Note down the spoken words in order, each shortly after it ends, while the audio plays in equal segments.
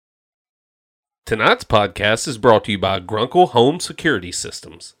Tonight's podcast is brought to you by Grunkle Home Security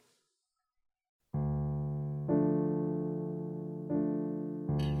Systems.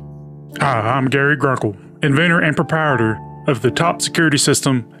 Hi, I'm Gary Grunkle, inventor and proprietor of the top security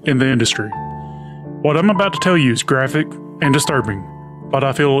system in the industry. What I'm about to tell you is graphic and disturbing, but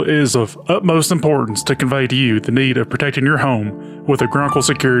I feel it is of utmost importance to convey to you the need of protecting your home with a Grunkle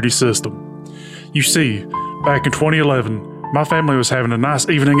security system. You see, back in 2011, my family was having a nice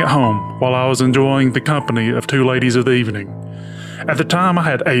evening at home while I was enjoying the company of two ladies of the evening. At the time, I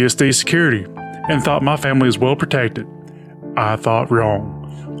had ASD security and thought my family was well protected. I thought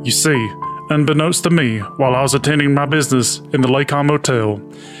wrong. You see, unbeknownst to me, while I was attending my business in the Lakon Motel,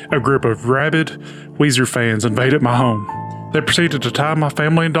 a group of rabid Weezer fans invaded my home. They proceeded to tie my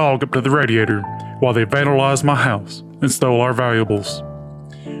family and dog up to the radiator while they vandalized my house and stole our valuables.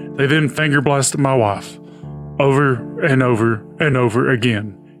 They then finger blasted my wife over and over and over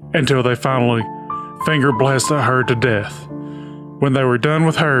again until they finally finger blasted her to death. When they were done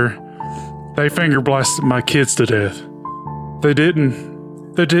with her, they finger blasted my kids to death. They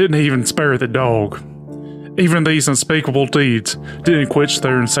didn't even spare the dog. Even these unspeakable deeds didn't quench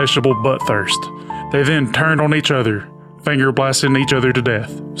their insatiable butt thirst. They then turned on each other, finger blasting each other to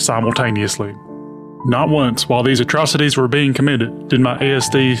death simultaneously. Not once while these atrocities were being committed did my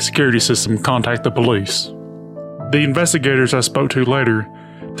ASD security system contact the police. The investigators I spoke to later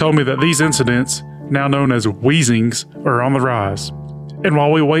told me that these incidents, now known as wheezings, are on the rise. And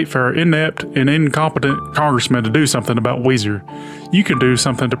while we wait for our inept and incompetent congressman to do something about Weezer, you can do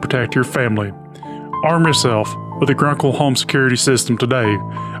something to protect your family. Arm yourself with a Grunkle home security system today,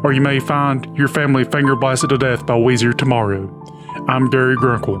 or you may find your family finger blasted to death by Weezer tomorrow. I'm Gary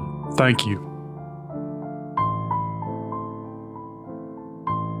Grunkle. Thank you.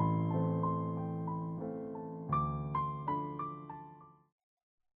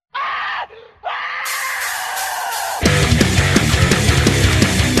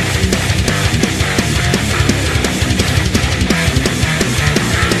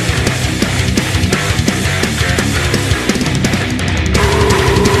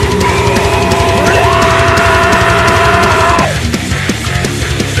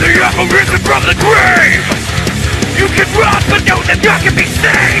 From the grave, you can run, but know that you can be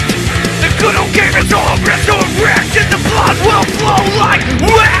saved. The good old game is all resurrected. The blood will flow like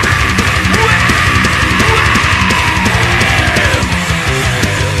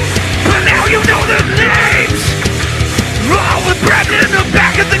but now you know their names. All with Brandon in the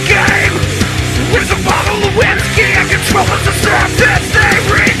back of the game. With a bottle of whiskey and control of the surface they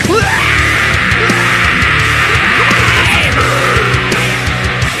reclaim.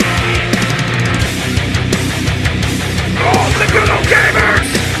 All the good old gamers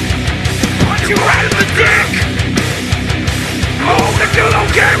punch you right in the dick. All the good old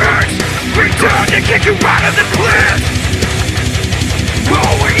gamers return to kick you right in the cliff.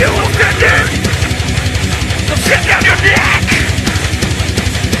 Oh, were you offended? They'll sit down your neck.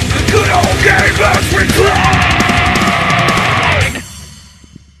 The good old gamers return.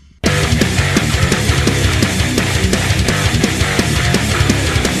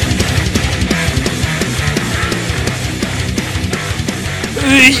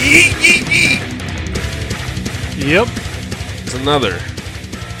 Yep. It's another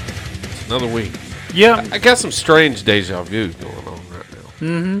week. Yep. I got some strange deja vu going on right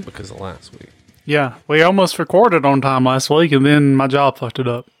now because of last week. Yeah. We almost recorded on time last week, and then my job fucked it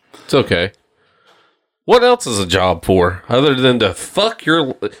up. It's okay. What else is a job for other than to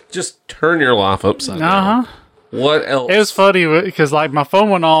just turn your life upside down? What else? It was funny because like my phone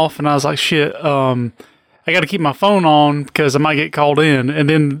went off, and I was like, shit, I got to keep my phone on because I might get called in. And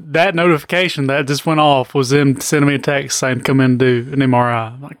then that notification that just went off was them sending me a text saying, come in and do an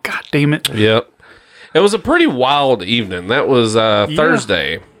MRI. I'm like, God damn it. Yep. It was a pretty wild evening. That was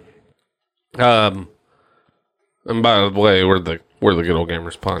Thursday. And by the way, we're the Good Old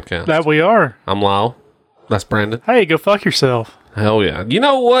Gamers podcast. That we are. I'm Lyle. That's Brandon. Hey, go fuck yourself. Hell yeah. You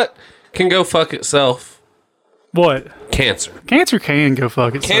know what can go fuck itself? What? Cancer. Cancer can go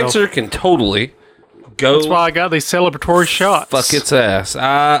fuck itself. Cancer can totally go. That's why I got these celebratory shots. Fuck its ass.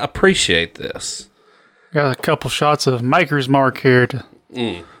 I appreciate this. Got a couple shots of Maker's Mark here to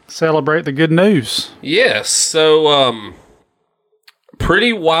celebrate the good news. Yes. So,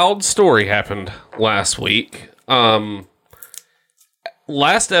 pretty wild story happened last week.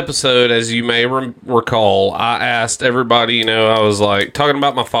 Last episode, as you may recall, I asked everybody, I was like talking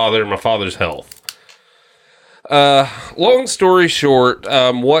about my father and my father's health. Long story short,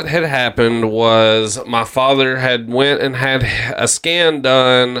 what had happened was my father had went and had a scan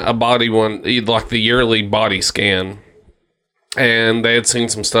done, like the yearly body scan. and they had seen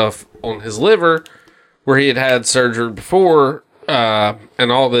some stuff on his liver where he had had surgery before,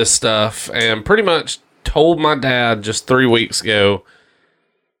 and all this stuff, and pretty much told my dad just 3 weeks ago,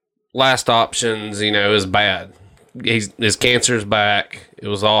 last options, is bad. His cancer's back. It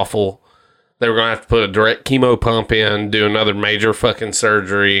was awful. They were going to have to put a direct chemo pump in, do another major fucking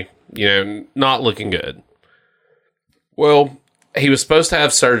surgery, not looking good. Well, he was supposed to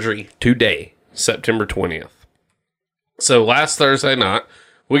have surgery today, September 20th. So last Thursday night,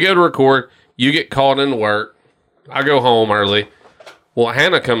 we go to record. You get called into work. I go home early. Well,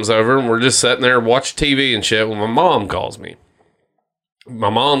 Hannah comes over, and we're just sitting there watching TV and shit when my mom calls me. My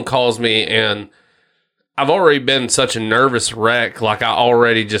mom calls me, and I've already been such a nervous wreck. Like, I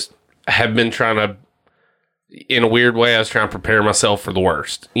already just have been trying to, in a weird way, I was trying to prepare myself for the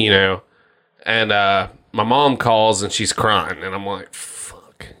worst, And my mom calls, and she's crying, and I'm like,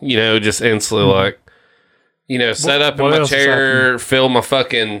 fuck. Just instantly set up in my chair, feel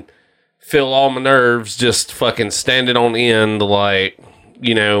all my nerves, just fucking standing on end,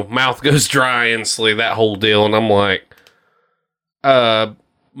 mouth goes dry instantly, that whole deal. And I'm like,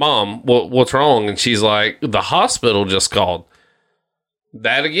 Mom, what's wrong? And she's like, the hospital just called.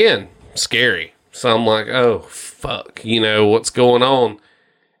 That again, scary. So I'm like, oh, fuck, what's going on?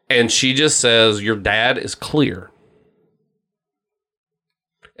 And she just says, your dad is clear.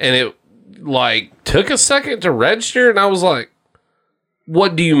 And it, took a second to register, and I was like,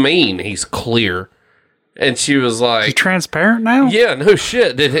 what do you mean he's clear? And she was like... Is he transparent now? Yeah, no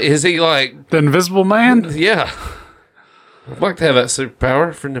shit. Is he like... The Invisible Man? Yeah. I'd like to have that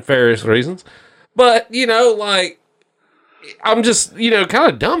superpower for nefarious reasons. But, I'm just,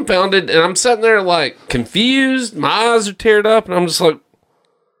 kind of dumbfounded, and I'm sitting there, confused. My eyes are teared up, and I'm just like,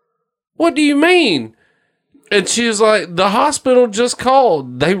 what do you mean? And she was like, the hospital just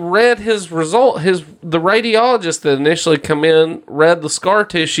called. They read his result. The radiologist that initially come in read the scar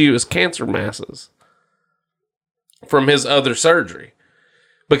tissue as cancer masses from his other surgery.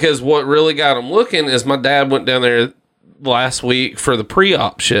 Because what really got him looking is my dad went down there last week for the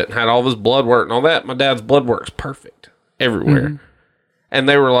pre-op shit and had all of his blood work and all that. My dad's blood work's perfect everywhere. Mm-hmm. And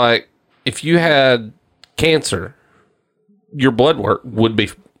they were like, if you had cancer, your blood work would be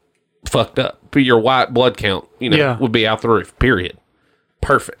fucked up. Your white blood count, would be out the roof, period.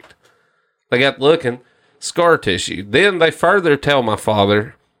 Perfect. They got looking, scar tissue. Then they further tell my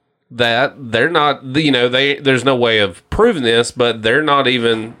father that they're not, there's no way of proving this, but they're not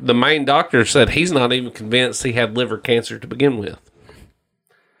even, the main doctor said he's not even convinced he had liver cancer to begin with.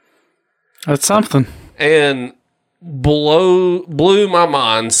 That's something. And blew my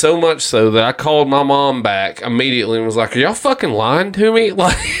mind so much so that I called my mom back immediately and was like, are y'all fucking lying to me?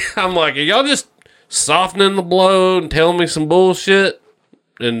 I'm like, are y'all just softening the blow and telling me some bullshit?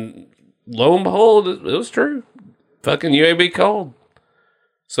 And lo and behold, it was true. Fucking UAB called.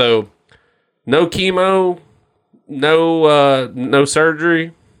 So no chemo, no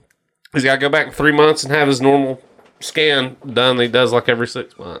surgery. He's got to go back in 3 months and have his normal scan done. He does every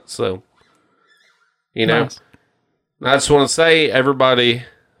 6 months. So, nice. I just want to say, everybody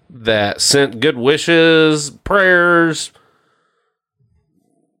that sent good wishes, prayers,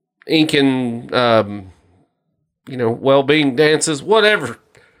 inking, well-being dances, whatever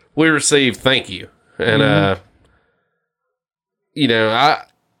we received, thank you. And, I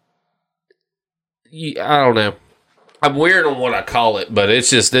don't know. I'm weird on what I call it, but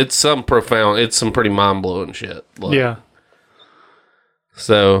it's some pretty mind-blowing shit. Yeah.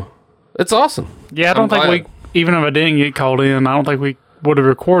 So, it's awesome. Yeah, I don't think even if I didn't get called in, I don't think we would have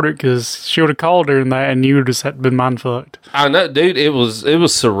recorded because she would have called her and that, and you would have just been mind fucked. I know, dude. It was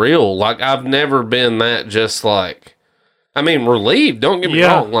surreal. I've never been that relieved. Don't get me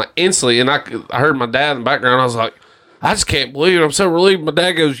wrong. Instantly, and I heard my dad in the background. I was like, I just can't believe it. I'm so relieved. My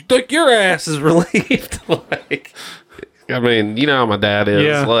dad goes, "You think your ass is relieved?" How my dad is.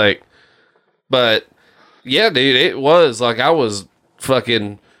 Yeah. But yeah, dude, it was I was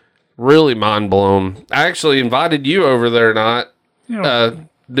fucking really mind blown. I actually invited you over there tonight. Do a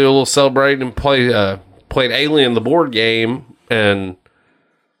little celebrating and played Alien the board game, and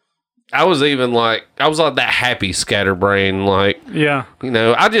I was even that happy scatterbrain,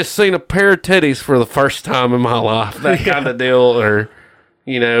 I just seen a pair of titties for the first time in my life, that kind of deal, or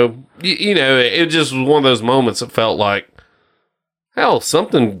it just was one of those moments that felt like, hell,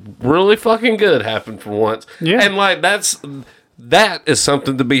 something really fucking good happened for once. Yeah, and that is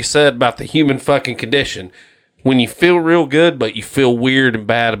something to be said about the human fucking condition. When you feel real good, but you feel weird and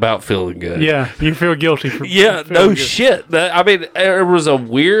bad about feeling good. Yeah, you feel guilty for no good. Shit. There was a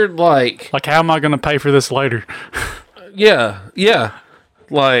weird, how am I going to pay for this later? Yeah.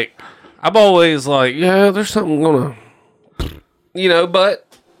 I'm always there's something going to... but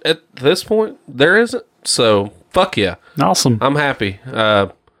at this point, there isn't. So, fuck yeah. Awesome. I'm happy.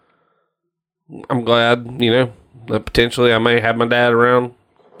 I'm glad, that potentially I may have my dad around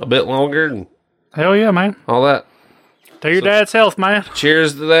a bit longer and Hell yeah, man. all that. To your dad's health, man.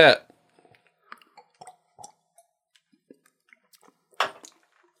 Cheers to that.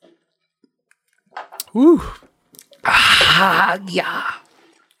 Woo. Yeah.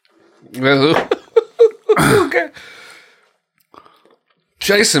 Okay.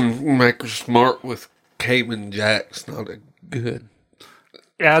 Jason Maker Smart with Cayman Jack's not a good.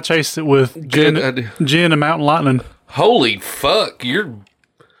 Yeah, I chased it with Good idea. gin and Mountain Lightning. Holy fuck, you're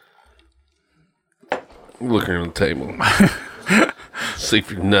looking on the table. See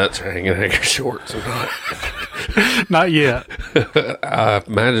if your nuts are hanging out of your shorts or not. Not yet. I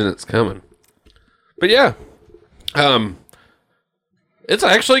imagine it's coming. But yeah. It's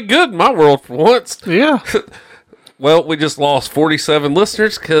actually good in my world for once. Yeah. Well, we just lost 47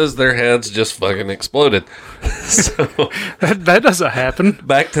 listeners because their heads just fucking exploded. So That doesn't happen.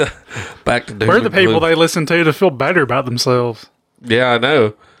 back to doom We're the and people gloom. they listen to feel better about themselves. Yeah, I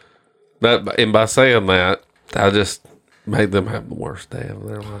know. And by saying that, I just made them have the worst day of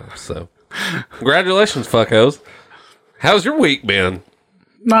their lives. So, congratulations, fuckos. How's your week been?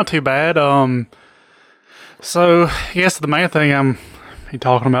 Not too bad. So I guess the main thing I'm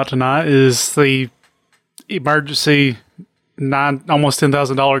talking about tonight is the emergency almost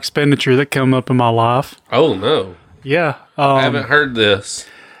 $10,000 expenditure that came up in my life. Oh no, Yeah. I haven't heard this.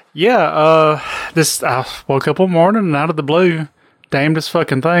 Yeah. I woke up one morning and out of the blue, damnedest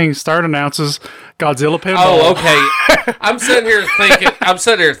fucking thing, Stern announces Godzilla pinball. Oh, okay. I'm sitting here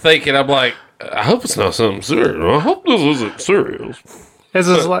thinking. I'm like, I hope it's not something serious. I hope this isn't serious. It's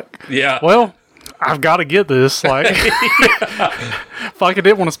just like, Yeah. well, I've got to get this. Like, if I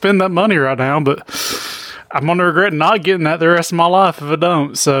didn't want to spend that money right now, but I'm going to regret not getting that the rest of my life if I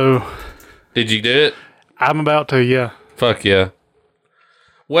don't. So Did you do it? I'm about to, yeah. Fuck yeah.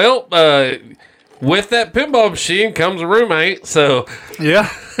 Well, with that pinball machine comes a roommate, so Yeah.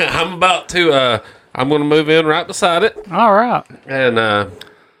 I'm about to. I'm going to move in right beside it, All right. and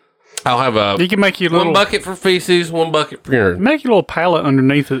I'll have You can make your one little bucket for feces, one bucket for urine. make your little pallet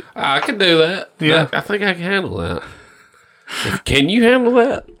underneath it. I can do that. Yeah. I think I can handle that. Can you handle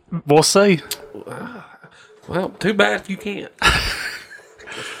that? We'll see. Well, too bad if you can't.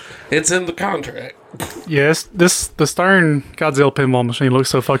 It's in the contract. Yes, the Stern Godzilla pinball machine looks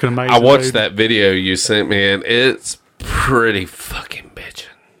so fucking amazing. I watched dude. that video you sent me, and it's pretty fucking bitchin'.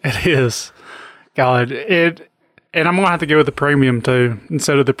 It is. God, and I'm gonna have to go with the premium too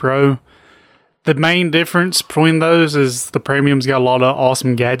instead of the pro. The main difference between those is the premium's got a lot of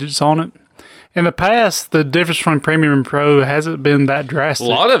awesome gadgets on it. In the past, the difference between premium and pro hasn't been that A drastic.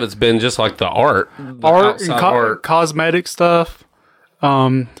 lot of it's been just like the art, the art and outside art. cosmetic stuff.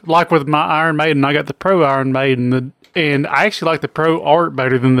 Like with my Iron Maiden, I got the pro Iron Maiden, and I actually like the pro art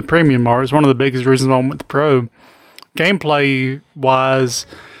better than the premium art. It's one of the biggest reasons why I went with the pro. Gameplay wise,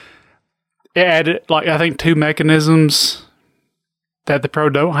 it added I think 2 mechanisms that the pro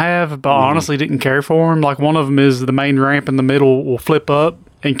don't have, but honestly didn't care for them. Like one of them is the main ramp in the middle will flip up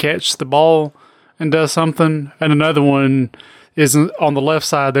and catch the ball and does something, and another one is on the left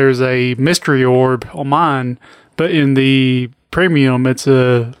side. There's a mystery orb on mine, but in the premium, it's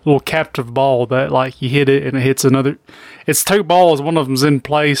a little captive ball that you hit it and it hits another. It's 2 balls. One of them's in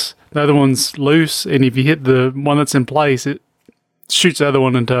place, the other one's loose, and if you hit the one that's in place, it shoots the other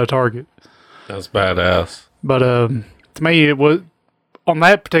one into a target. That's badass. But to me, it was on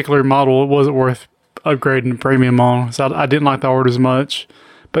that particular model, it wasn't worth upgrading the premium on. So I didn't like the art as much.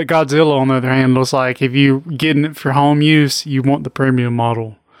 But Godzilla, on the other hand, looks like if you're getting it for home use, you want the premium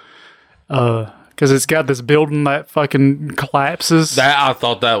model. Because it's got this building that fucking collapses. I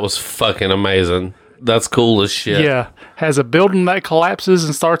thought that was fucking amazing. That's cool as shit. Yeah. Has a building that collapses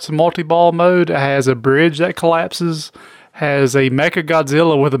and starts a multi-ball mode. It has a bridge that collapses. Has a Mecha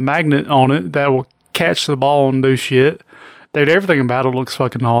Godzilla with a magnet on it that will catch the ball and do shit. Dude, everything about it looks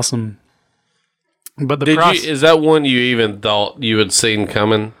fucking awesome. But the price... Is that one you even thought you had seen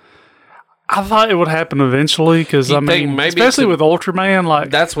coming? I thought it would happen eventually, because You think maybe especially it's with Ultraman,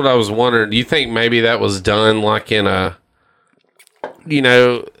 That's what I was wondering. Do you think maybe that was done in a,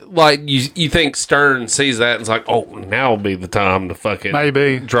 you think Stern sees that and is like, oh, now would be the time to fucking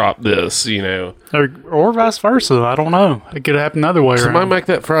maybe, drop this, or vice versa. I don't know. It could happen the other way Somebody around. make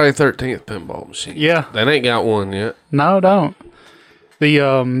that Friday 13th pinball machine. Yeah, That ain't got one yet. no, don't.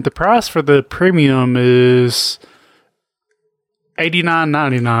 The price for the premium is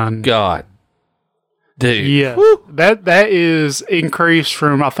 $89.99. God. Dude. Yeah, that is increased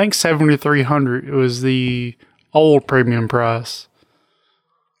from I think $7,300. It was the old premium price.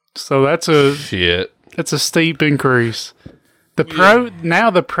 So that's a Shit. steep increase. Now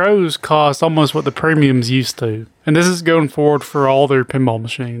the pros cost almost what the premiums used to, and this is going forward for all their pinball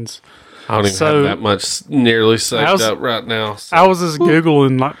machines. I don't even have that much nearly saved up right now. So. I was just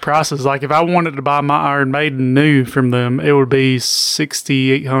Googling like prices. Like if I wanted to buy my Iron Maiden new from them, it would be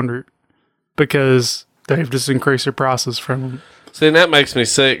 $6,800 because they've just increased their prices from them. See, and that makes me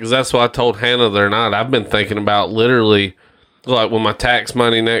sick because that's what I told Hannah the other night. I've been thinking about literally, like with my tax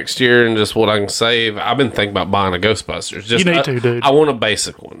money next year and just what I can save. I've been thinking about buying a Ghostbusters. Just, you need to, dude. I want a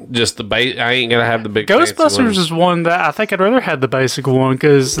basic one. Just the I ain't gonna have the big fancy Ghostbusters is one that I think I'd rather have the basic one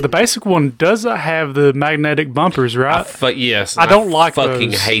because the basic one doesn't have the magnetic bumpers, right? Yes, I don't like fucking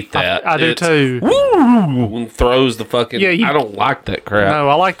those. hate that. I do too. Woo! Throws the fucking. Yeah, I don't like that crap. No,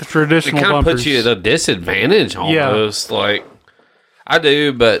 I like the It traditional kind of bumpers. puts you at a disadvantage almost. Like I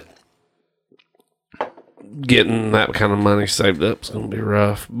do, but getting that kind of money saved up is going to be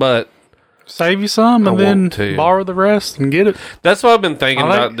rough. But save you some and then borrow the rest and get it. That's what I've been thinking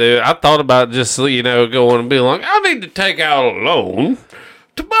about, dude. I thought about just, going and being like, I need to take out a loan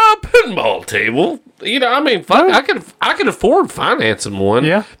to buy a pinball table. I could afford financing one.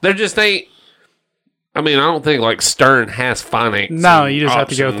 Yeah. There just ain't. I don't think like Stern has finance. No, you just have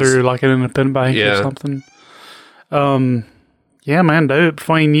to go through like an independent bank or something. Yeah, man, dude.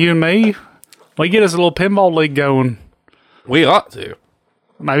 Between you and me, we get us a little pinball league going. We ought to.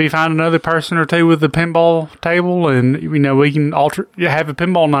 Maybe find another person or two with a pinball table, and we can have a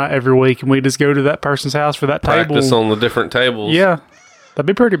pinball night every week, and we just go to that person's house for that table. Practice on the different tables. Yeah, that'd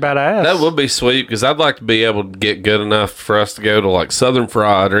be pretty badass. That would be sweet because I'd like to be able to get good enough for us to go to like Southern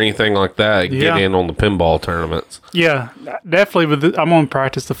Fried or anything like that. And get in on the pinball tournaments. Yeah, definitely. I'm gonna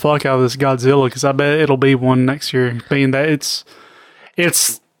practice the fuck out of this Godzilla because I bet it'll be one next year. Being that it's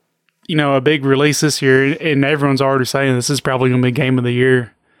a big release this year, and everyone's already saying this is probably going to be game of the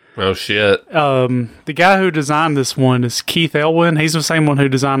year. Oh, shit. The guy who designed this one is Keith Elwin. He's the same one who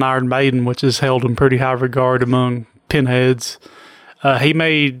designed Iron Maiden, which is held in pretty high regard among pinheads. He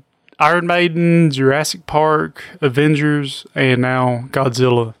made Iron Maiden, Jurassic Park, Avengers, and now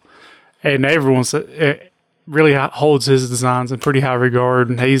Godzilla. And everyone really holds his designs in pretty high regard,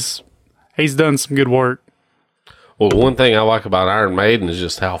 and he's done some good work. Well, one thing I like about Iron Maiden is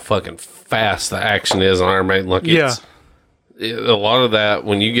just how fucking fast the action is on Iron Maiden. Like, a lot of that,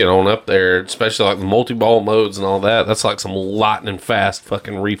 when you get on up there, especially like the multi-ball modes and all that, that's like some lightning fast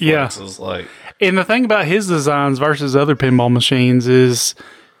fucking reflexes. Yeah. Like, and the thing about his designs versus other pinball machines is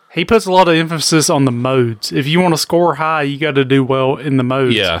he puts a lot of emphasis on the modes. If you want to score high, you got to do well in the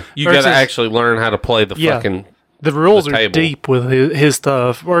modes. Yeah, you got to actually learn how to play the fucking... The rules are deep with his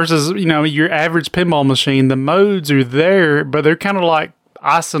stuff versus, your average pinball machine. The modes are there, but they're kind of like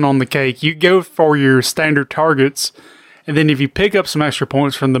icing on the cake. You go for your standard targets, and then if you pick up some extra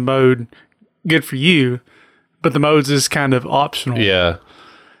points from the mode, good for you. But the modes is kind of optional. Yeah.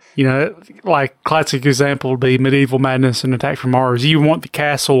 Like classic example would be Medieval Madness and Attack from Mars. You want the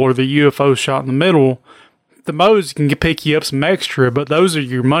castle or the UFO shot in the middle. The modes can pick you up some extra, but those are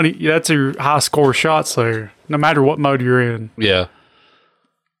your money. That's your high score shots there, no matter what mode you're in. Yeah.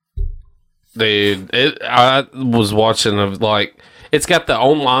 Dude, I was watching it's got the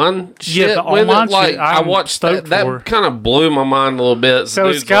online shit. Yeah, the online shit. I watched that kind of blew my mind a little bit. So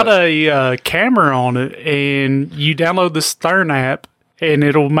it's got a camera on it, and you download the Stern app, and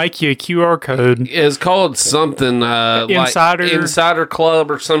it'll make you a QR code. It's called something Insider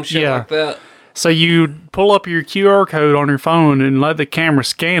Club or some shit like that. So you pull up your QR code on your phone and let the camera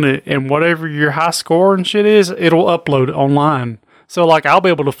scan it, and whatever your high score and shit is, it'll upload it online. So, I'll be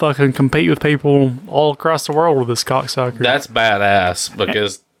able to fucking compete with people all across the world with this cocksucker. That's badass,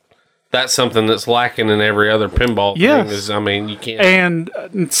 because that's something that's lacking in every other pinball thing. Is, you can't...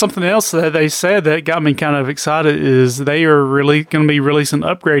 And something else that they said that got me kind of excited is they are really going to be releasing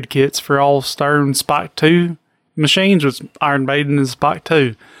upgrade kits for all Stern Spike 2 machines with Iron Maiden and Spike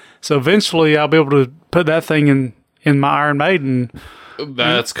 2. So eventually, I'll be able to put that thing in my Iron Maiden.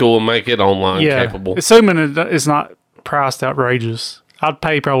 That's cool. Make it online capable. Assuming it's not priced outrageous. I'd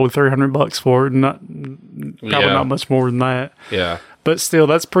pay probably $300 for it, and not much more than that. Yeah. But still,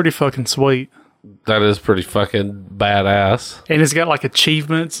 that's pretty fucking sweet. That is pretty fucking badass. And it's got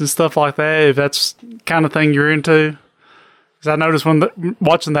achievements and stuff like that, if that's the kind of thing you're into. Because I noticed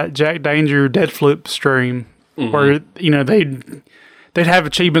watching that Jack Danger Dead Flip stream, where, they'd have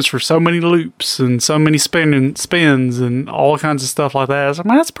achievements for so many loops and so many spins and all kinds of stuff like that. I was like,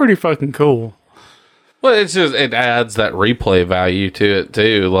 man, that's pretty fucking cool. Well, it adds that replay value to it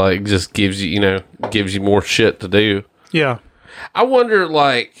too. Just gives you more shit to do. Yeah. I wonder,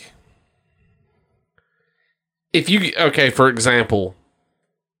 if you for example,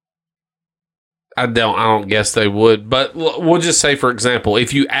 I don't guess they would, but we'll just say, for example,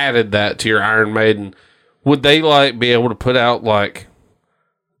 if you added that to your Iron Maiden, would they like be able to put out like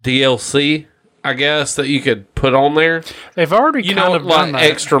DLC? I guess that you could put on there. They've already kind of done that.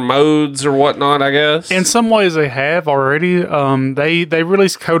 Extra modes or whatnot. I guess in some ways they have already. They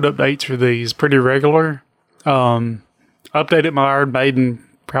release code updates for these pretty regular. Updated my Iron Maiden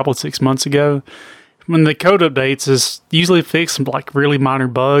probably 6 months ago. When the code updates is usually fix some like really minor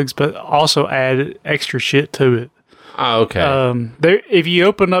bugs, but also add extra shit to it. Oh, okay. There, if you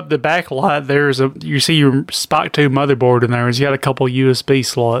open up the backlight, you see your Spike 2 motherboard in there. It's got a couple USB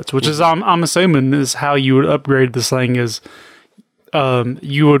slots, which is I'm assuming is how you would upgrade this thing. Is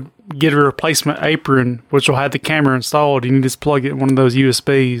you would get a replacement apron, which will have the camera installed. You can just plug it in one of those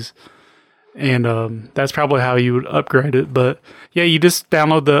USBs, and that's probably how you would upgrade it. But yeah, you just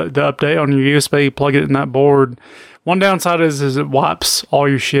download the update on your USB, plug it in that board. One downside is it wipes all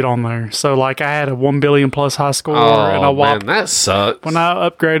your shit on there. So, like, I had a 1 billion plus high score, and I wiped. Man, that sucks. When I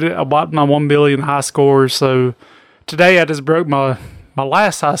upgraded, I wiped my 1 billion high score. So, today I just broke my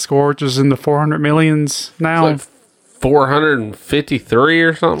last high score, which is in the 400 millions now. It's like 453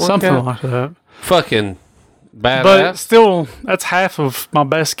 or something. Something like that. Fucking badass. But still, that's half of my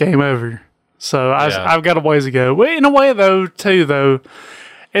best game ever. So, I've got a ways to go. Well, in a way, though,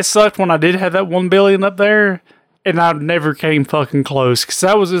 it sucked when I did have that 1 billion up there. And I never came fucking close because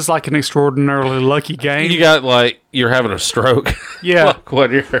that was just like an extraordinarily lucky game. You got like you're having a stroke. Yeah. Like,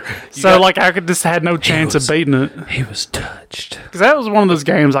 what I could just had no chance of beating it. He was touched Because that was one of those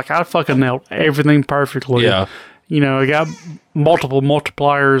games like I fucking nailed everything perfectly. Yeah. You know, I got multiple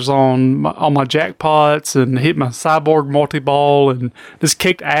multipliers on my jackpots and hit my cyborg multi-ball and just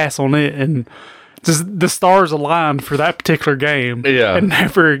kicked ass on it and just the stars aligned for that particular game. Yeah. And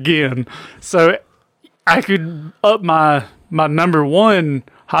never again. So I could up my number one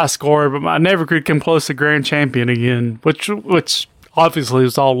high score, but I never could come close to grand champion again, which obviously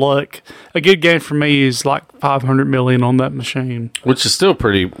was all luck. A good game for me is like 500 million on that machine, which is still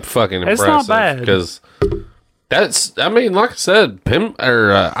pretty fucking impressive. It's not bad because that's, I mean, like I said,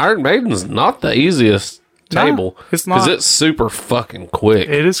 Iron Maiden's not the easiest table. No, it's not. Because it's super fucking quick.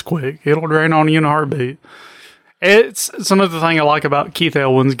 It is quick. It'll drain on you in a heartbeat. It's some of the thing I like about Keith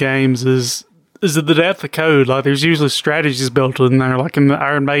Elwin's games is the depth of code. Like, there's usually strategies built in there. Like in the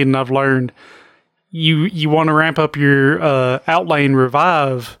Iron Maiden, I've learned you want to ramp up your outlane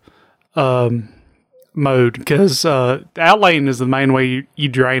revive mode because outlane is the main way you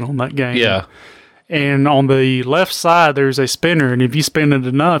drain on that game. Yeah. And on the left side, there's a spinner, and if you spin it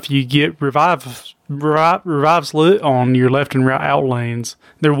enough, you get revives lit on your left and right outlanes.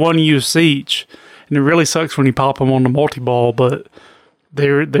 They're one use each, and it really sucks when you pop them on the multi-ball, but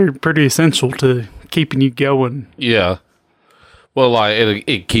they're pretty essential to keeping you going. Yeah. Well, like,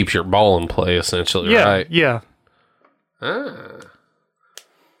 it keeps your ball in play, essentially, yeah, right? Yeah.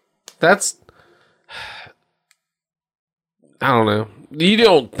 That's... I don't know. You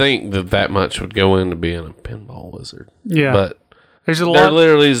don't think that much would go into being a pinball wizard. Yeah. But there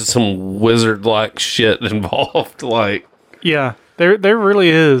literally is some wizard-like shit involved, like... Yeah, there really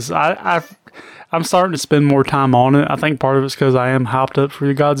is. I'm starting to spend more time on it. I think part of it's because I am hyped up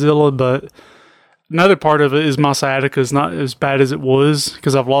for Godzilla, but another part of it is my sciatica is not as bad as it was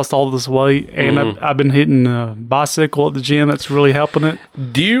because I've lost all this weight, and I've been hitting a bicycle at the gym. That's really helping it.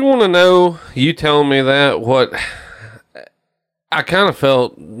 Do you want to know, you telling me that, what... I kind of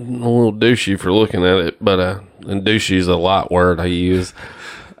felt a little douchey for looking at it, but and douchey is a light word I use.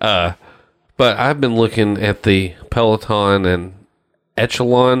 But I've been looking at the Peloton and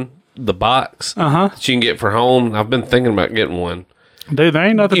Echelon, the box that you can get for home. I've been thinking about getting one. Dude, there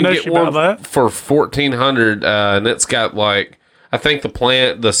ain't nothing douchey about that. For $1,400, and it's got like, I think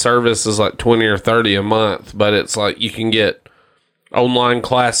the service is like $20 or $30 a month, but it's like you can get online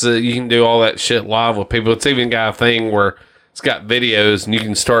classes, you can do all that shit live with people. It's even got a thing where it's got videos and you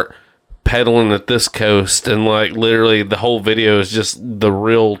can start pedaling at this coast, and like literally the whole video is just the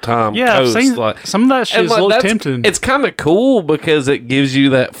real time coast. I've seen like, some of that shit is a little tempting. It's kind of cool because it gives you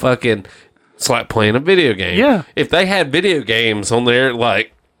that fucking, it's like playing a video game. Yeah. If they had video games on there,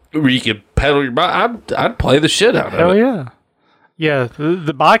 like where you could pedal your bike, I'd play the shit out of it. Hell yeah. Yeah,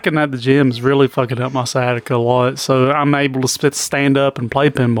 the biking at the gym is really fucking up my sciatica a lot, so I'm able to stand up and play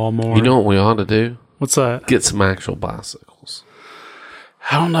pinball more. You know what we ought to do? What's that? Get some actual bicycles.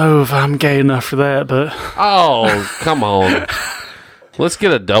 I don't know if I'm gay enough for that, but... Oh, come on. Let's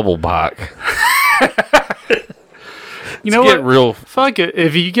get a double bike. You know what? Real... Fuck it.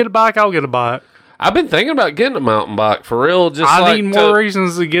 If you get a bike, I'll get a bike. I've been thinking about getting a mountain bike for real. Just I need more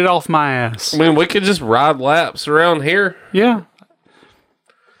reasons to get off my ass. I mean, we could just ride laps around here. Yeah.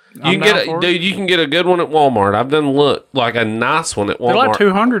 You can get a good one at Walmart. I've done like a nice one at Walmart. They're like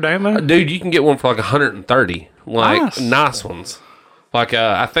 200, ain't they? Dude, you can get one for like 130. Like nice ones. Like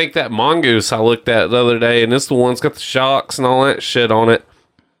I think that Mongoose I looked at the other day, and it's the one's got the shocks and all that shit on it.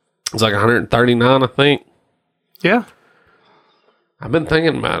 It's like 139, I think. Yeah. I've been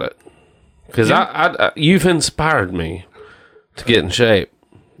thinking about it because you've inspired me to get in shape.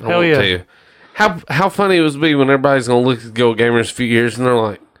 Hell yeah. To. How funny it would be when everybody's gonna look at Go Gamers a few years and they're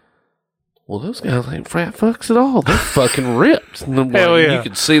like, well, those guys ain't frat fucks at all. They're fucking ripped. And Hell yeah. You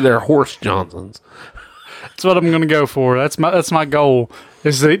could see their horse Johnsons. That's what I'm going to go for. That's my goal,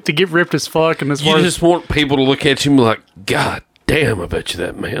 is to get ripped as fuck. And as You just want people to look at you and be like, God damn, I bet you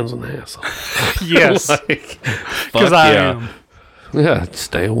that man's an asshole. Yes. Because I am. Yeah,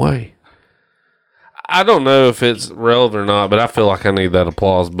 stay away. I don't know if it's relevant or not, but I feel like I need that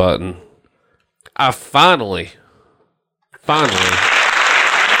applause button. I finally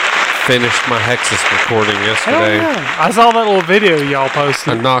finished my Hexus recording yesterday. Yeah. I saw that little video y'all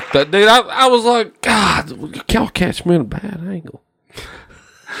posted. I knocked that dude. I was like, God, y'all catch me in a bad angle.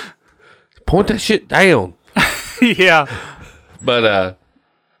 Point that shit down. Yeah. But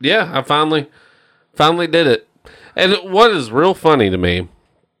yeah, I finally did it. And what is real funny to me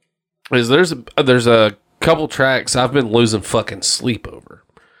is there's a couple tracks I've been losing fucking sleep over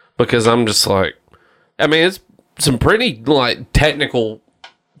because I'm just like, I mean, it's some pretty like technical.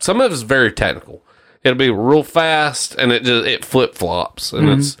 Some of it's very technical. It'll be real fast, and it flip flops, and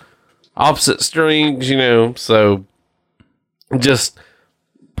it's opposite strings, So just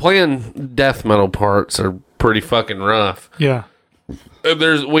playing death metal parts are pretty fucking rough. Yeah.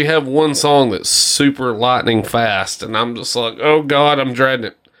 We have one song that's super lightning fast, and I'm just like, oh God, I'm dreading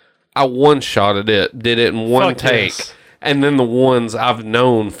it. I one-shotted it, did it in one take, and then the ones I've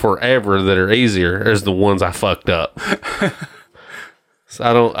known forever that are easier is the ones I fucked up. So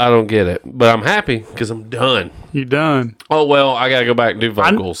I don't get it, but I'm happy because I'm done. You done? Oh well, I gotta go back and do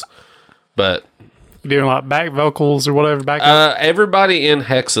vocals, but you doing like back vocals or whatever? Everybody in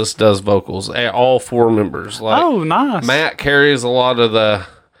Hexus does vocals. All 4 members. Like, oh, nice. Matt carries a lot of the.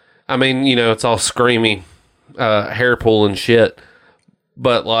 I mean, it's all screamy, hair pulling shit.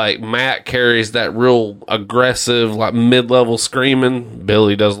 But like Matt carries that real aggressive, like mid-level screaming.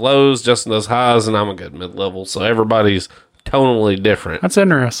 Billy does lows, Justin does highs, and I'm a good mid-level. So everybody's tonally different. That's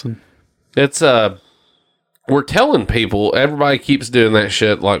interesting. It's we're telling people, everybody keeps doing that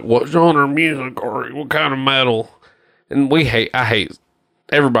shit, like what genre of music or what kind of metal, and I hate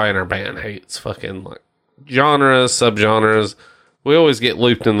everybody in our band hates fucking like genres, subgenres. We always get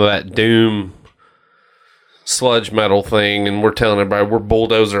looped into that doom sludge metal thing, and we're telling everybody we're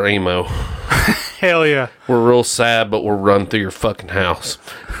bulldozer emo. Hell yeah. We're real sad, but we'll run through your fucking house.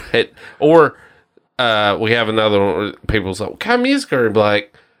 We have another one where people's like, what kind of music are you?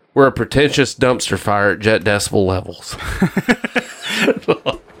 Like, we're a pretentious dumpster fire at jet decibel levels.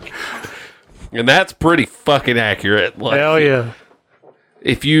 And that's pretty fucking accurate. Like, hell yeah.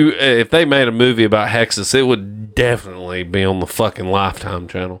 If they made a movie about Hexus, it would definitely be on the fucking Lifetime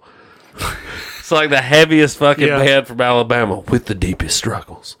channel. It's like the heaviest fucking band from Alabama with the deepest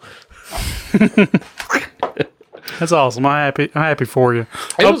struggles. That's awesome. I'm happy for you.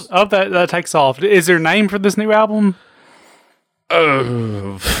 Hope that takes off. Is there a name for this new album?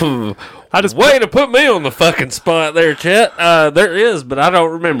 Way to put me on the fucking spot there, Chet. There is, but I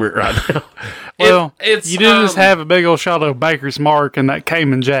don't remember it right now. Well, you did just have a big old shot of Baker's Mark and that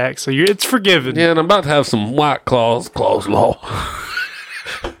Cayman Jack, so it's forgiven. Yeah, and I'm about to have some White Claws Law.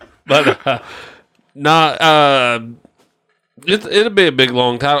 But it'll be a big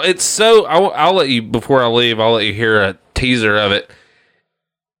long title. It's so I'll let you, before I leave, I'll let you hear a teaser of it.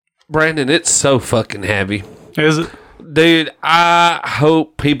 Brandon, it's so fucking heavy. Is it? Dude, I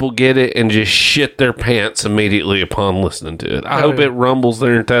hope people get it and just shit their pants immediately upon listening to it. I hope it rumbles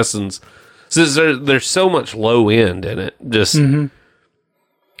their intestines. Since there's so much low end in it. Just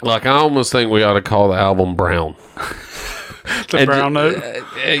like, I almost think we ought to call the album Brown. The Brown Note?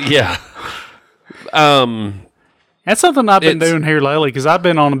 Yeah. That's something I've been doing here lately, because I've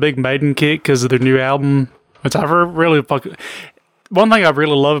been on a big Maiden kick because of their new album, which I've really fucking... One thing I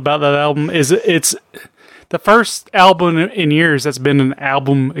really love about that album is it's the first album in years that's been an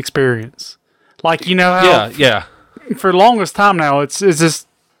album experience. Like, you know how... For the longest time now, it's just...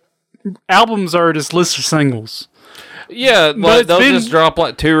 Albums are just lists of singles. Yeah, like they'll just drop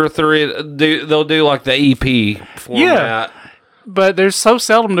like 2 or 3. They'll do like the EP format. Yeah, but there's so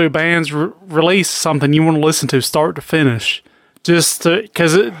seldom do bands release something you want to listen to start to finish just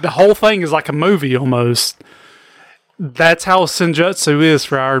because the whole thing is like a movie almost. That's how Senjutsu is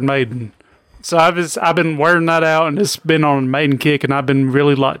for Iron Maiden. So I've been wearing that out, and it's been on a Maiden kick, and I've been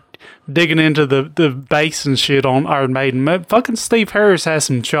really like digging into the bass and shit on Iron Maiden. Man, fucking Steve Harris has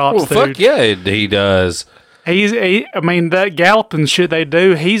some chops, Well, dude. fuck yeah, he does. I mean, that galloping shit they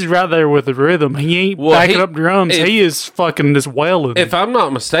do, he's right there with the rhythm. He ain't backing up drums. He is fucking just wailing. If I'm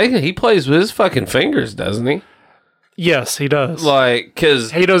not mistaken, he plays with his fucking fingers, doesn't he? Yes, he does. Like,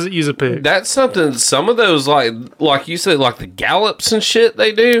 because He doesn't use a pick. that's something, some of those, like you said, like the gallops and shit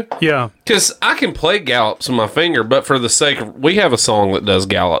they do. Yeah. Because I can play gallops on my finger, but for the sake of, we have a song that does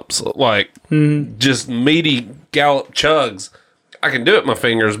gallops, like just meaty gallop chugs. I can do it with my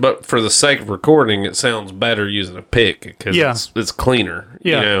fingers, but for the sake of recording, it sounds better using a pick because it's cleaner,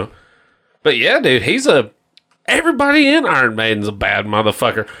 Yeah. you know? But yeah, dude, everybody in Iron Maiden's a bad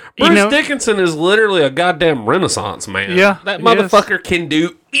motherfucker. Bruce Dickinson is literally a goddamn Renaissance man. Yeah, That he motherfucker can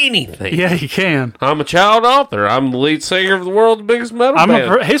do anything. Yeah, he can. I'm a child author. I'm the lead singer of the world's biggest metal I'm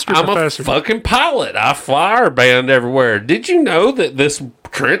band. a history professor. I'm a fucking pilot. I fly our band everywhere. Did you know that this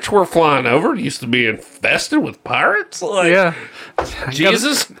trench we're flying over used to be infested with pirates? Like, Yeah.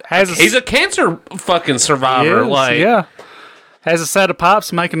 Jesus, Has he's a cancer fucking survivor. Yes, like, yeah. Has a set of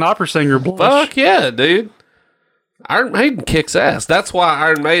pipes making opera singer blush. fuck yeah, dude. Iron Maiden kicks ass. That's why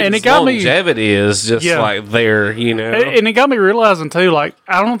Iron Maiden's got me- longevity is just like there, you know. And it got me realizing too, like,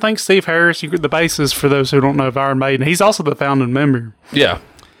 I don't think Steve Harris, the bassist for those who don't know of Iron Maiden, he's also the founding member. Yeah.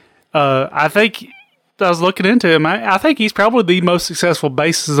 I think I was looking into him. I think he's probably the most successful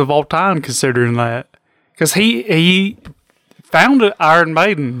bassist of all time, considering that, because he founded Iron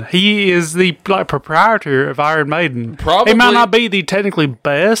Maiden. He is the proprietor of Iron Maiden. Probably- he might not be the technically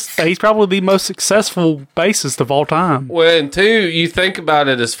best, but he's probably the most successful bassist of all time. Well, and two, you think about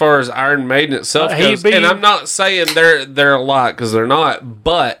it as far as Iron Maiden itself goes, he'd be- and I'm not saying they're a lot because they're not,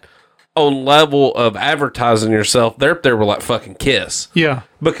 but on level of advertising yourself, they're up there with like fucking Kiss, Yeah.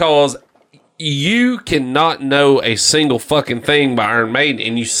 because you cannot know a single fucking thing by Iron Maiden,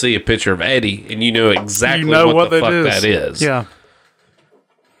 and you see a picture of Eddie, and you know exactly what the fuck that is. Yeah.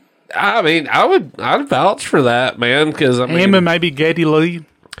 I mean, I'd vouch for that, man, because I mean, Him and maybe Geddy Lee.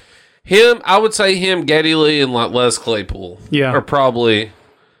 I would say him, Geddy Lee, and like Les Claypool, Yeah. are probably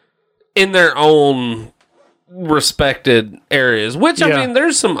in their own respected areas. Which I Yeah. mean,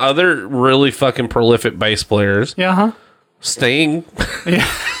 there's some other really fucking prolific bass players. Yeah, huh? Sting.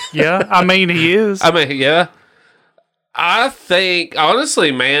 Yeah, I mean, he is. I mean, yeah. I think honestly,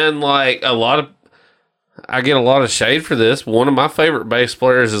 man, like I get a lot of shade for this. One of my favorite bass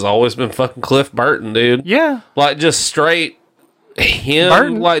players has always been fucking Cliff Burton, dude. Yeah. Like just straight him,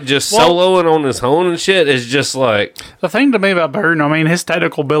 Burton? like just Well- soloing on his own and shit is just like. The thing to me about Burton, I mean, his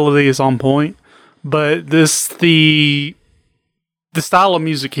technical ability is on point, but the style of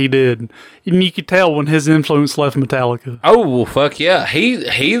music he did, and you could tell when his influence left Metallica. Oh well, fuck yeah! He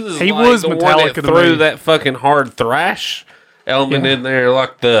was was the one Metallica that to threw me. that fucking hard thrash element in there,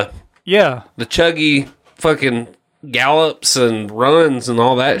 like the Yeah. chuggy fucking gallops and runs and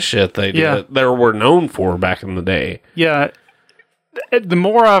all that shit they did. Yeah. They were known for back in the day. Yeah. The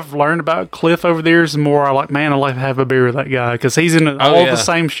more I've learned about Cliff over the years, the more I like to have a beer with that guy, because he's in all yeah. the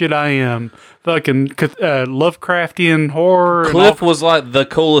same shit I am. Fucking Lovecraftian horror. and Cliff was like the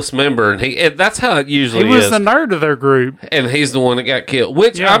coolest member, and that's how it usually he was is. the nerd of their group. And he's the one that got killed.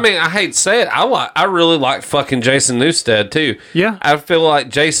 Which Yeah. I mean, I hate to say it, I really like fucking Jason Newsted too. Yeah. I feel like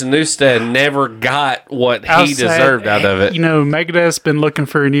Jason Newsted never got what I he said, deserved out of it. You know, Megadeth's been looking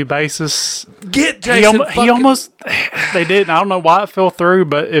for a new bassist. Get He, Jason. he almost, they didn't. I don't know why it fell through,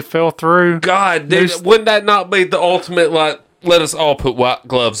 but it fell through. God, dude, wouldn't that not be the ultimate? Like, let us all put white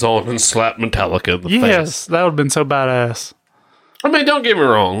gloves on and slap Metallica in the face. Yes, that would have been so badass. I mean, don't get me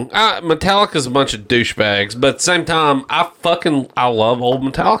wrong. Metallica's a bunch of douchebags, but at the same time, I love old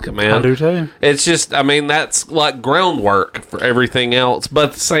Metallica, man. I do too. It's just, I mean, that's like groundwork for everything else. But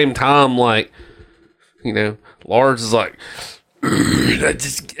at the same time, like, you know, Lars is like,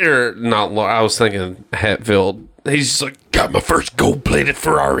 not Lars, I was thinking Hatfield. He's just like, got my first gold-plated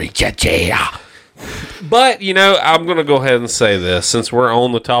Ferrari, yeah. But, you know, I'm going to go ahead and say this, since we're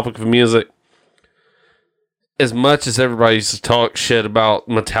on the topic of music. As much as everybody used to talk shit about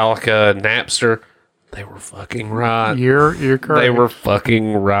Metallica and Napster, they were fucking right. You're correct. They were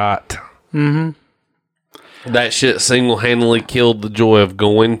fucking right. Mm-hmm. That shit single-handedly killed the joy of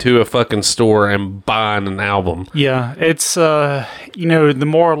going to a fucking store and buying an album. Yeah, it's, you know, the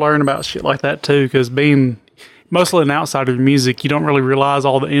more I learn about shit like that too, because being mostly an outsider of music, you don't really realize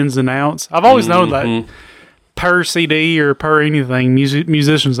all the ins and outs. I've always known that per CD or per anything,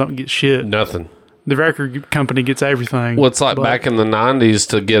 musicians don't get shit. Nothing. The record company gets everything. Well, it's like But- back in the 90s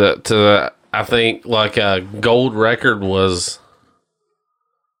to get it to, I think, like a gold record was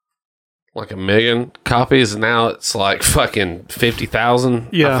like 1 million copies. And now it's like fucking 50,000,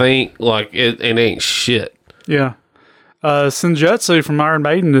 Yeah. I think. Like, it ain't shit. Yeah. Senjutsu from Iron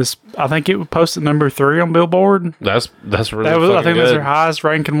Maiden is, I think it posted number 3 on Billboard. That's really That was, I fucking think that's good. their highest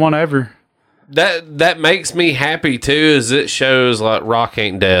ranking one ever. That makes me happy too, is it shows like rock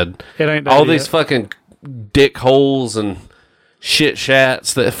ain't dead. It ain't that All yet. these fucking dick holes and shit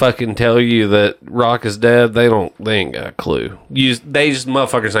shats that fucking tell you that rock is dead, they ain't got a clue. They just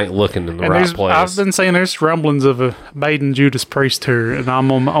motherfuckers ain't looking in the And right there's, place. I've been saying there's rumblings of a Maiden Judas Priest tour, and I'm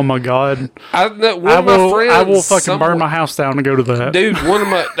on. Oh my god! I will fucking burn my house down to go to that. dude.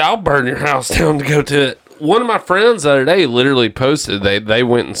 I'll burn your house down to go to it. One of my friends the other day literally posted they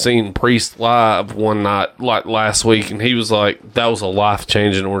went and seen Priest live one night like last week, and he was like, that was a life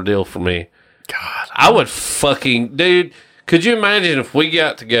changing ordeal for me. God, I would fucking, dude, could you imagine if we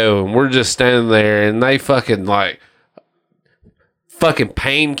got to go and we're just standing there and they fucking like fucking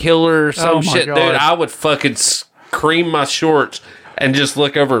painkiller or some Oh my shit, God. dude? I would fucking cream my shorts and just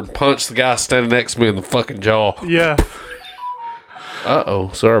look over and punch the guy standing next to me in the fucking jaw. yeah.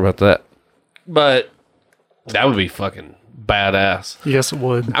 Sorry about that. But that would be fucking badass. Yes, it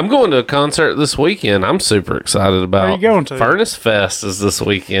would. I'm going to a concert this weekend. I'm super excited about. Where you going to? Furnace Fest is this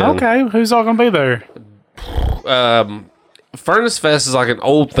weekend. Okay, who's all gonna be there? Furnace Fest is like an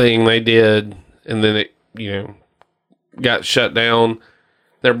old thing they did, and then it, got shut down.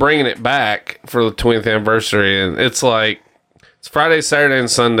 They're bringing it back for the 20th anniversary, and it's Friday, Saturday, and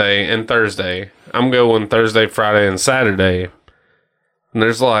Sunday, and Thursday. I'm going Thursday, Friday, and Saturday. And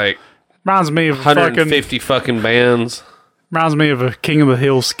there's like Reminds me of 150 fucking bands. Reminds me of a King of the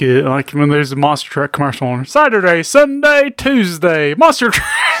Hill skit, like when there's a monster truck commercial on Saturday, Sunday, Tuesday, monster truck.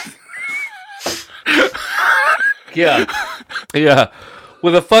 Yeah. Yeah.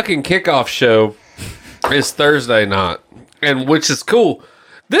 With a fucking kickoff show is Thursday night. And which is cool.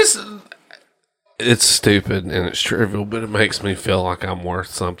 It's stupid and it's trivial, but it makes me feel like I'm worth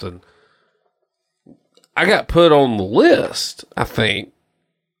something. I got put on the list, I think.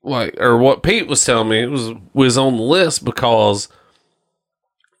 Or what Pete was telling me, it was on the list because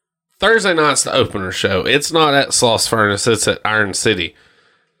Thursday night's the opener show. It's not at Sloss Furnace, it's at Iron City.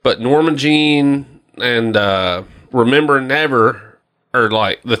 But Norma Jean and Remember Never are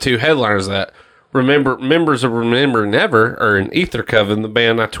like the two headliners of that. Members of Remember Never are in Ether Coven, the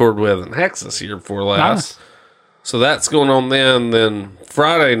band I toured with in Texas year before last. Nice. So that's going on then. Then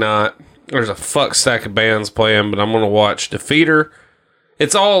Friday night, there's a fuck stack of bands playing, but I'm going to watch Defeater.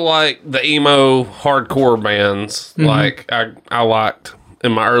 It's all like the emo hardcore bands like I liked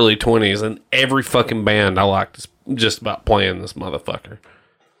in my early 20s, and every fucking band I liked is just about playing this motherfucker.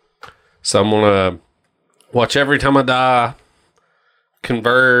 So I'm going to watch Every Time I Die,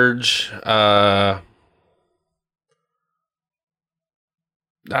 Converge. I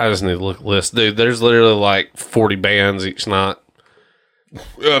just need to look at the list. Dude, there's literally like 40 bands each night.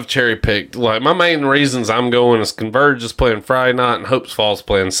 I've cherry picked. Like, my main reasons I'm going is Converge is playing Friday night and Hopes Falls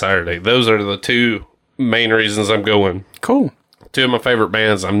playing Saturday. Those are the two main reasons I'm going. Cool. Two of my favorite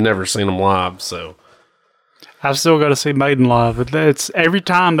bands. I've never seen them live, so. I've still got to see Maiden live. It's every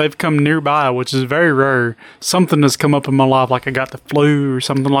time they've come nearby, which is very rare. Something has come up in my life, like I got the flu or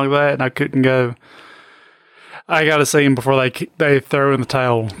something like that, and I couldn't go. I got to see them before they throw in the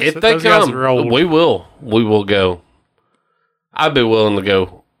towel. If they Those guys come, are old. we will go. I'd be willing to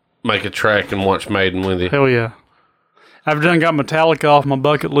go make a trek and watch Maiden with you. Hell yeah. I've done got Metallica off my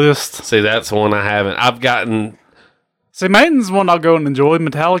bucket list. See, that's the one I haven't. I've gotten. See, Maiden's one I'll go and enjoy.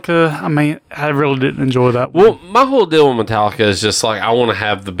 Metallica, I mean, I really didn't enjoy that one. Well, my whole deal with Metallica is just like I want to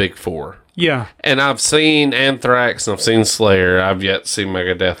have the big four. Yeah. And I've seen Anthrax and I've seen Slayer. I've yet to see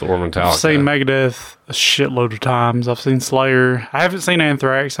Megadeth or Metallica. I've seen Megadeth a shitload of times. I've seen Slayer. I haven't seen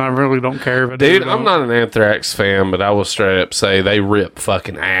Anthrax, and I really don't care if I do. Dude, I'm not an Anthrax fan, but I will straight up say they rip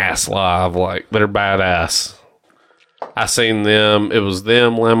fucking ass live. Like, they're badass. I seen them. It was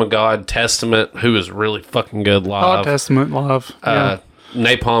them, Lamb of God, Testament, who is really fucking good live. Testament live. Yeah.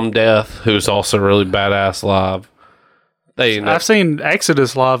 Napalm Death, who's also really badass live. I've seen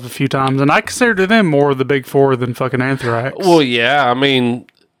Exodus live a few times, and I consider them more of the big four than fucking Anthrax. Well, yeah, I mean,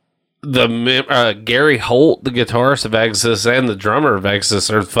 the Gary Holt, the guitarist of Exodus, and the drummer of Exodus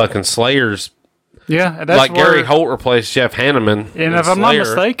are fucking Slayers. Yeah, that's like Gary Holt replaced Jeff Hanneman. And if I'm not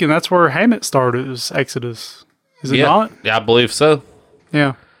mistaken, that's where Hammett started, was Exodus. Is it not? Yeah, I believe so.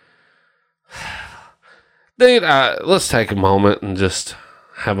 Yeah. Dude, let's take a moment and just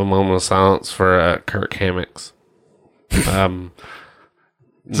have a moment of silence for Kirk Hammocks.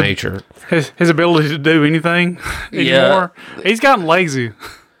 nature. His ability to do anything anymore. He's gotten lazy.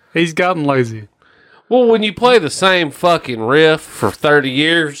 He's gotten lazy. Well, when you play the same fucking riff for 30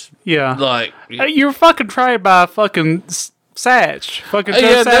 years, Yeah. like, Hey, you were fucking trained by fucking Satch. Fucking Joe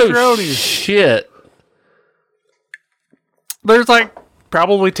yeah, no Satriani. shit. There's like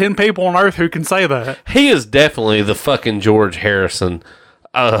probably 10 people on Earth who can say that. He is definitely the fucking George Harrison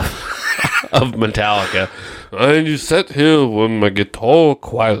of Metallica. I just sat here when my guitar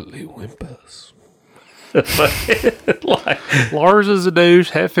quietly whimpers. Like, Lars is a douche.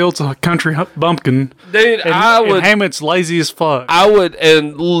 Hetfield's a country bumpkin. dude, And, I would, and Hammett's lazy as fuck.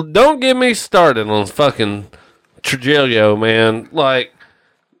 and don't get me started on fucking Trujillo, man. Like,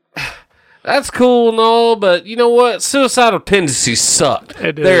 that's cool and all, but you know what? Suicidal Tendencies sucked.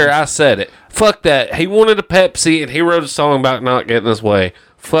 It did. There, I said it. Fuck that. He wanted a Pepsi, and he wrote a song about not getting his way.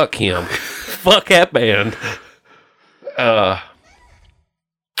 Fuck him. Fuck that band. I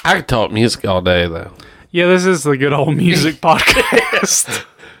could talk music all day, though. Yeah, this is the good old music podcast.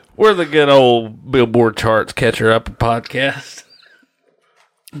 We're the good old Billboard charts catcher upper podcast.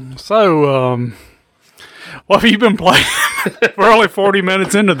 So, what have you been playing? We're only 40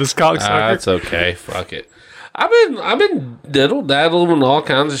 minutes into this cocksucker. That's okay. Fuck it. I've been diddle daddling with all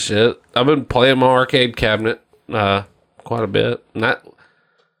kinds of shit. I've been playing my arcade cabinet quite a bit. And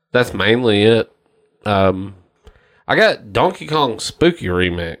that's mainly it. I got Donkey Kong Spooky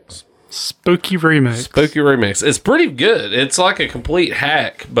Remix. Spooky remix. Spooky Remix. It's pretty good. It's like a complete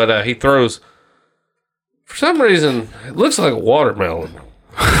hack, but he throws, for some reason, it looks like a watermelon.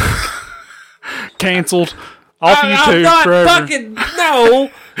 Canceled. Off I'm YouTube not forever. fucking, no.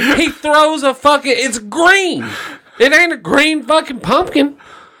 He throws a fucking, it's green. It ain't a green fucking pumpkin.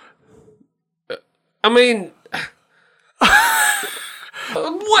 I mean,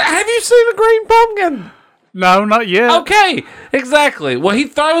 what, have you seen a green pumpkin? No, not yet. Okay, exactly. Well, he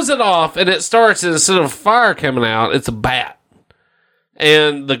throws it off, and it starts, and instead of fire coming out, it's a bat.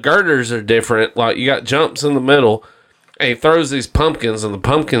 And the girders are different. Like, you got jumps in the middle, and he throws these pumpkins, and the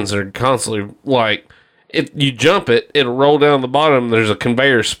pumpkins are constantly, like, if you jump it, it'll roll down the bottom, there's a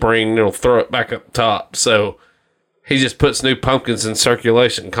conveyor spring, and it'll throw it back up top. So, he just puts new pumpkins in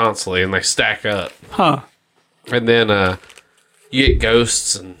circulation constantly, and they stack up. Huh. And then, you get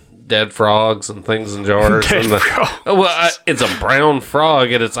ghosts and dead frogs and things in jars. Dead and frogs. It's a brown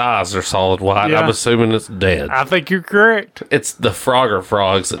frog and its eyes are solid white. Yeah. I'm assuming it's dead. I think you're correct. It's the Frogger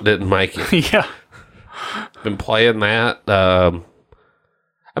frogs that didn't make it. Yeah. Been playing that. I've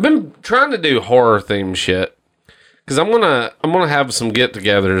been trying to do horror themed shit because I'm gonna have some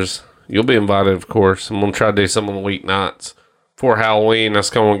get-togethers. You'll be invited, of course. I'm gonna try to do some on the weeknights for Halloween. That's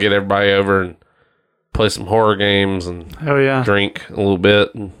gonna get everybody over and play some horror games and Oh, yeah. drink a little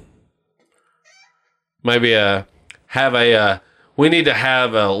bit and maybe we need to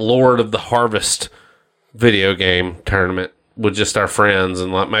have a Lord of the Harvest video game tournament with just our friends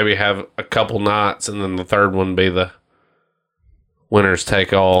and like maybe have a couple nights and then the third one be the winners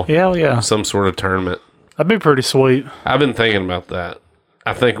take all. Hell yeah. Some sort of tournament. That'd be pretty sweet. I've been thinking about that.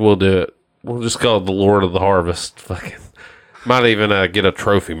 I think we'll do it. We'll just call it the Lord of the Harvest. Fucking might even get a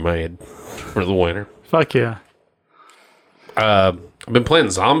trophy made for the winner. Fuck yeah. I've been playing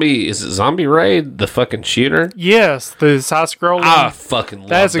Is it Zombie Raid? The fucking shooter? Yes, the side scrolling. I fucking love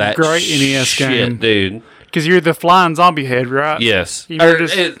That's a that great NES shit, game. dude. Because you're the flying zombie head, right? Yes. You Or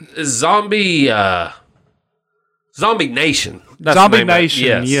just- Zombie Nation. That's the Zombie name of it.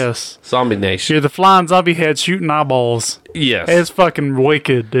 Nation, yes. Zombie Nation. You're the flying zombie head shooting eyeballs. Yes. It's fucking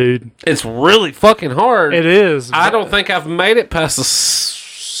wicked, dude. It's really fucking hard. It is. I don't think I've made it past the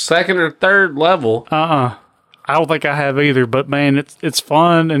second or third level. I don't think I have either, but man, it's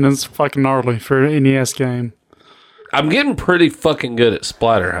fun and it's fucking gnarly for an NES game. I'm getting pretty fucking good at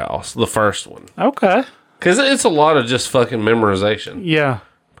Splatterhouse, the first one. Okay. Because it's a lot of just fucking memorization. Yeah.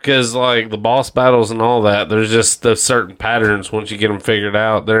 Because, like, the boss battles and all that, there's just the certain patterns. Once you get them figured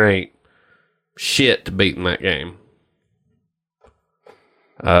out, there ain't shit to beat in that game.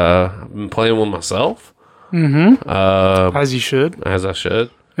 I've been playing with myself. Mm-hmm. As you should. As I should.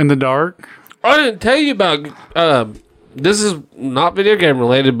 In the dark. I didn't tell you about... this is not video game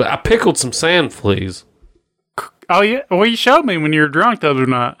related, but I pickled some sand fleas. Oh, yeah. Well, you showed me when you were drunk the other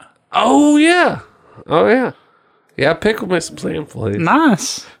night. Oh, yeah. Oh, yeah. Yeah, I pickled me some sand fleas.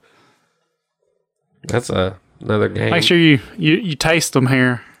 Nice. That's another game. Make sure you taste them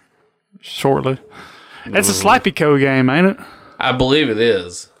here shortly. It's a Slappy Co game, ain't it? I believe it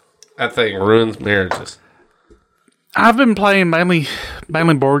is. That thing ruins marriages. I've been playing mainly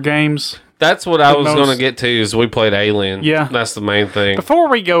board games. That's what I was most- going to get to is we played Alien. Yeah. That's the main thing. Before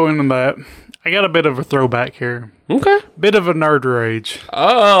we go into that, I got a bit of a throwback here. Okay. Bit of a nerd rage.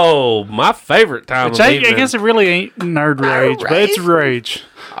 Oh, my favorite time Which of I evening. guess it really ain't nerd rage, but it's rage.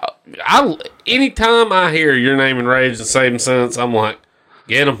 Anytime I hear your name and rage in the same sentence, I'm like,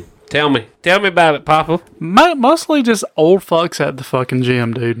 get him. Tell me about it, Papa. Mostly just old fucks at the fucking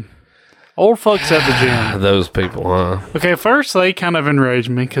gym, dude. Old fucks at the gym. Those people, huh? Okay, first they kind of enrage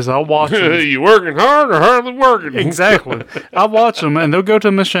me because I'll watch them. You working hard or hardly working? Exactly. I'll watch them and they'll go to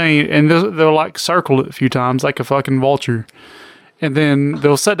a machine and they'll like circle it a few times like a fucking vulture. And then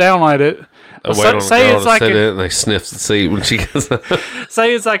they'll sit down at it. Say it's like and they sniff the seat when she gets up.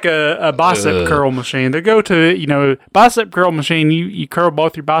 Say it's like a bicep curl machine. They go to bicep curl machine. You curl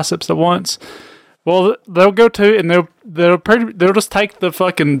both your biceps at once. Well, they'll go to and they'll just take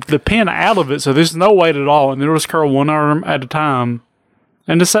the pin out of it, so there's no weight at all, and they'll just curl one arm at a time,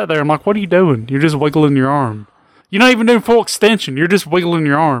 and just sit there. I'm like, what are you doing? You're just wiggling your arm. You're not even doing full extension. You're just wiggling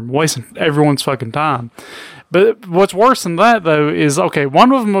your arm, wasting everyone's fucking time. But what's worse than that, though, is, okay,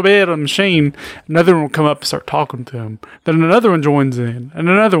 one of them will be at a machine, another one will come up and start talking to him. Then another one joins in, and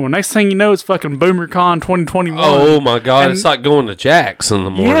another one. Next thing you know, it's fucking BoomerCon 2021. Oh, my God. It's like going to Jack's in the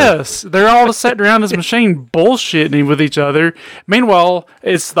morning. Yes. They're all just sitting around this machine bullshitting with each other. Meanwhile,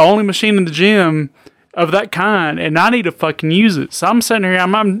 it's the only machine in the gym of that kind, and I need to fucking use it. So I'm sitting here,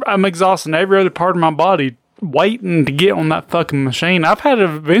 I'm exhausting every other part of my body waiting to get on that fucking machine. I've had to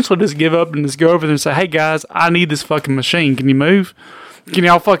eventually just give up and just go over there and say, hey guys, I need this fucking machine. Can you move? Can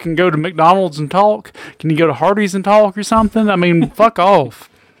y'all fucking go to McDonald's and talk? Can you go to Hardee's and talk or something? I mean, fuck off.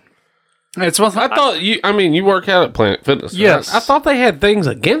 It's what I thought you work out at Planet Fitness. Yes. Right? I thought they had things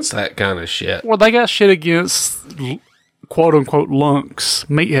against that kind of shit. Well, they got shit against quote unquote lunks,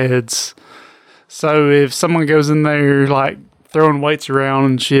 meatheads. So if someone goes in there like throwing weights around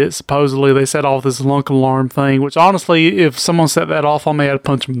and shit, supposedly they set off this lunk alarm thing, which honestly, if someone set that off on me, I'd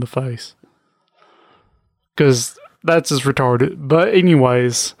punch them in the face. Because that's just retarded. But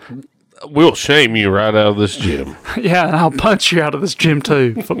anyways. We'll shame you right out of this gym. Yeah, and I'll punch you out of this gym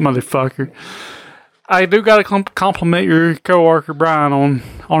too, motherfucker. I do got to compliment your coworker Brian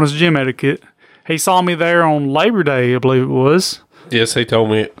on his gym etiquette. He saw me there on Labor Day, I believe it was. Yes, he told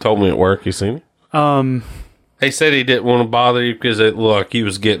me at work. You seen me? He said he didn't want to bother you because it looked like he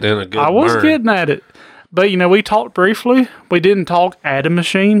was getting in a good I was burn. getting at it. But, we talked briefly. We didn't talk at a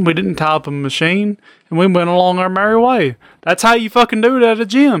machine. We didn't type a machine. And we went along our merry way. That's how you fucking do it at a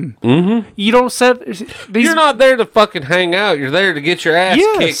gym. Mm-hmm. You don't set... You're not there to fucking hang out. You're there to get your ass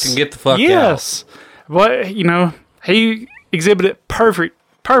kicked and get the fuck out. Yes. But, he exhibited perfect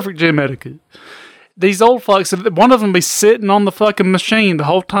gym etiquette. These old fucks, one of them be sitting on the fucking machine the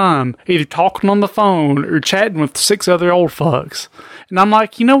whole time, either talking on the phone or chatting with 6 other old fucks. And I'm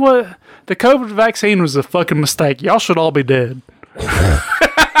like, you know what? The COVID vaccine was a fucking mistake. Y'all should all be dead.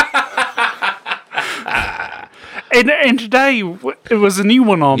 and today, it was a new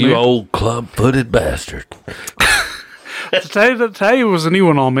one on me. You old club-footed bastard. Today was a new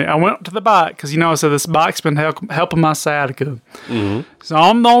one on me. I went to the bike because, I said this bike's been helping my sciatica. Mm-hmm. So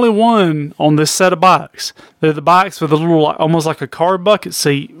I'm the only one on this set of bikes. They're the bikes with a little, almost like a car bucket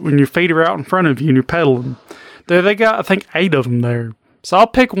seat when your feet are out in front of you and you're pedaling. They got, I think, 8 of them there. So I'll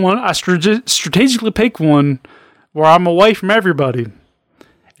pick one. I strategically pick one where I'm away from everybody.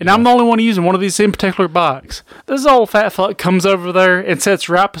 And I'm the only one using one of these in particular bikes. This old fat fuck comes over there and sits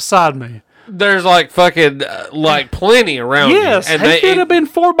right beside me. There's like fucking plenty around yes, you. And he could have been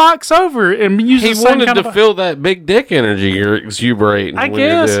 4 bikes over and using he wanted to feel that big dick energy you're exuberating. I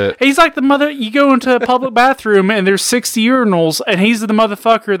guess he's like the mother. You go into a public bathroom and there's 60 urinals, and he's the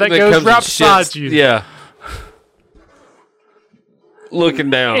motherfucker that goes right beside you. Yeah, looking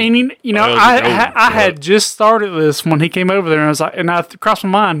down. And I had just started this when he came over there, and I was like, and I crossed my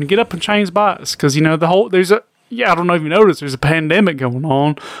mind, get up and change bikes because I don't know if you noticed, there's a pandemic going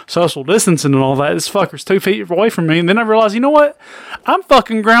on, social distancing and all that. This fucker's 2 feet away from me. And then I realized, you know what? I'm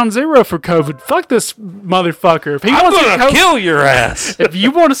fucking ground zero for COVID. Fuck this motherfucker. If I'm going to kill your ass. If you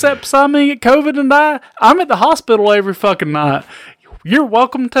want to sit beside me, get COVID and die, I'm at the hospital every fucking night. You're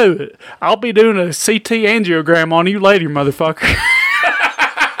welcome to it. I'll be doing a CT angiogram on you later, motherfucker.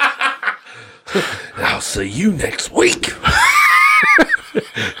 I'll see you next week.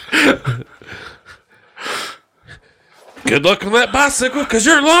 Good luck on that bicycle, because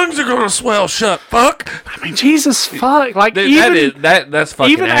your lungs are going to swell shut, fuck. I mean, Jesus fuck. Like, that's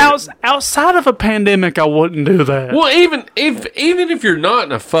fucking even outside of a pandemic, I wouldn't do that. Well, even if you're not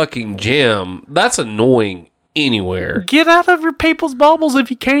in a fucking gym, that's annoying anywhere. Get out of your people's bubbles if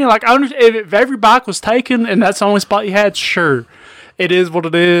you can. Like, if every bike was taken and that's the only spot you had, sure. It is what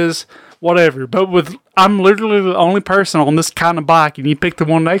it is. whatever. But I'm literally the only person on this kind of bike, and you pick the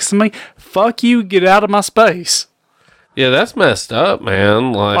one next to me. Fuck you, get out of my space. Yeah, that's messed up,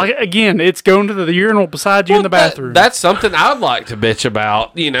 man. Like again, it's going to the urinal beside you in the bathroom. That's something I'd like to bitch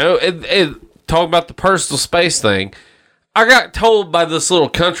about. You know, talk about the personal space thing. I got told by this little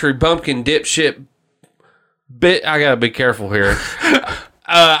country bumpkin dipshit. I gotta be careful here.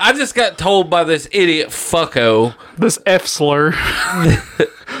 I just got told by this idiot fucko. This F slur.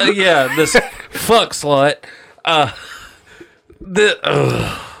 Yeah, this fuck slut.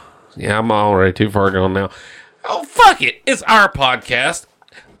 Yeah, I'm already too far gone now. Oh, fuck it. It's our podcast.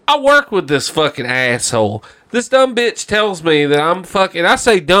 I work with this fucking asshole. This dumb bitch tells me that I'm fucking... I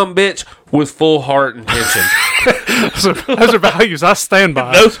say dumb bitch with full heart intention. Those are values I stand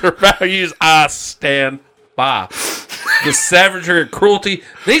by. Those are values I stand by. The savagery and cruelty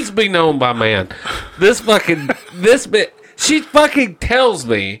needs to be known by man. This bitch... She fucking tells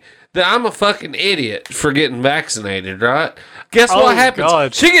me that I'm a fucking idiot for getting vaccinated, right? Guess what happens?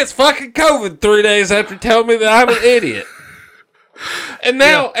 God. She gets fucking COVID 3 days after telling me that I'm an idiot. And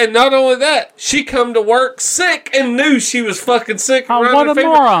now, and not only that, she come to work sick and knew she was fucking sick and what a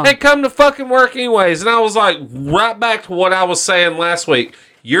moron. and come to fucking work anyways. And I was like, right back to what I was saying last week.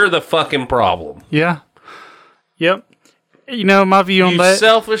 You're the fucking problem. Yeah. Yep. You know, my view on that. You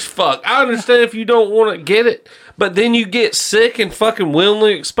selfish fuck. I understand if you don't want to get it, but then you get sick and fucking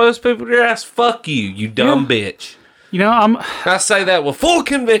willingly expose people to your ass. Fuck you, you dumb bitch. You know, I say that with full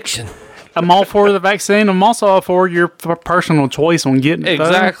conviction. I'm all for the vaccine. I'm also all for your personal choice on getting it.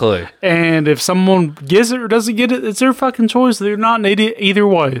 Exactly. And if someone gets it or doesn't get it, it's their fucking choice. They're not an idiot either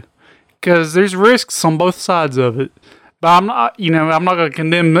way. Because there's risks on both sides of it. But I'm not going to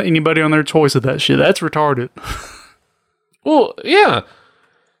condemn anybody on their choice of that shit. That's retarded. Well, yeah.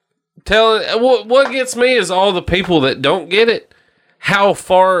 What gets me is all the people that don't get it, how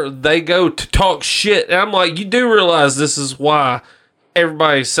far they go to talk shit. And I'm like, you do realize this is why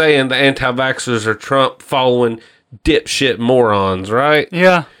everybody's saying the anti-vaxxers are Trump following dipshit morons, right?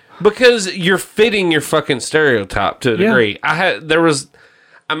 Yeah. Because you're fitting your fucking stereotype to a degree.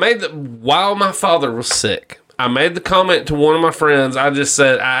 While my father was sick, I made the comment to one of my friends. I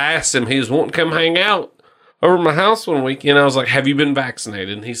asked him, he was wanting to come hang out over at my house one weekend. I was like, have you been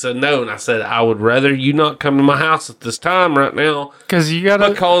vaccinated? And he said, no. And I said, I would rather you not come to my house at this time right now.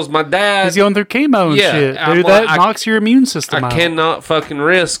 Because my dad... He's going through chemo and shit. Dude, that knocks your immune system out. I cannot fucking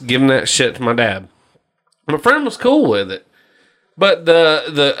risk giving that shit to my dad. My friend was cool with it. But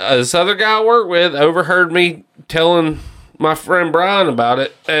this other guy I work with overheard me telling my friend Brian about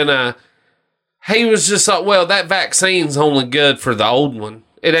it. And he was just like, well, that vaccine's only good for the old one.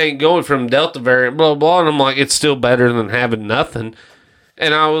 It ain't going from Delta variant, blah, blah. And I'm like, it's still better than having nothing.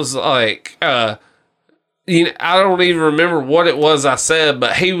 And I was like, I don't even remember what it was I said,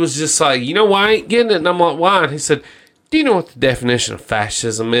 but he was just like, you know why I ain't getting it? And I'm like, why? And he said, do you know what the definition of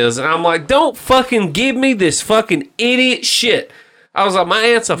fascism is? And I'm like, don't fucking give me this fucking idiot shit. I was like, my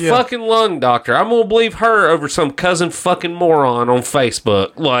aunt's a fucking lung doctor. I'm going to believe her over some cousin fucking moron on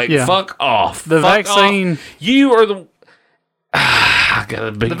Facebook. Like, fuck off. The vaccine. Off. You are the...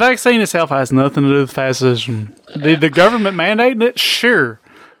 The vaccine itself has nothing to do with fascism. The government mandating it, sure.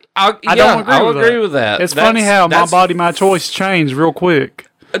 I don't agree with that. It's funny how my body, my choice changed real quick.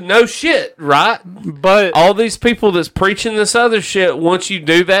 No shit, right? But all these people that's preaching this other shit, once you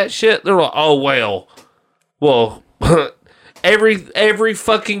do that shit, they're like, oh well, every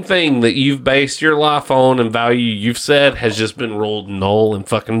fucking thing that you've based your life on and value you've said has just been ruled null and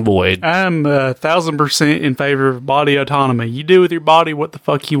fucking void. I'm 1,000% in favor of body autonomy. You do with your body what the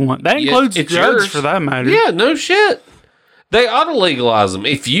fuck you want. That includes drugs yours. For that matter. Yeah, no shit. They ought to legalize them.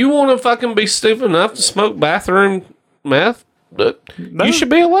 If you want to fucking be stupid enough to smoke bathroom meth, you should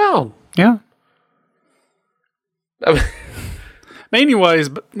be allowed. Yeah. Anyways,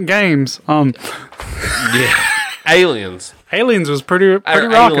 games. Yeah. Aliens. Aliens was pretty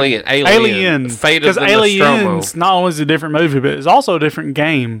rocking. Alien. Because Aliens not only is a different movie, but it's also a different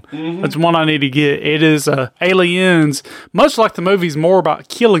game. Mm-hmm. That's one I need to get. It is Aliens, much like the movie's more about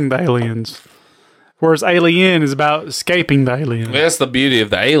killing the aliens, whereas Alien is about escaping the aliens. That's the beauty of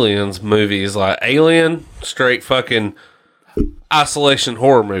the Aliens movies. Like Alien, straight fucking isolation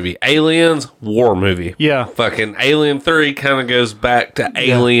horror movie. Aliens, war movie. Yeah. Fucking Alien 3 kind of goes back to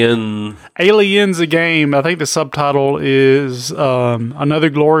Alien. Aliens, a game. I think the subtitle is Another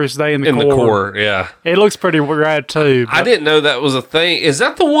Glorious Day in the Core. In the Core, yeah. It looks pretty rad, too. I didn't know that was a thing. Is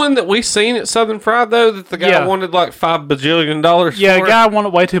that the one that we seen at Southern Fried, though, that the guy wanted like $5 bajillion for? Yeah, the guy wanted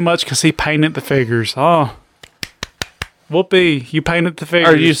way too much because he painted the figures. Oh. Whoopee, you painted the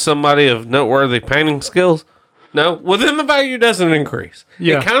figures. Are you somebody of noteworthy painting skills? No, well, then the value doesn't increase.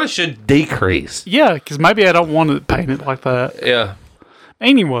 Yeah. It kind of should decrease. Yeah, because maybe I don't want to paint it like that. Yeah.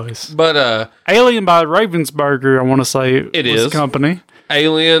 Anyways, But Alien by Ravensburger, I want to say It was is. the company.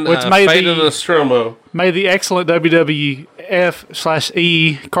 Alien, Which made Fate the- of Nostromo. Made the excellent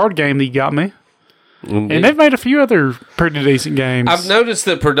WWF/E card game that you got me. And they've made a few other pretty decent games. I've noticed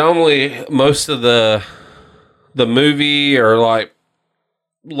that predominantly most of the movie or like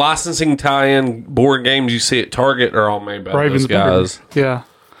licensing tie-in board games you see at Target are all made by those guys. Yeah.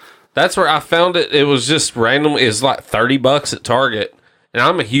 That's where I found it. It was just random. It's like $30 at Target. And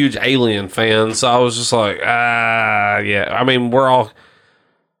I'm a huge Alien fan, so I was just like, yeah. I mean,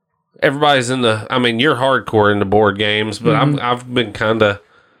 everybody's you're hardcore into board games, but I've been kind of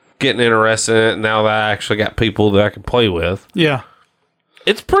getting interested in it now that I actually got people that I can play with. Yeah.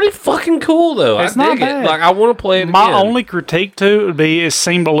 It's pretty fucking cool, though. It's I not dig bad. it. Like, I want to play it My again. only critique to it would be it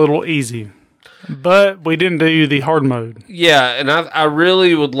seemed a little easy. But we didn't do the hard mode. Yeah, and I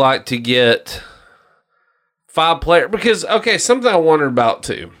really would like to get 5-player because something I wondered about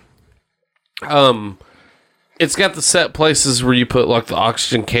too. It's got the set places where you put like the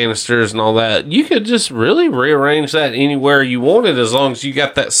oxygen canisters and all that. You could just really rearrange that anywhere you wanted as long as you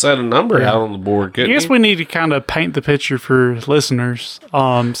got that set of number out on the board. I guess we need to kind of paint the picture for listeners.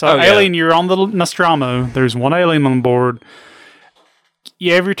 So yeah. Alien, you're on the Nostromo. There's one alien on the board.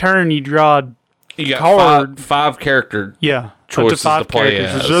 Every turn you draw, you got card. five character up choices to 5 to play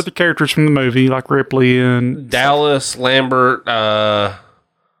characters. as. There's other characters from the movie, like Ripley and Dallas Lambert,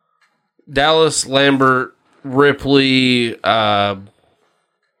 Ripley,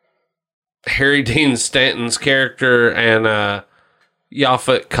 Harry Dean Stanton's character, and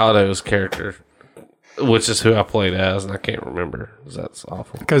Yaphet Kotto's character, which is who I played as, and I can't remember. That's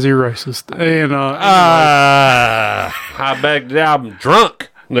awful. because you're racist. And I beg to I'm drunk.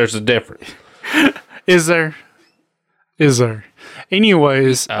 There's a difference. Is there?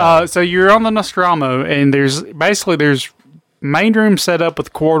 Anyways, so you're on the Nostromo, and there's main room set up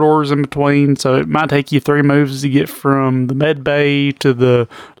with corridors in between, so it might take you 3 moves to get from the med bay to the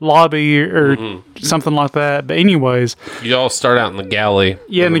lobby or something like that. But anyways, You all start out in the galley.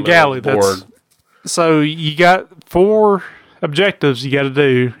 yeah, in the middle galley. of the board. So you got 4 objectives you got to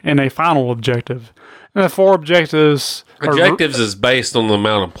do, and a final objective. And the 4 objectives. Objectives is based on the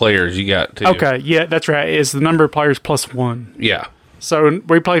amount of players you got, too. Okay, yeah, that's right. It's the number of players plus 1. Yeah. So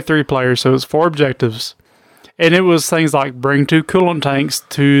we play 3 players, so it's 4 objectives. And it was things like bring 2 coolant tanks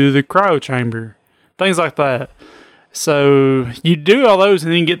to the cryo chamber, things like that. So you do all those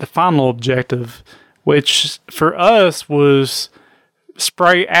and then get the final objective, which for us was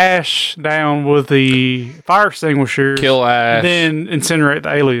spray ash down with the fire extinguisher, Kill Ash. then incinerate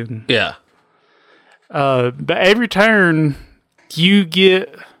the alien. Yeah. But every turn you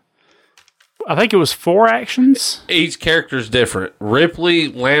get, I think it was 4 actions. Each character's different. Ripley,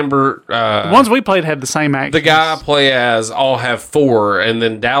 Lambert, The ones we played had the same actions. the guy I play as all have 4, and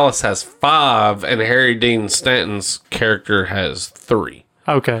then Dallas has 5, and Harry Dean Stanton's character has 3.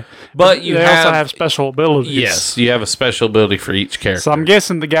 Okay. But you They also have special abilities. yes, you have a special ability for each character. So I'm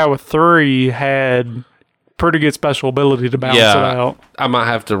guessing the guy with 3 had pretty good special ability to balance it out. I might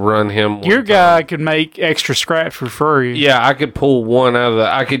have to run him. one Your time. guy could make extra scrap for free. Yeah, I could pull one out of the.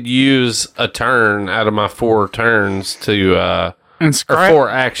 I could use a turn out of my 4 turns to And or scrap. 4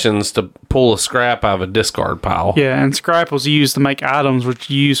 actions to pull a scrap out of a discard pile. Yeah, and scrap was used to make items,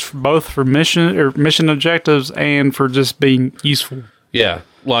 which you use for both for mission objectives and for just being useful. Yeah,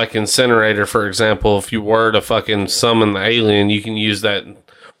 like Incinerator, for example. If you were to fucking summon the alien, you can use that.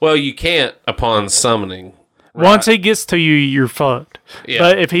 Well, you can't upon summoning. Once he gets to you, you're fucked. Yeah.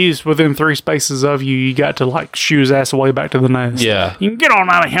 But if he's within 3 spaces of you, you got to like shoo his ass away back to the nest. Yeah. You can get on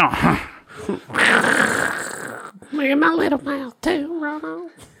out of here. Man, my little mouth too, Rono.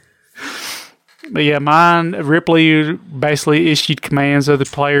 But yeah, mine, Ripley basically issued commands to the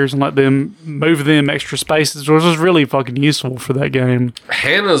players and let them move them extra spaces, which was really fucking useful for that game.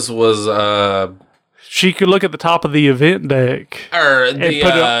 Hannah's was She could look at the top of the event deck. or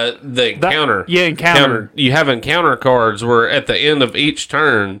put the encounter. Yeah, encounter. You have encounter cards where at the end of each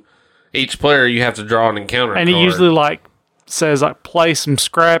turn, each player you have to draw an encounter And card. it usually like says like place some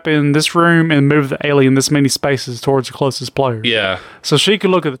scrap in this room and move the alien this many spaces towards the closest player. Yeah. So she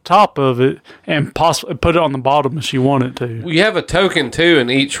could look at the top of it and possibly put it on the bottom if she wanted to. You have a token too in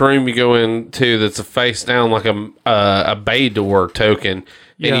each room you go into that's a face down like a bay door token,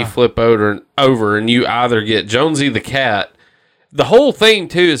 and you flip over and you either get Jonesy the cat. The whole thing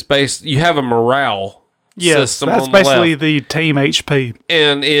too is based. You have a morale system. That's on the basically left. the team HP.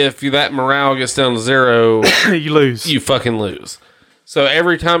 And if that morale gets down to 0, You lose. you fucking lose. So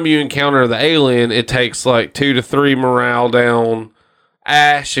every time you encounter the alien, it takes like 2 to 3 morale down.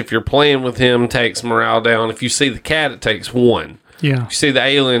 Ash, if you're playing with him, takes morale down. If you see the cat, it takes 1. Yeah. If you see the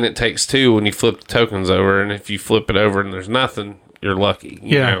alien, it takes 2 when you flip the tokens over. And if you flip it over and there's nothing, you're lucky.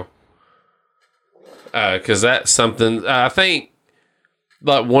 You know? Because that's something, I think,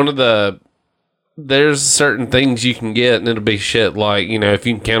 like one of the, there's certain things you can get and it'll be shit like, you know, if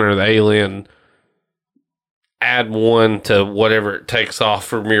you encounter the alien, add 1 to whatever it takes off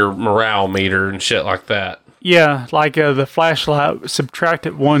from your morale meter and shit like that. Yeah, like the flashlight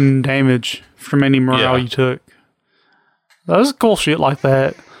subtracted 1 damage from any morale you took. That was cool shit like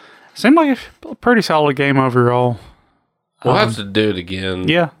that. Seemed like a pretty solid game overall. We'll have to do it again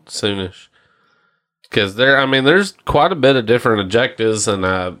soonish. Because there's quite a bit of different objectives,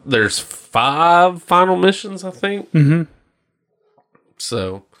 and there's 5 final missions, I think. Mm-hmm.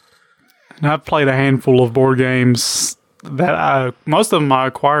 So, and I've played a handful of board games that most of them I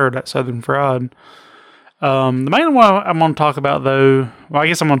acquired at Southern Fried. The main one I'm going to talk about, though, well, I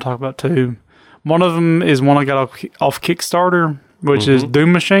guess I'm going to talk about 2. One of them is one I got off Kickstarter, which is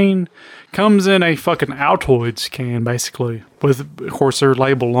Doom Machine. Comes in a fucking Altoids can, basically, with, of course, their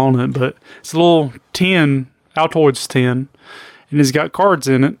label on it, but it's a little tin, Altoids tin, and it's got cards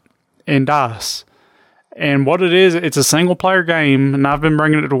in it and dice. And what it is, it's a single-player game, and I've been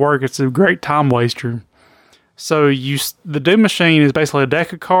bringing it to work. It's a great time waster. So the Doom Machine is basically a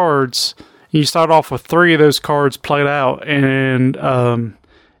deck of cards. You start off with 3 of those cards played out, and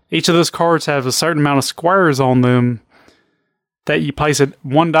each of those cards have a certain amount of squares on them that you place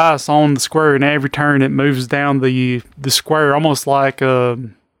 1 dice on the square, and every turn it moves down the square, almost like I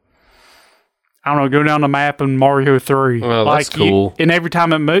don't know, go down the map in Mario 3. Well, like that's cool. And every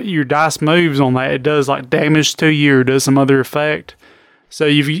time your dice moves on that, it does like damage to you or does some other effect. So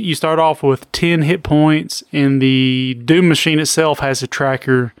you start off with 10 hit points, and the Doom Machine itself has a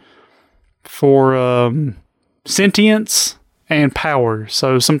tracker for sentience and power.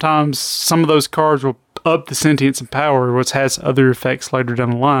 So sometimes some of those cards will up the sentience and power, which has other effects later down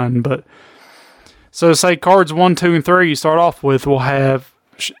the line. But so say cards 1, 2, and 3 you start off with will have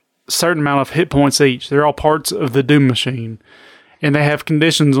a certain amount of hit points each. They're all parts of the Doom Machine, and they have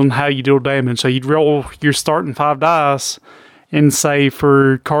conditions on how you deal damage. So you'd roll your starting 5 dice, and say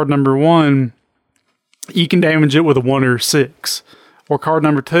for card number 1, you can damage it with a 1 or 6. Or card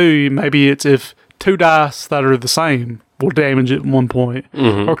number 2, maybe it's if 2 dice that are the same will damage it at 1 point.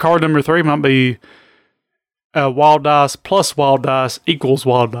 Or card number 3 might be wild dice plus wild dice equals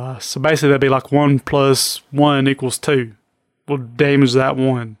wild dice. So basically that'd be like 1 plus 1 equals 2. Will damage that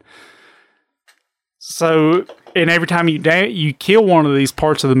 1. So, and every time you kill one of these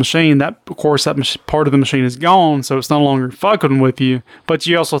parts of the machine, that of course that part of the machine is gone, so it's no longer fucking with you. But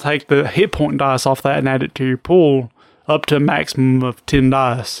you also take the hit point dice off that and add it to your pool up to a maximum of 10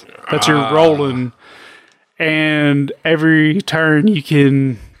 dice that you're rolling. And every turn you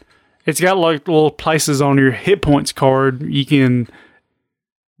can, it's got like little places on your hit points card. You can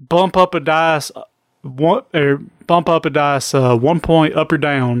bump up a dice 1 point up or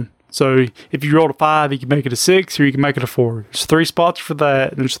down. So if you roll a 5, you can make it a 6 or you can make it a 4. There's 3 spots for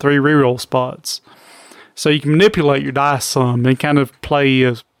that, and there's 3 reroll spots. So you can manipulate your dice some and kind of play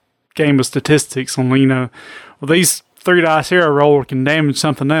a game of statistics on, these 3 dice here I roll can damage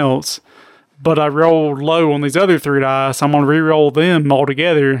something else, but I rolled low on these other 3 dice. I'm going to re-roll them all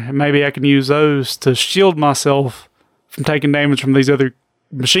together, and maybe I can use those to shield myself from taking damage from these other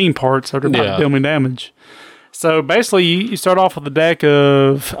machine parts that are about to deal me damage. So basically, you start off with a deck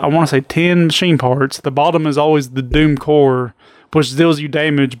of, I want to say 10 machine parts. The bottom is always the Doom core, which deals you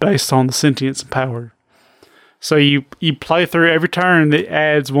damage based on the sentience and power. So you play through every turn, that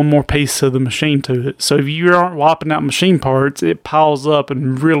adds 1 more piece of the machine to it. So if you aren't wiping out machine parts, it piles up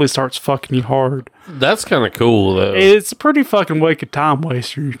and really starts fucking you hard. That's kind of cool, though. It's a pretty fucking wicked time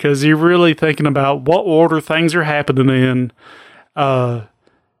waster, because you're really thinking about what order things are happening in.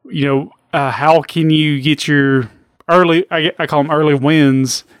 How can you get your early, I call them early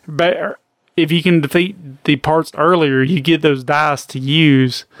wins. But if you can defeat the parts earlier, you get those dice to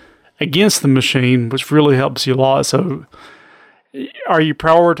use against the machine, which really helps you a lot. So are you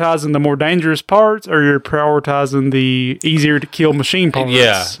prioritizing the more dangerous parts, or you're prioritizing the easier to kill machine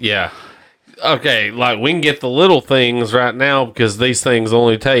parts? Yeah. Okay, like we can get the little things right now because these things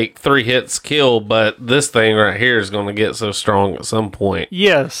only take 3 hits kill, but this thing right here is going to get so strong at some point.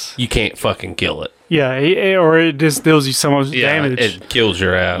 Yes. You can't fucking kill it. Yeah, or it just deals you so much damage. It kills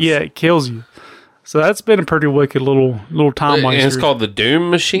your ass. Yeah, it kills you. So that's been a pretty wicked little time waster. And it's called the Doom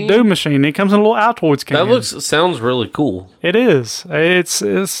Machine? Doom Machine. It comes in a little Altoids can. That sounds really cool. It is. It's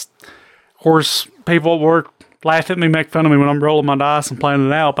of course, people at work laugh at me, make fun of me when I'm rolling my dice and playing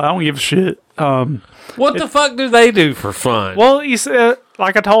it out, but I don't give a shit. What the fuck do they do for fun? Well, you said,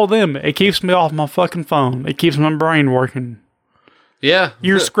 like I told them, it keeps me off my fucking phone. It keeps my brain working. Yeah.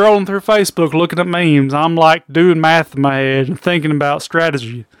 You're scrolling through Facebook looking at memes. I'm like doing math in my head and thinking about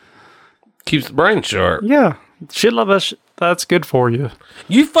strategy. Keeps the brain sharp. Yeah. Shit like that, that's good for you.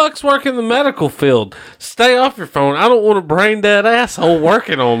 You fucks work in the medical field. Stay off your phone. I don't want a brain dead asshole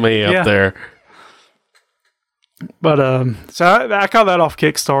working on me up there. But, so I got that off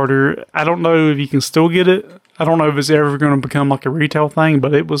Kickstarter. I don't know if you can still get it. I don't know if it's ever going to become like a retail thing,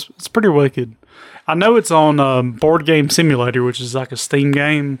 but it's pretty wicked. I know it's on Board Game Simulator, which is like a Steam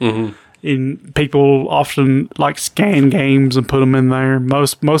game. Mm-hmm. And people often like scan games and put them in there.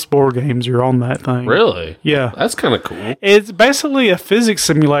 Most board games are on that thing. Really? Yeah. That's kind of cool. It's basically a physics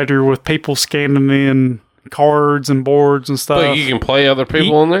simulator with people scanning in cards and boards and stuff. But you can play other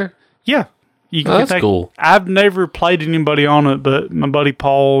people on there? Yeah. You can that's cool. I've never played anybody on it, but my buddy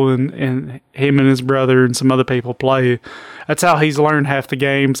Paul and him and his brother and some other people play. That's how he's learned half the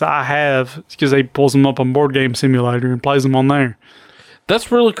games I have, because he pulls them up on Board Game Simulator and plays them on there.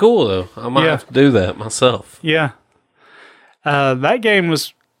 That's really cool, though. I might have to do that myself. Yeah. That game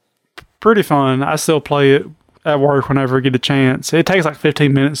was pretty fun. I still play it at work whenever I get a chance. It takes like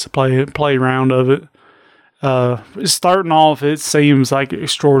 15 minutes to play a round of it. Starting off, it seems like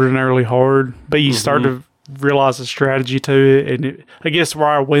extraordinarily hard, but you start to realize the strategy to it, and I guess where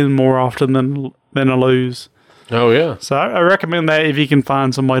I win more often than I lose. Oh, yeah. So I recommend that if you can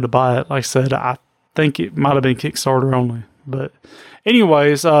find some way to buy it. Like I said, I think it might have been Kickstarter only. But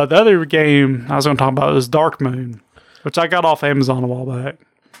anyways, the other game I was going to talk about is Dark Moon, which I got off Amazon a while back.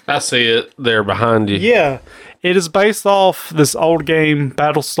 I see it there behind you. Yeah. It is based off this old game,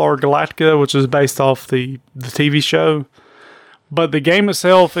 Battlestar Galactica, which is based off the TV show. But the game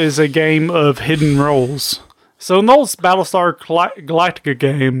itself is a game of hidden roles. So in the old Battlestar Galactica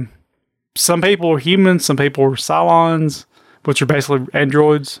game, some people are humans, some people are Cylons, which are basically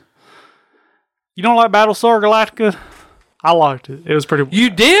androids. You don't like Battlestar Galactica? I liked it. It was pretty... You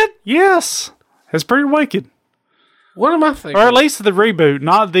did? Yes. It's pretty wicked. What am I thinking? Or at least the reboot,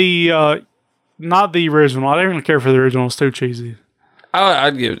 not the original. I didn't really care for the original. It's too cheesy.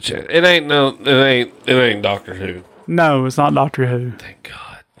 I'd give it a chance. It ain't Doctor Who. No, it's not Doctor Who. Thank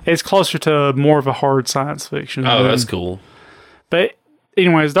God. It's closer to more of a hard science fiction. Oh, that's cool. But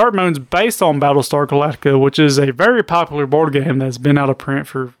anyways, Dark Moon's based on Battlestar Galactica, which is a very popular board game that's been out of print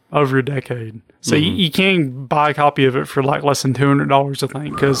for over a decade. So you can buy a copy of it for like less than $200, I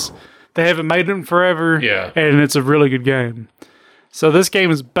think, because they haven't made it in forever. Yeah. And it's a really good game. So this game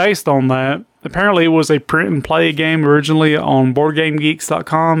is based on that. Apparently, it was a print and play game originally on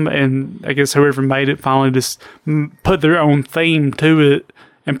BoardGameGeeks.com, and I guess whoever made it finally just put their own theme to it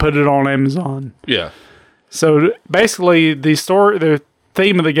and put it on Amazon. Yeah. So basically, the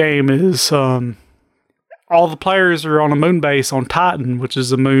theme of the game is all the players are on a moon base on Titan, which is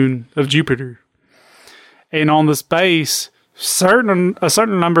the moon of Jupiter. And on this base, a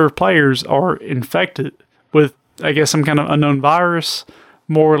certain number of players are infected with, I guess, some kind of unknown virus.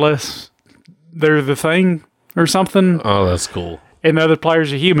 More or less, they're the thing or something. Oh, that's cool. And the other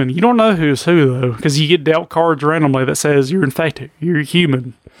players are human. You don't know who's who, though, because you get dealt cards randomly that says you're infected, you're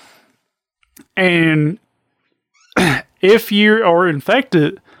human. And if you are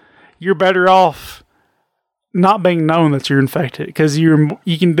infected, you're better off not being known that you're infected, because you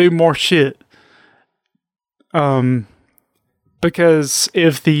can do more shit. Because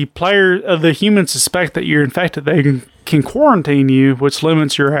if the humans suspect that you're infected, they can quarantine you, which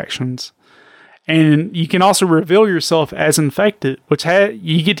limits your actions. And you can also reveal yourself as infected, which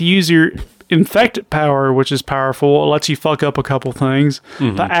you get to use your infected power, which is powerful. It lets you fuck up a couple things.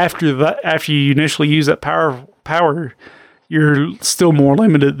 But after you initially use that power, you're still more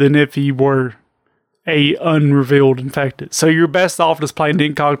limited than if you were a unrevealed infected. So you're best off just playing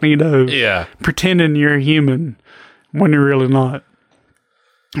incognito, pretending you're a human when you're really not.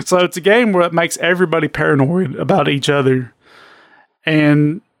 So it's a game where it makes everybody paranoid about each other.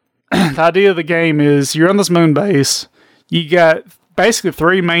 And the idea of the game is you're on this moon base. You got basically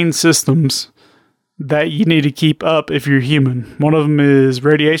 3 main systems that you need to keep up if you're human. One of them is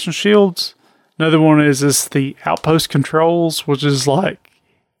radiation shields. Another one is the outpost controls, which is like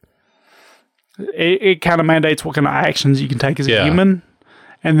it kind of mandates what kind of actions you can take as a human.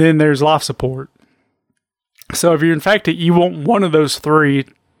 And then there's life support. So if you're infected, you want one of those 3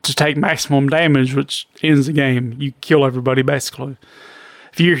 to take maximum damage, which ends the game. You kill everybody, basically.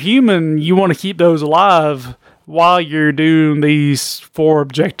 If you're human, you want to keep those alive while you're doing these 4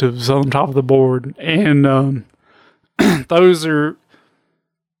 objectives on top of the board. And those are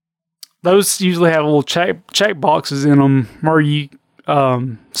those usually have little check boxes in them where you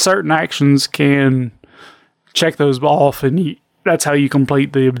certain actions can check those off, and that's how you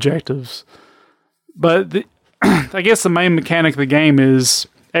complete the objectives. But I guess the main mechanic of the game is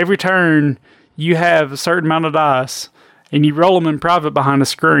every turn you have a certain amount of dice, and you roll them in private behind a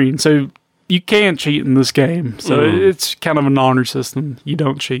screen. So you can cheat in this game. So it's kind of an honor system. You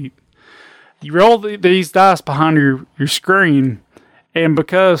don't cheat. You roll these dice behind your screen, and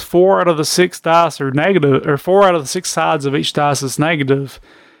because 4 out of the 6 dice are negative, or 4 out of the 6 sides of each dice is negative,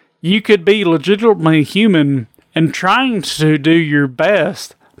 you could be legitimately human and trying to do your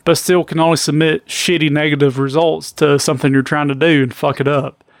best, but still can only submit shitty negative results to something you're trying to do and fuck it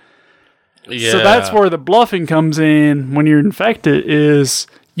up. Yeah. So that's where the bluffing comes in when you're infected, is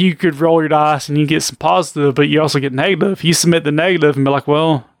you could roll your dice and you get some positive, but you also get negative. You submit the negative and be like,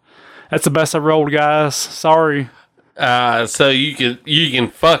 well, that's the best I rolled, guys. Sorry. So you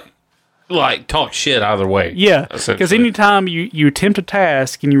can talk shit either way. Yeah, because anytime you attempt a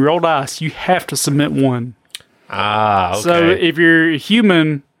task and you roll dice, you have to submit one. Okay. So if you're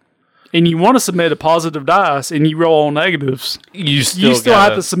human and you want to submit a positive dice and you roll all negatives, you still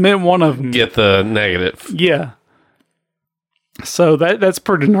have to submit one of them. Get the negative. Yeah. So that's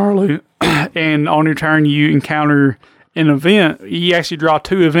pretty gnarly. And on your turn, you encounter an event. You actually draw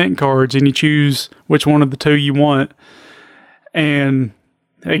 2 event cards and you choose which one of the 2 you want. And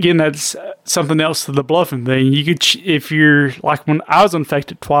again, that's something else to the bluffing thing. You could, if you're like, when I was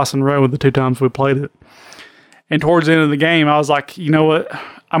infected twice in a row with the 2 times we played it. And towards the end of the game, I was like, you know what?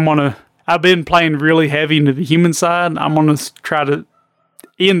 I've been playing really heavy into the human side. I'm going to try to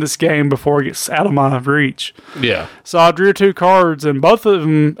end this game before it gets out of my reach. Yeah. So I drew 2 cards, and both of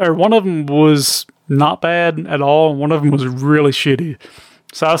them, or one of them was not bad at all. One of them was really shitty.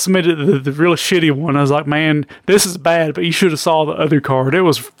 So I submitted the really shitty one. I was like, man, this is bad, but you should have saw the other card. It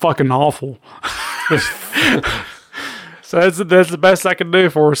was fucking awful. So that's the best I can do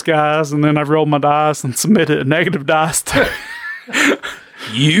for us, guys. And then I rolled my dice and submitted a negative dice.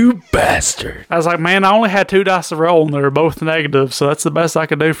 You bastard. I was like, man, I only had 2 dice to roll, and they were both negative. So that's the best I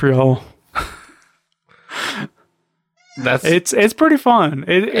could do for y'all. It's pretty fun.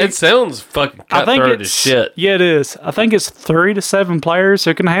 It sounds fucking cutthroat as shit. Yeah, it is. I think it's 3 to 7 players,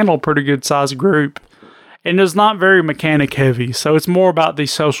 so it can handle a pretty good sized group. And it's not very mechanic heavy, so it's more about the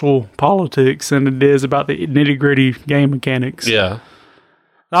social politics than it is about the nitty gritty game mechanics. Yeah.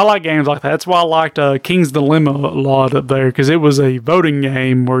 I like games like that. That's why I liked King's Dilemma a lot up there, because it was a voting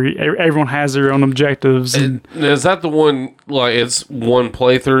game where everyone has their own objectives. And is that the one, like, it's one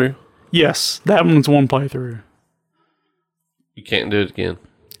playthrough? Yes, that one's one playthrough. You can't do it again.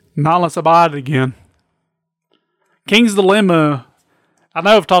 Not unless I buy it again. King's Dilemma, I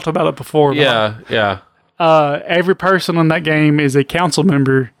know I've talked about it before. Yeah. Every person in that game is a council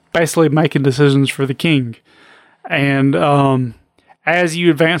member, basically making decisions for the king. And as you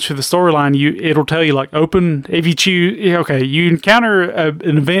advance through the storyline, it'll tell you, like, open, if you choose, you encounter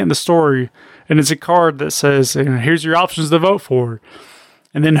an event in the story, and it's a card that says, here's your options to vote for.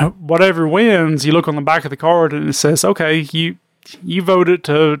 And then whatever wins, you look on the back of the card, and it says, okay, you voted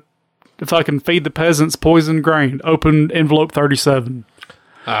to fucking feed the peasants poisoned grain. Open envelope 37.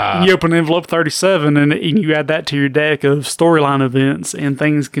 And you open envelope 37, and you add that to your deck of storyline events, and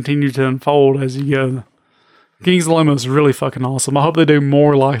things continue to unfold as you go. King's Dilemma is really fucking awesome. I hope they do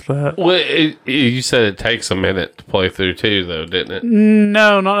more like that. Well, you said it takes a minute to play through too, though, didn't it?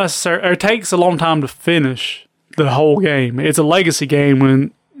 No, not necessarily. It takes a long time to finish the whole game. It's a legacy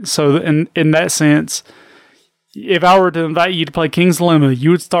game, so in that sense, if I were to invite you to play King's Dilemma, you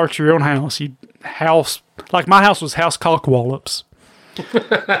would start your own house. Like my house was House Cockwallops.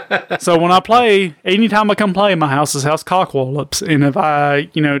 So when I play, anytime I come play, my house is House Cockwallops. And if I,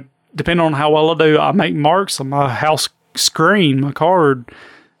 depending on how well I do, I make marks on my house screen, my card,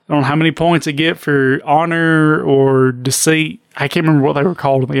 on how many points I get for honor or deceit. I can't remember what they were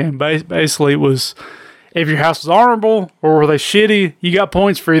called in the game. Basically, it was if your house was honorable or were they shitty, you got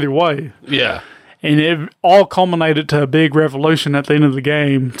points for either way. Yeah. And it all culminated to a big revolution at the end of the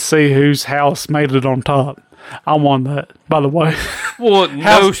game to see whose house made it on top. I won that, by the way. Well,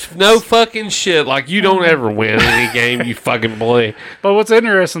 no fucking shit. Like, you don't ever win any game you fucking play. But what's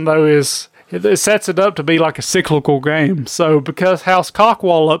interesting, though, is it sets it up to be like a cyclical game. So, because House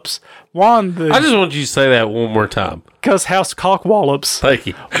Cockwallops won the... I just want you to say that one more time. Because House Cockwallops Thank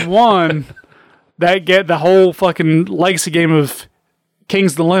you. won the whole fucking legacy game of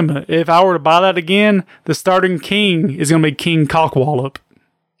King's Dilemma. If I were to buy that again, the starting king is going to be King Cockwallop.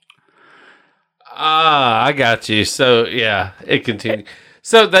 I got you. So, yeah, it continues.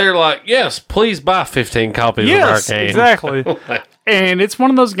 So, they're like, yes, please buy 15 copies of our game. Exactly. And it's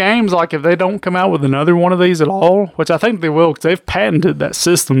one of those games, like, if they don't come out with another one of these at all, which I think they will, because they've patented that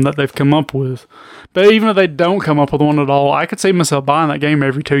system that they've come up with. But even if they don't come up with one at all, I could see myself buying that game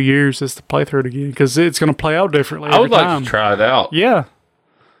every 2 years just to play through it again, because it's going to play out differently I would every like time. to try it out. Yeah.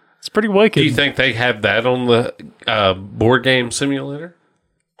 It's pretty wicked. Do you think they have that on the board game simulator?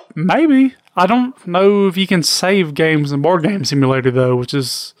 Maybe. I don't know if you can save games in Board Game Simulator, though, which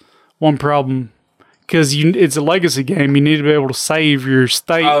is one problem. Because it's a legacy game. You need to be able to save your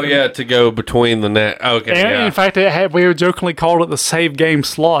state. Oh, yeah, to go between the net. Okay, And yeah. in fact, we jokingly called it the save game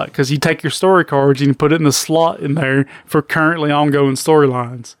slot, because you take your story cards and you put it in the slot in there for currently ongoing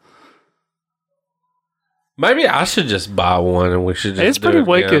storylines. Maybe I should just buy one and we should just It's do pretty it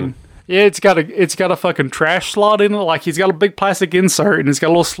wicked. again. Yeah, it's got a fucking trash slot in it. Like, he's got a big plastic insert and it's got a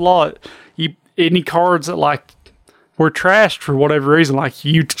little slot. Any cards that, like, were trashed for whatever reason, like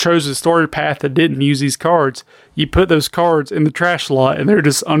you chose a story path that didn't use these cards, you put those cards in the trash slot and they're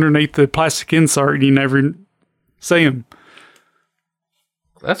just underneath the plastic insert and you never see them.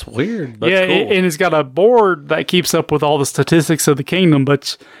 That's weird. But Yeah, cool. and it's got a board that keeps up with all the statistics of the kingdom,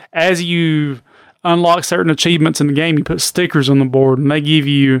 but as you unlock certain achievements in the game, you put stickers on the board and they give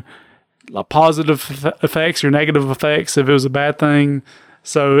you like positive effects or negative effects if it was a bad thing.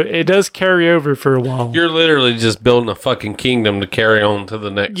 So it does carry over for a while. You're literally just building a fucking kingdom to carry on to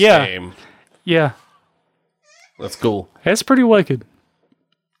the next Yeah. game. Yeah, That's cool. it's pretty wicked.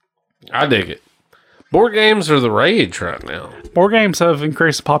 I dig it. Board games are the rage right now. Board games have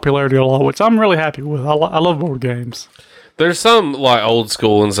increased in popularity a lot, which I'm really happy with. I love board games. There's some like old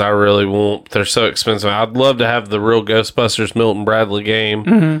school ones I really want. They're so expensive. I'd love to have the real Ghostbusters Milton Bradley game.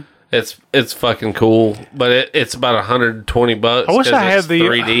 Mm-hmm. It's fucking cool, but it's about $120. I wish 'cause I had it's the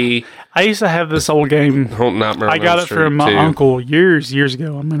 3D. I used to have this old game. Nightmare I on got Elm it Street from my 2. uncle years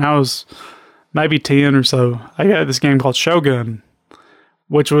ago. I mean, I was maybe 10 or so. I got this game called Shogun,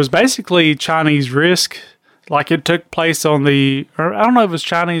 which was basically Chinese Risk. Like, it took place on or I don't know if it was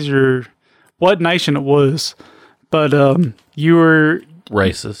Chinese or what nation it was, but you were.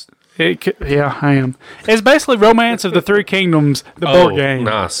 Racist. Yeah, I am. It's basically Romance of the Three Kingdoms, the board game.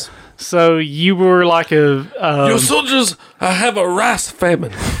 Nice. So you were like a Your soldiers have a rice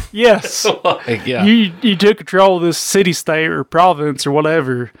famine. yes. Like, yeah. You took control of this city state or province or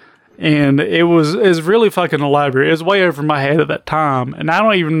whatever, and it was really fucking elaborate. It was way over my head at that time, and I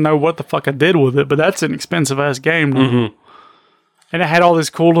don't even know what the fuck I did with it. But that's an expensive ass game, Mm-hmm. and it had all these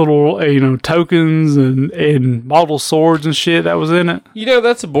cool little tokens and model swords and shit that was in it. You know,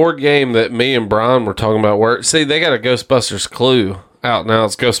 that's a board game that me and Brian were talking about. Where see, they got a Ghostbusters Clue out now.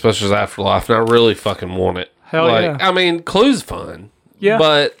 It's Ghostbusters Afterlife, and I really fucking want it. Hell yeah. I mean, Clue's fun. Yeah.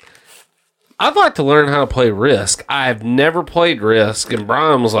 But I'd like to learn how to play Risk. I've never played Risk, and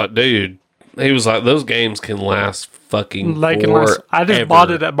Brian was like, dude, he was like, those games can last fucking forever. I just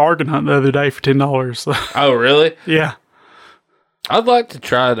bought it at Bargain Hunt the other day for $10. Oh, really? Yeah. I'd like to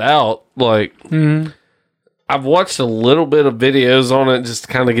try it out. Like, I've watched a little bit of videos on it just to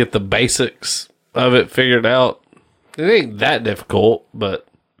kind of get the basics of it figured out. It ain't that difficult, but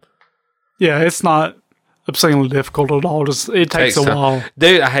Yeah, it's not obscenely difficult at all. Just it takes a time. while.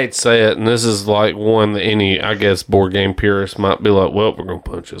 Dude, I hate to say it, and this is like one that any, I guess, board game purist might be like, well, we're going to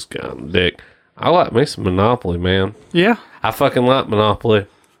punch this guy in the dick. I like me some Monopoly, man. Yeah. I fucking like Monopoly,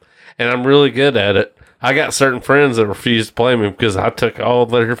 and I'm really good at it. I got certain friends that refuse to play me because I took all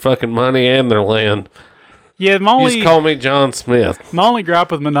their fucking money and their land. Yeah, You just call me John Smith. my only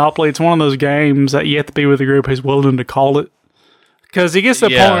gripe with Monopoly, it's one of those games that you have to be with a group who's willing to call it. Because it gets to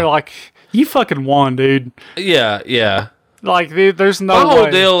the Yeah. point where, like, you fucking won, dude. Yeah, yeah. Like, there's no My whole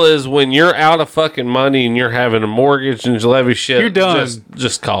way. deal is when you're out of fucking money and you're having a mortgage and levy shit, You're done.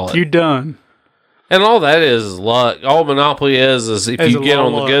 Just call it. You're done. And all that is luck. All Monopoly is if It's you a get lot on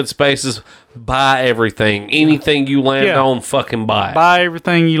of the luck. good spaces, buy everything. Anything you land Yeah. on, fucking buy it. Buy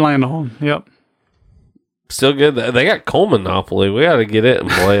everything you land on. Yep. Still good. They got Coal Monopoly. We got to get it and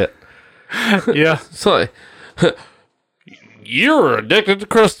play it. Yeah. It's like, you're addicted to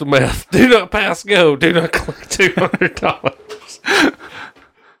crystal meth. Do not pass go. Do not collect $200.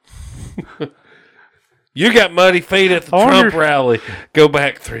 You got muddy feet at the I wonder- Trump rally. Go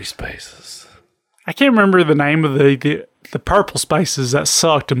back 3 spaces. I can't remember the name of the purple spaces that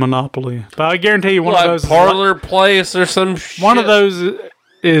sucked in Monopoly. But I guarantee you one Like of those Parlor Place or some shit. one of those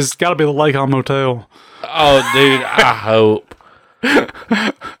is got to be the Lake Home Motel. Oh, dude, I hope.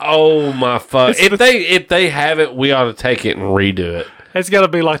 Oh my fuck! If they have it, we ought to take it and redo it. It's got to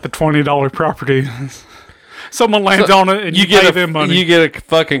be like the $20 property. Someone lands on it and you pay get them money. You get a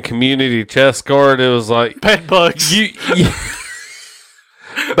fucking community chest card. It was like Pet bugs. you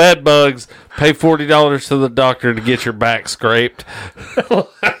bed bugs. Pay $40 to the doctor to get your back scraped.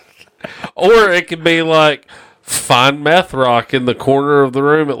 Or it could be like, find meth rock in the corner of the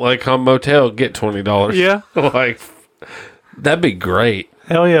room at Lakon Motel. Get $20. Yeah. Like, that'd be great.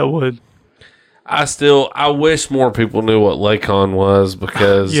 Hell yeah, it would. I wish more people knew what Lakon was,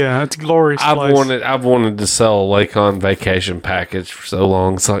 because Yeah, it's a glorious I've place. wanted to sell a Lakon vacation package for so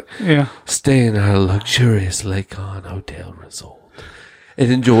long. It's like, Yeah. stay in our luxurious Lakon Hotel Resort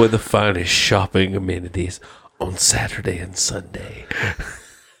and enjoy the finest shopping amenities on Saturday and Sunday.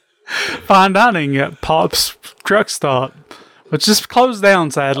 Fine dining at Pop's Truck Stop, which just closed down,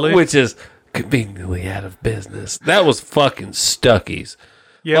 sadly. Which is conveniently out of business. That was fucking Stuckey's.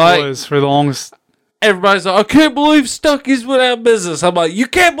 Yeah, like- it was for the longest. Everybody's like, I can't believe Stuckey's went out of business. I'm like, you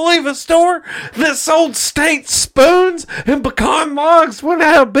can't believe a store that sold state spoons and pecan logs went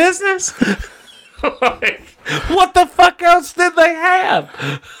out of business? Like, what the fuck else did they have?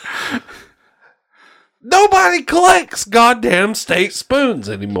 Nobody collects goddamn state spoons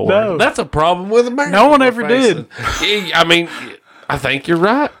anymore. No. That's a problem with America. No one we're ever facing. I mean, I think you're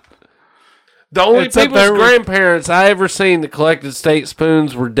right. The only Except people's there were- grandparents I ever seen that collected state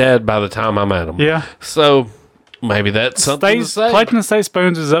spoons were dead by the time I met them. Yeah. So maybe that's something to say. Collecting the state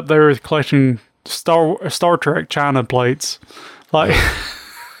spoons is up there with collecting Star Trek China plates. Like,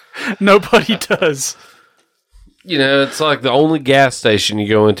 nobody does. You know, it's like the only gas station you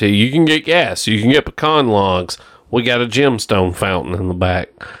go into, you can get gas, you can get pecan logs. We got a gemstone fountain in the back.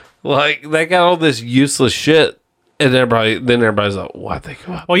 Like, they got all this useless shit. And everybody's like, why'd they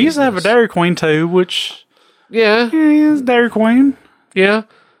go out? Well, you used to have a Dairy Queen too, which Yeah, is Dairy Queen. yeah.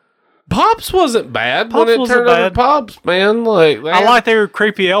 Pops wasn't bad when Pops it wasn't turned over bad. Pops, man. Like, I like their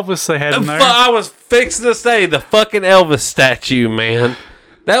creepy Elvis they had in there. I was fixing to say the fucking Elvis statue, man.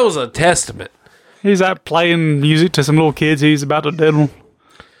 That was a testament. He's out playing music to some little kids he's about to diddle.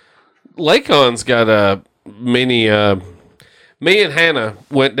 Lakon's got a mini. Me and Hannah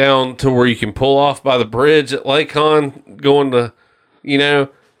went down to where you can pull off by the bridge at Lakon, going to,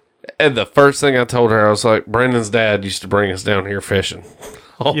 and the first thing I told her, I was like, Brendan's dad used to bring us down here fishing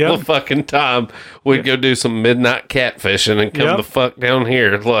all Yep. the fucking time. We'd go do some midnight catfishing and come Yep. the fuck down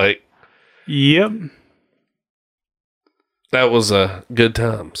here. Like, Yep. that was good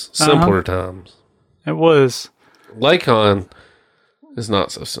times, simpler times. It was. Lakon is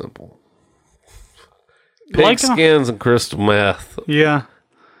not so simple. Pig Lakon- skins and crystal meth. Yeah.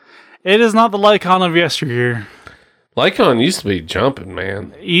 It is not the Lakon of yesteryear. Lakon used to be jumping,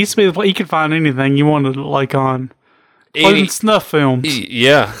 man. It used to be the place you could find anything you wanted at Lakon. Including snuff films.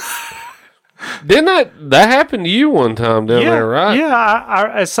 Yeah. Didn't that happen to you one time down there, right? Yeah,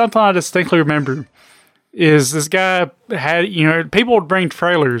 I something I distinctly remember is this guy had, people would bring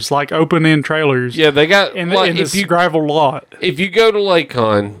trailers, like open-end trailers. Yeah, they got, In like, this gravel lot. if you go to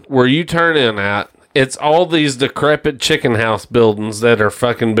Lakon, where you turn in at, it's all these decrepit chicken house buildings that are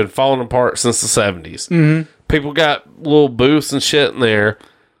fucking been falling apart since the 70s. Mm-hmm. People got little booths and shit in there.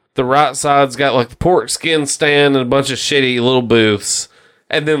 The right side's got like the pork skin stand and a bunch of shitty little booths.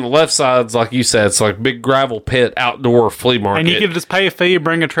 And then the left side's, like you said, it's like big gravel pit outdoor flea market. And you could just pay a fee and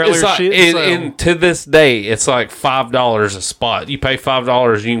bring a trailer It's of like, shit. and sell. and to this day, it's like $5 a spot. You pay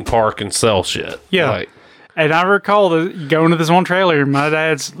 $5, you can park and sell shit. Yeah. Like, And I recall going to this one trailer, my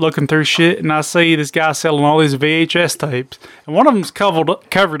dad's looking through shit, and I see this guy selling all these VHS tapes, and one of them's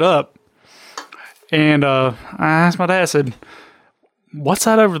covered up. And I asked my dad, I said, "What's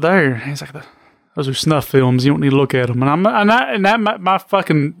that over there?" And he's like, "Those are snuff films. You don't need to look at them." And my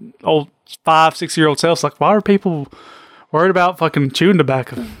fucking old 5-6-year-old self's like, "Why are people worried about fucking chewing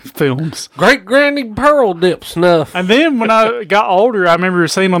tobacco films?" Great Granny Pearl dip snuff. And then when I got older, I remember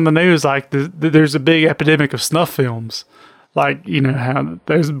seeing on the news like there's a big epidemic of snuff films, like how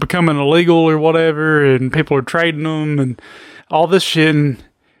there's becoming illegal or whatever, and people are trading them and all this shit. And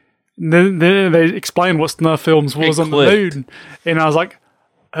then they explained what snuff films was on the clicked. news, and I was like,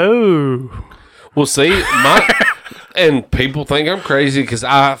 "Oh, Well, see, and people think I'm crazy because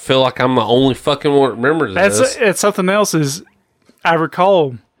I feel like I'm the only fucking one that remembers this. it's something else." Is I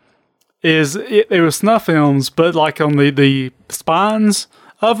recall is it was snuff films, but like on the spines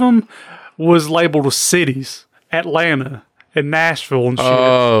of them was labeled as cities, Atlanta and Nashville and shit.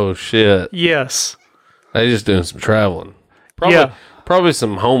 Oh, shit. Yes. They just doing some traveling. Probably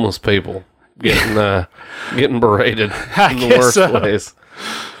some homeless people getting berated in the guess worst so. ways.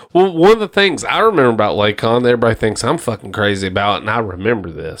 Well, one of the things I remember about Lakon that everybody thinks I'm fucking crazy about, and I remember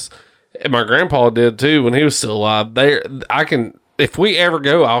this, and my grandpa did too when he was still alive. If we ever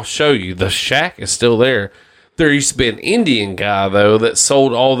go, I'll show you. The shack is still there. There used to be an Indian guy though that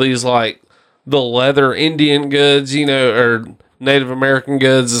sold all these like the leather Indian goods, or Native American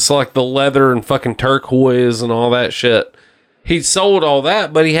goods. It's like the leather and fucking turquoise and all that shit. He sold all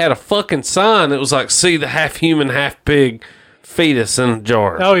that, but he had a fucking sign that was like, see the half human, half pig fetus in a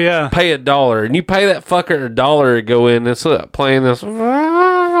jar. Oh, yeah. Pay $1. And you pay that fucker $1 to go in and start playing this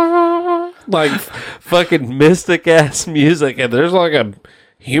like fucking mystic ass music. And there's like a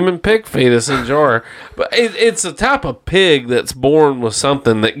human pig fetus in a jar. But it's a type of pig that's born with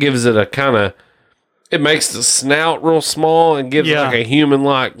something that gives it a kind of, it makes the snout real small and gives it like a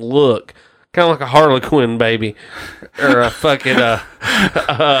human-like look. Kind of like a Harlequin baby. Or a fucking,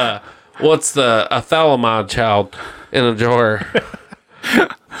 what's a thalamide child in a jar.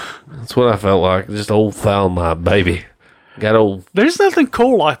 That's what I felt like. Just old thalamide baby. Got old. There's nothing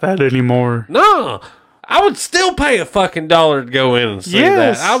cool like that anymore. No. I would still pay a fucking $1 to go in and see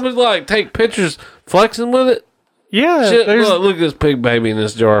that. I would like take pictures flexing with it. Yeah. Shit, look at this pig baby in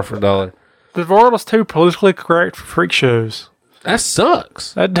this jar for $1. The world is too politically correct for freak shows. That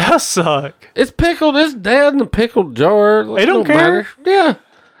sucks. That does suck. It's pickled. It's dead in a pickled jar. They don't care. Matter. Yeah.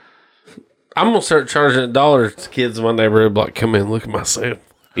 I'm going to start charging $1 to kids in my neighborhood. Like, come in, look at my sandwich.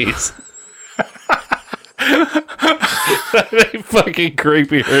 That ain't fucking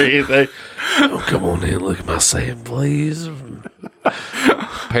creepy or anything. Oh, come on in, look at my sand, please.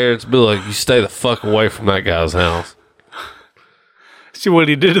 Parents be like, you stay the fuck away from that guy's house. See what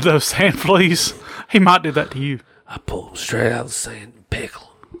he did to those sand fleas? He might do that to you. I pull them straight out of the sand and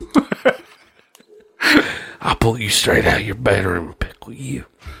pickle them. I'll pull you straight out of your bedroom and pickle you.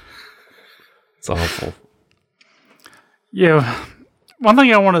 It's awful. Yeah. One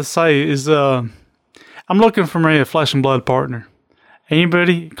thing I want to say is I'm looking for me a flesh and blood partner.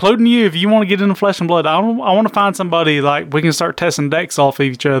 Anybody, including you, if you want to get into flesh and blood, I want to find somebody like we can start testing decks off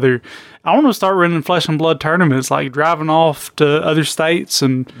each other. I want to start running flesh and blood tournaments, like driving off to other states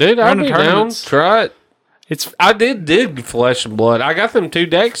and dude, I'd running be down. Try it. I did dig flesh and blood. I got them 2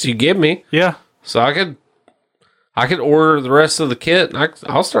 decks you give me. Yeah. So I could order the rest of the kit and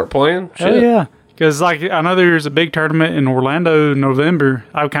I'll start playing. Shit. Oh, yeah. Because like I know there's a big tournament in Orlando in November.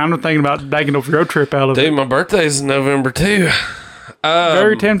 I'm kind of thinking about taking a road trip out of it. Dude, my birthday's in November too.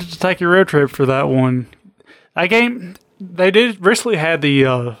 Very tempted to take a road trip for that one. That game, they did recently had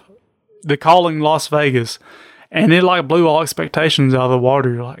the Calling Las Vegas, and it like blew all expectations out of the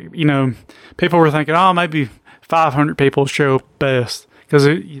water. Like, you know, people were thinking, oh, maybe 500 people show up best. Because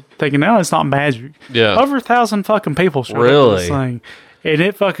thinking, no, it's not Magic. Yeah. Over 1,000 fucking people showed up to this thing. And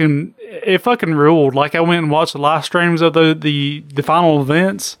it fucking ruled. Like, I went and watched the live streams of the final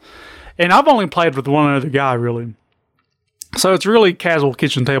events. And I've only played with one other guy, really. So it's really casual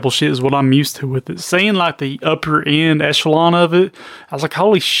kitchen table shit is what I'm used to with it. Seeing like the upper end echelon of it, I was like,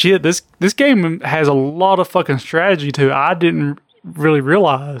 holy shit, this game has a lot of fucking strategy to it. I didn't really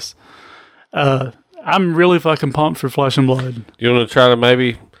realize. I'm really fucking pumped for Flesh and Blood. You want to try to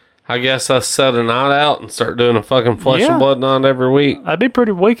maybe, I guess, us set a night out and start doing a fucking Flesh and Blood night every week? That'd be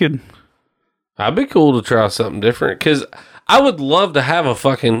pretty wicked. That'd be cool to try something different. Because I would love to have a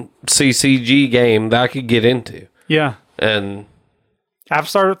fucking CCG game that I could get into. Yeah. And I've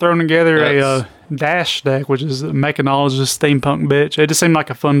started throwing together a Dash deck, which is a mechanologist steampunk bitch. It just seemed like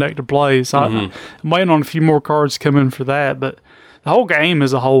a fun deck to play. So I'm waiting on a few more cards coming for that. But the whole game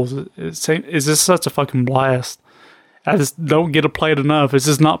as a whole is just such a fucking blast. I just don't get to play it enough. It's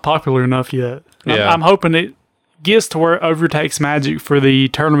just not popular enough yet. Yeah. I'm hoping it gets to where it overtakes Magic for the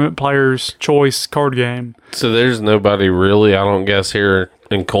tournament player's choice card game. So there's nobody really, I don't guess, here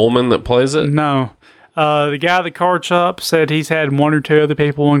in Coleman that plays it? No. The guy at the card shop said he's had 1 or 2 other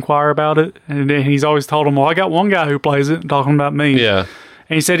people inquire about it, and he's always told them, well, I got one guy who plays it, talking about me. Yeah.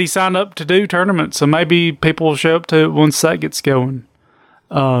 And he said he signed up to do tournaments, so maybe people will show up to it once that gets going.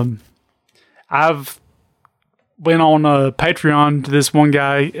 I've went on Patreon to this one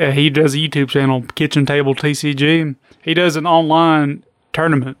guy. He does a YouTube channel, Kitchen Table TCG. He does an online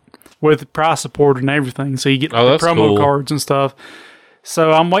tournament with prize support and everything, so you get the promo cards and stuff.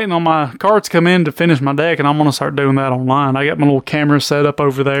 So I'm waiting on my cards to come in to finish my deck, and I'm going to start doing that online. I got my little camera set up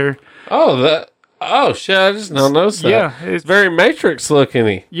over there. Oh, shit, I just not noticed that. Yeah. It's very Matrix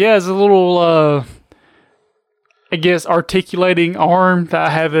looking. Yeah, it's a little, I guess, articulating arm that I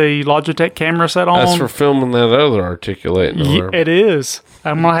have a Logitech camera set on. That's for filming that other articulating arm. It is.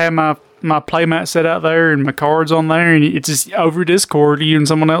 I'm going to have my playmat set out there and my cards on there, and it's just over Discord, you and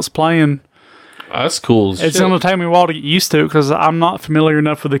someone else playing. That's cool as It's shit. going to take me a while to get used to it because I'm not familiar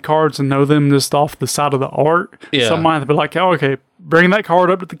enough with the cards and know them just off the side of the art. Yeah. So I might have to be like, oh, okay, bring that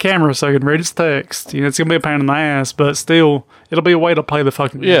card up to the camera so I can read its text. You know, it's going to be a pain in the ass, but still, it'll be a way to play the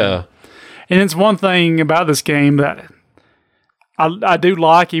fucking game. Yeah. And it's one thing about this game that I do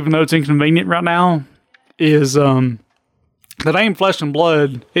like, even though it's inconvenient right now, is the name Flesh and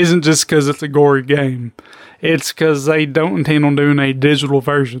Blood isn't just because it's a gory game. It's because they don't intend on doing a digital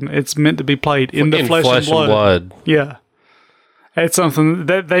version. It's meant to be played in the flesh and blood. Yeah. It's something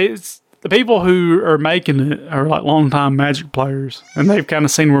that the people who are making it are like longtime Magic players, and they've kind of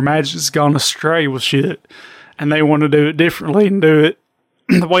seen where Magic's gone astray with shit, and they want to do it differently and do it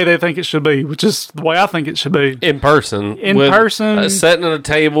the way they think it should be, which is the way I think it should be. In person. Sitting at a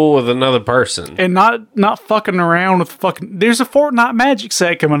table with another person. And not fucking around with fucking... There's a Fortnite Magic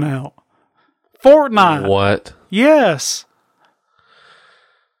set coming out. Fortnite. What? Yes.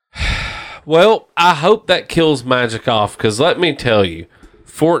 Well, I hope that kills Magic off, because let me tell you,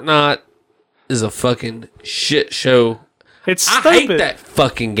 Fortnite is a fucking shit show. It's stupid. I hate that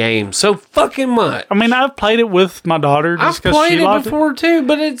fucking game so fucking much. I mean, I've played it with my daughter just because she liked it. I've played it before too,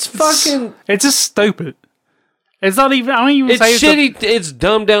 but it's fucking... It's just stupid. It's not even... I don't even say it's shitty. It's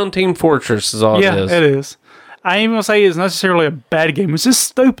dumbed down Team Fortress is all it is. Yeah, it is. I ain't even gonna say it's necessarily a bad game. It's just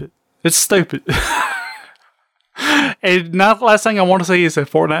stupid. It's stupid. And not the last thing I want to see is a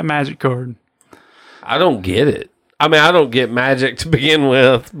Fortnite Magic card. I don't get it. I mean, I don't get Magic to begin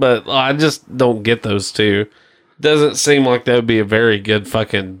with, but I just don't get those two. Doesn't seem like that would be a very good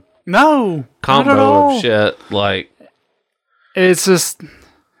fucking combo of shit. Like, it's just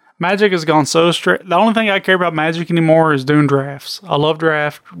Magic has gone so straight. The only thing I care about Magic anymore is doing drafts. I love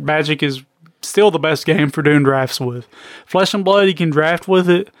draft. Magic is still the best game for doing drafts with. Flesh and Blood, you can draft with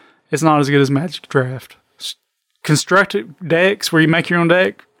it. It's not as good as Magic Draft. Constructed decks where you make your own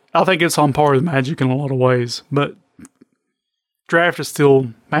deck, I think it's on par with Magic in a lot of ways. But Draft is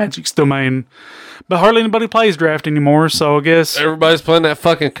still Magic's domain. But hardly anybody plays Draft anymore, so I guess... Everybody's playing that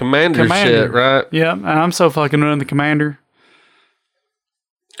fucking Commander shit, right? Yeah, and I'm so fucking running the Commander.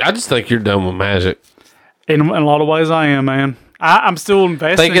 I just think you're done with Magic. In a lot of ways I am, man. I'm still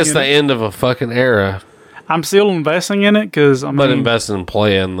investing in it. I think it's the end of a fucking era. I'm still investing in it because I'm... But investing in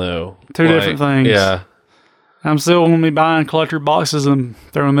playing, though. Two different things. Yeah. I'm still going to be buying collector boxes and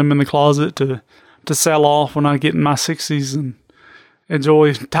throwing them in the closet to sell off when I get in my 60s and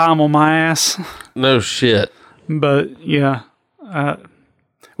enjoy time on my ass. No shit. But, yeah.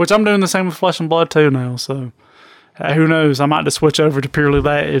 Which I'm doing the same with Flesh and Blood, too, now, so... who knows? I might just switch over to purely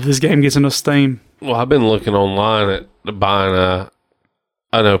that if this game gets enough steam. Well, I've been looking online at buying a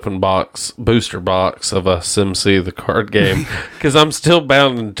unopened booster box of a SimC, the card game, because I'm still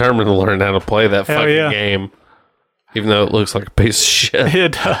bound and determined to learn how to play that fucking game, even though it looks like a piece of shit.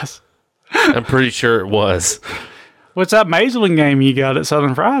 It does. I'm pretty sure it was. What's that Major League game you got at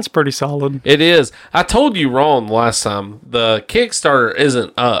Southern Fried? It's pretty solid. It is. I told you wrong last time. The Kickstarter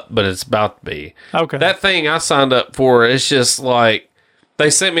isn't up, but it's about to be. Okay. That thing I signed up for, it's just like, they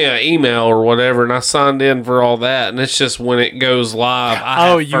sent me an email or whatever, and I signed in for all that, and it's just when it goes live, I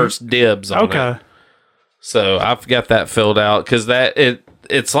have first dibs on it. So I've got that filled out, because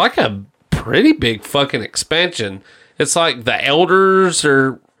it's like a pretty big fucking expansion. It's like the Elders,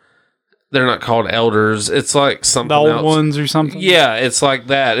 or they're not called Elders. It's like something else. The old ones or something? Yeah, it's like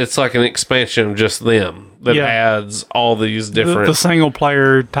that. It's like an expansion of just them that adds all these different... The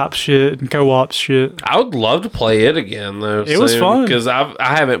single-player type shit and co-op shit. I would love to play it again, though. It was fun. Because I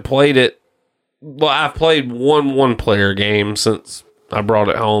haven't played it... Well, I've played one-player game since I brought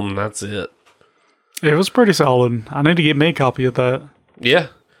it home, and that's it. It was pretty solid. I need to get me a copy of that. Yeah.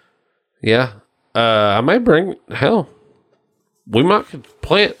 Yeah. I may bring... Hell, we might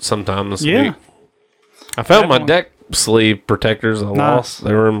play it sometime this week. I found my deck sleeve protectors I lost.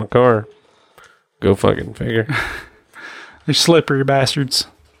 They were in my car. Go fucking figure. They're slippery bastards.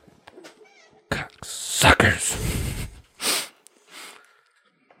 Suckers.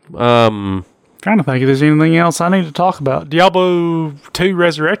 Trying to think if there's anything else I need to talk about. Diablo 2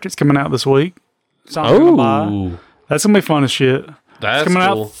 Resurrected's coming out this week. That's going to be fun as shit. That's coming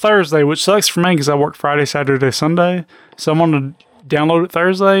out Thursday, which sucks for me because I work Friday, Saturday, Sunday. So I'm going to download it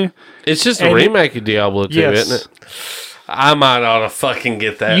Thursday. It's just a remake of Diablo 2, isn't it? I might ought to fucking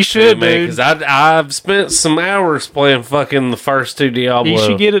get that. You should, dude. Because I've spent some hours playing fucking the first two Diablo. You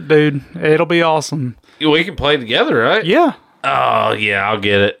should get it, dude. It'll be awesome. We can play together, right? Yeah. Oh, yeah, I'll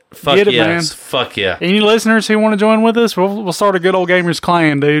get it. Fuck get it, yes. man. Fuck yeah. Any listeners who want to join with us, we'll start a good old gamers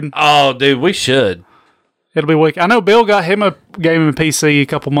clan, dude. Oh, dude, we should. It'll be weak. I know Bill got him a gaming PC a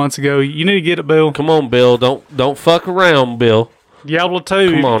couple months ago. You need to get it, Bill. Come on, Bill. Don't fuck around, Bill. Diablo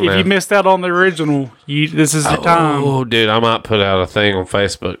 2. Come on, if you missed out on the original, this is the time. Oh, dude, I might put out a thing on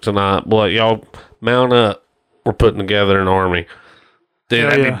Facebook tonight. Boy, y'all mount up. We're putting together an army.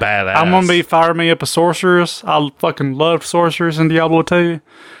 Dude, that'd be badass. I'm going to be firing me up a sorceress. I fucking loved sorceress in Diablo 2.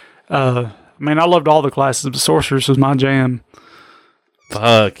 I loved all the classes, but sorceress was my jam.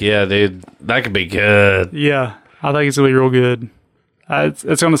 Fuck, yeah, dude. That could be good. Yeah. I think it's going to be real good.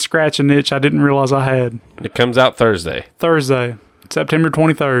 It's going to scratch a niche I didn't realize I had. It comes out Thursday, September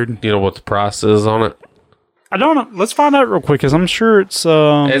 23rd. Do you know what the price is on it? I don't know. Let's find out real quick, because I'm sure it's...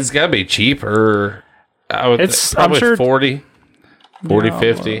 it's got to be cheaper. It's probably I'm sure 40,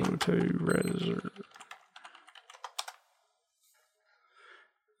 50.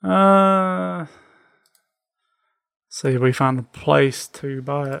 See if we find a place to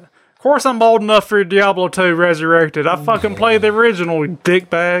buy it. Of course I'm old enough for Diablo 2 Resurrected. I fucking played the original, you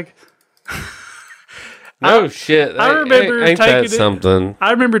dickbag. Shit. I remember ain't taking that something?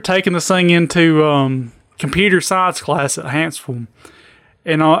 I remember taking this thing into computer science class at Hansville.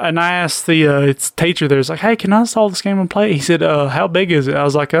 And I asked the teacher there, like, hey, can I install this game and play it? He said, how big is it? I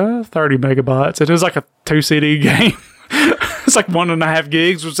was like, 30 megabytes. And it was like a 2 CD game. It's like 1.5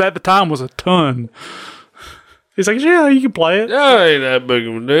 gigs, which at the time was a ton. He's like, yeah, you can play it. That ain't that big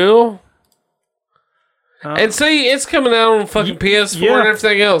of a deal. And see, it's coming out on fucking PS4 and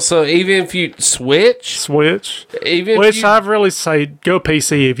everything else. So even if you switch, which I've really say go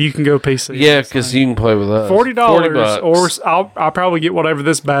PC if you can go PC. Yeah, because you can play with us. $40, or I'll probably get whatever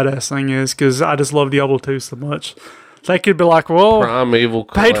this badass thing is, because I just love Diablo 2 so much. They could be like, well, Primeval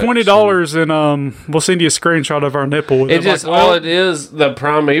pay $20 and we'll send you a screenshot of our nipple. It just like, all it is. The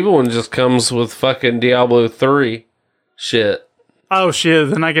Primeval one just comes with fucking Diablo 3 shit. Oh shit!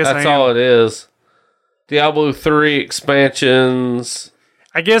 Then I guess that's all it is. Diablo 3 expansions.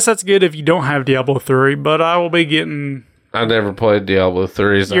 I guess that's good if you don't have Diablo 3, but I will be getting... I never played Diablo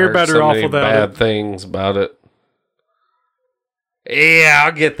 3. So you're better off without bad things about it. Yeah,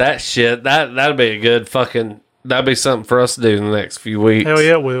 I'll get that shit. That'd be a good fucking... That'd be something for us to do in the next few weeks. Hell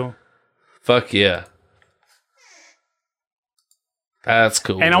yeah, it will. Fuck yeah. That's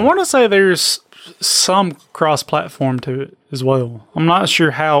cool. And I want to say there's some cross-platform to it as well. I'm not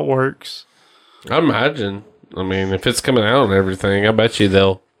sure how it works. I imagine. I mean, if it's coming out and everything, I bet you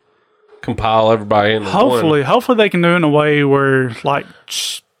they'll compile everybody into hopefully they can do it in a way where, like,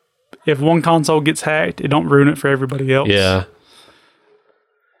 if one console gets hacked, it don't ruin it for everybody else. Yeah.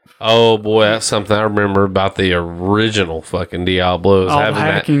 Oh boy, that's something I remember about the original fucking Diablos. Having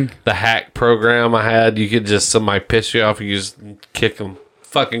hacking. The hack program I had, you could just, somebody piss you off, you just kick them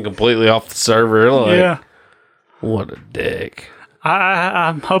fucking completely off the server. Like, yeah. What a dick.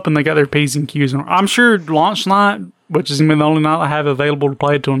 I'm hoping they got their P's and Q's on. I'm sure launch night, which is going to be the only night I have available to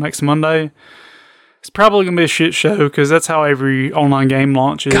play till next Monday, it's probably going to be a shit show, because that's how every online game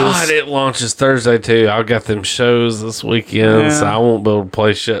launches. God, it launches Thursday too. I got them shows this weekend, so I won't be able to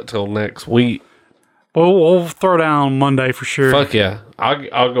play shit till next week. Well, we'll throw down Monday for sure. Fuck yeah.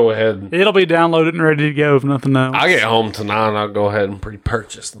 I'll go ahead. It'll be downloaded and ready to go if nothing else. I get home tonight and I'll go ahead and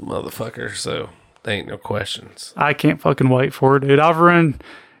pre-purchase the motherfucker, so there ain't no questions. I can't fucking wait for it, dude.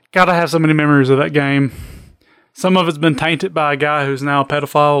 Gotta have so many memories of that game. Some of it's been tainted by a guy who's now a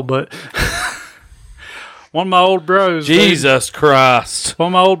pedophile, but one of my old bros. Jesus Christ. One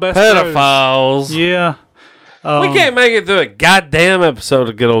of my old best pedophiles. Bros. Yeah. We can't make it through a goddamn episode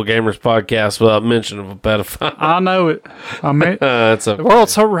of Good Old Gamers Podcast without mention of a pedophile. I know it. I mean, it's okay. The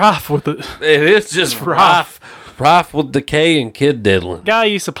world's so rife with it. It is just rife with decay and kid diddling. Guy I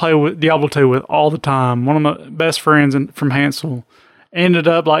used to play with Diablo 2 with all the from one of my best friends from Hansel, ended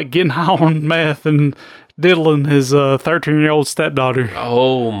up like getting high on meth and diddling his 13-year-old stepdaughter.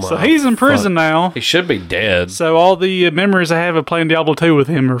 Oh my! So he's in prison now. He should be dead. So all the memories I have of playing Diablo 2 with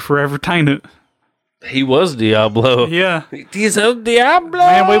him are forever tainted. He was Diablo. Yeah. He's a Diablo.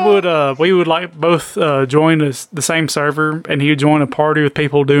 Man, we would like both join the same server, and he would join a party with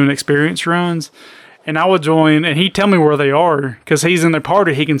people doing experience runs, and I would join, and he'd tell me where they are, because he's in their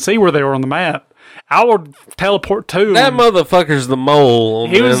party. He can see where they are on the map. I would teleport to him. That motherfucker's the mole.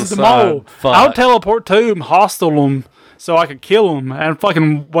 He was the mole. Fuck. I would teleport to him, hostile them, so I could kill them and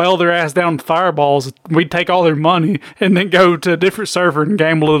fucking weld their ass down with fireballs. We'd take all their money and then go to a different server and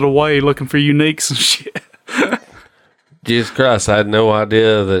gamble it away looking for uniques and shit. Jesus Christ, I had no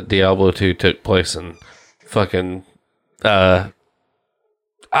idea that Diablo 2 took place in fucking... Compton.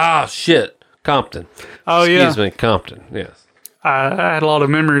 Oh, yeah. Excuse me, Compton, yes. I had a lot of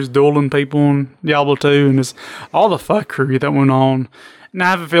memories dueling people in Diablo 2 and just all the fuckery that went on. And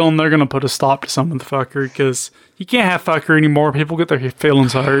I have a feeling they're going to put a stop to some of the fuckery, because you can't have fuckery anymore. People get their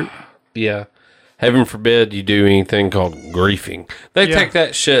feelings hurt. Yeah. Heaven forbid you do anything called griefing. They take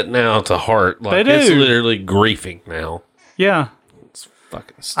that shit now to heart. Like, they do. It's literally griefing now. Yeah. It's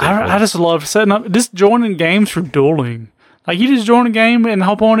fucking stupid. I just love setting up, just joining games for dueling. Like, you just join a game and the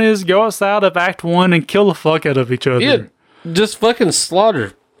whole point is go outside of Act 1 and kill the fuck out of each other. Yeah. Just fucking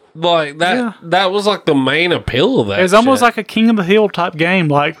slaughter. Like, that was like the main appeal of that It's almost like a King of the Hill type game.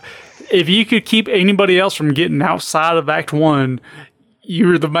 Like, if you could keep anybody else from getting outside of Act 1,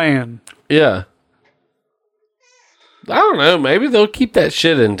 you're the man. Yeah. I don't know. Maybe they'll keep that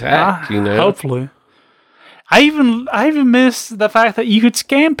shit intact, Hopefully. I even miss the fact that you could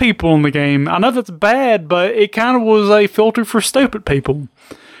scam people in the game. I know that's bad, but it kind of was a filter for stupid people.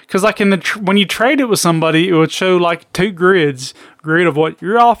 Because like when you trade it with somebody, it would show like 2 grids. Grid of what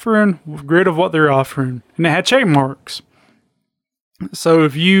you're offering, grid of what they're offering. And it had check marks. So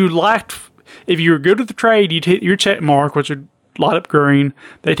if you were good at the trade, you'd hit your check mark, which would light up green.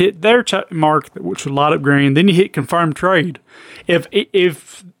 They'd hit their check mark, which would light up green. Then you hit confirm trade.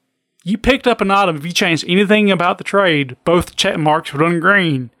 If you picked up an item, if you changed anything about the trade, both check marks would run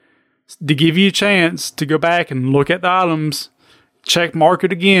green to give you a chance to go back and look at the items, check mark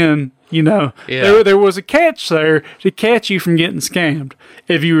it again. There was a catch there to catch you from getting scammed.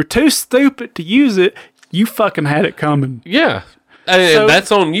 If you were too stupid to use it, you fucking had it coming. Yeah. And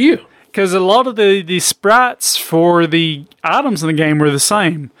that's on you. Because a lot of the sprites for the items in the game were the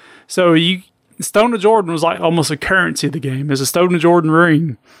same. So Stone of Jordan was like almost a currency of the game. It's a Stone of Jordan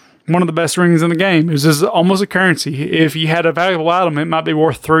ring. One of the best rings in the game. It was just almost a currency. If you had a valuable item, it might be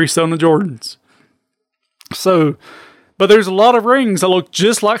worth 3 Stone of Jordans. So, but there's a lot of rings that look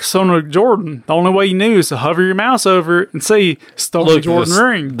just like Stone of Jordan. The only way you knew is to hover your mouse over it and see Stone of Jordan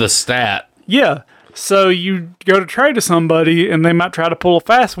ring. The stat. Yeah. So you go to trade to somebody, and they might try to pull a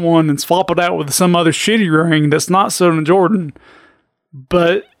fast one and swap it out with some other shitty ring that's not Stone of Jordan.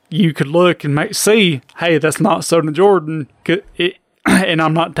 But you could look and see, hey, that's not Stone of Jordan, and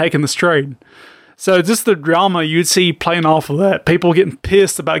I'm not taking this trade. So just the drama you'd see playing off of that. People getting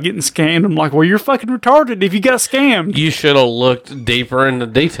pissed about getting scammed. I'm like, well, you're fucking retarded if you got scammed. You should have looked deeper into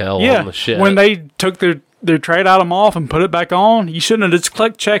detail on the shit. When they took their trade item off and put it back on, you shouldn't have just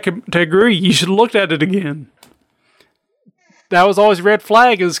clicked check to agree. You should have looked at it again. That was always a red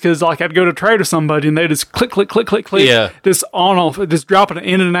flag, is because like I'd go to trade with somebody and they just click, just on off, just dropping it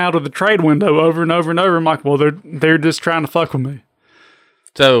in and out of the trade window over and over and over. I'm like, well, they're just trying to fuck with me.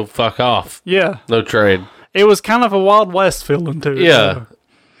 So fuck off. Yeah, no trade. It was kind of a Wild West feeling to it. Yeah,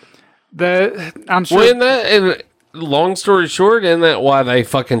 I'm sure. Well, and long story short, isn't that why they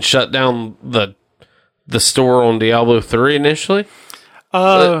fucking shut down the store on Diablo 3 initially?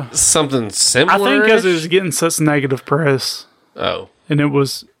 Something similar. I think because it was getting such negative press. Oh. And it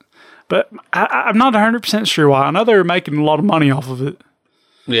was... But I'm not 100% sure why. I know they were making a lot of money off of it.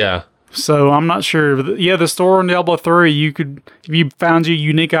 Yeah. So I'm not sure. Yeah, the store on Diablo 3, if you found you a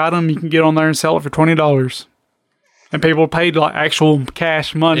unique item, you can get on there and sell it for $20. And people paid like actual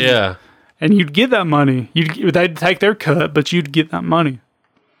cash money. Yeah. And you'd get that money. They'd take their cut, but you'd get that money.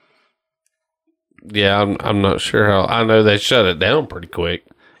 Yeah, I'm not sure how. I know they shut it down pretty quick.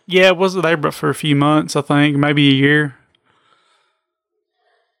 Yeah, it wasn't there but for a few months, I think. Maybe a year.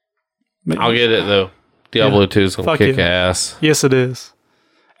 I'll get it, though. Diablo 2 is going to kick ass. Yes, it is.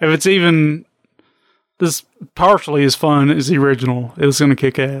 If it's even this partially as fun as the original, it's going to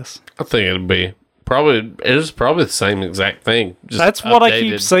kick ass. I think it'll be. It is probably the same exact thing. Just that's what I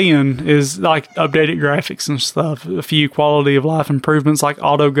keep seeing is like updated graphics and stuff. A few quality of life improvements like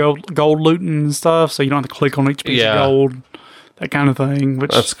auto gold looting and stuff, so you don't have to click on each piece of gold, that kind of thing.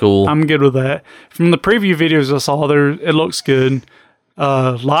 Which that's cool. I'm good with that. From the preview videos I saw, it looks good.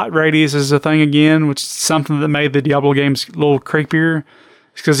 Light radius is a thing again, which is something that made the Diablo games a little creepier.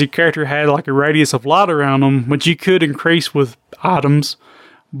 It's because your character had like a radius of light around them, which you could increase with items,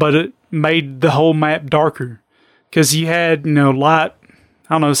 but it made the whole map darker. Because you had, light,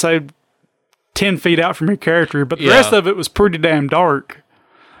 I don't know, say 10 feet out from your character, but the rest of it was pretty damn dark.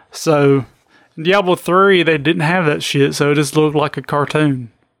 So, in Diablo 3, they didn't have that shit, so it just looked like a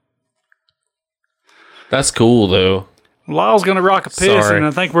cartoon. That's cool, though. Lyle's going to rock a piss, and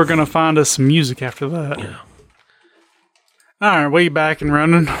I think we're going to find us some music after that. Yeah. All right, we back and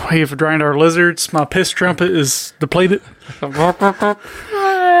running. We have drained our lizards. My piss trumpet is depleted.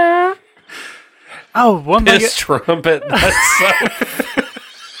 One piss trumpet. That's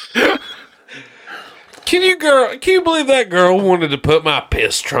so... Can you believe that girl wanted to put my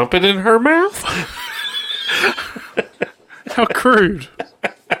piss trumpet in her mouth? How crude.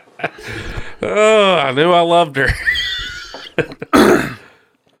 Oh, I knew I loved her.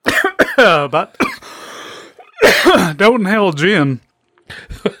 But don't inhale gin.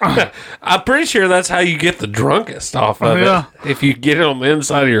 I'm pretty sure that's how you get the drunkest off of it. If you get it on the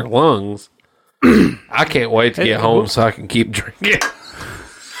inside of your lungs. I can't wait to get home so I can keep drinking.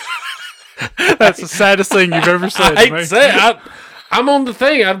 That's the saddest thing you've ever said to me. I'm on the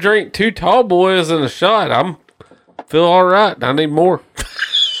thing. I've drank 2 tall boys and a shot. I'm feel all right. I need more.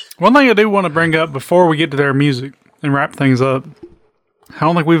 One thing I do want to bring up before we get to their music and wrap things up I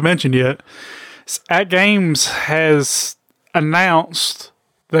don't think we've mentioned yet. At Games has announced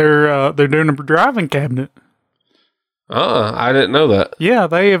they're doing a driving cabinet. I didn't know that. Yeah,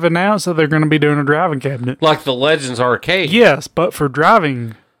 they have announced that they're going to be doing a driving cabinet. Like the Legends Arcade. Yes, but for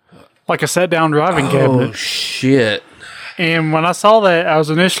driving, like a set-down driving cabinet. Oh, shit. And when I saw that, I was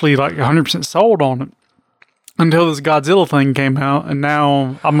initially like 100% sold on it until this Godzilla thing came out, and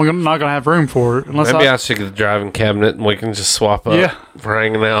now I'm not going to have room for it. Maybe I should get the driving cabinet and we can just swap up for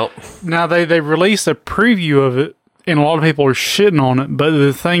hanging out. Now, they released a preview of it, and a lot of people are shitting on it, but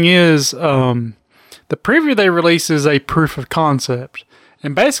the thing is, the preview they released is a proof of concept.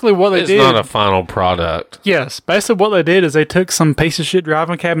 And basically what they did... It's not a final product. Yes. Basically what they did is they took some piece of shit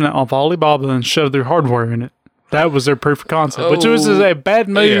driving cabinet off Alibaba and shoved their hardware in it. That was their proof of concept. Which was a bad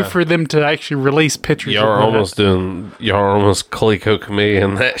move for them to actually release pictures Y'all are almost Coleco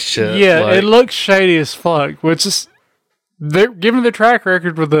Chameleon that shit. Yeah, it looks shady as fuck. Which is... They're given the track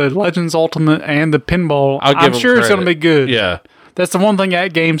record with the Legends Ultimate and the pinball. I'm sure it's going to be good. Yeah. That's the one thing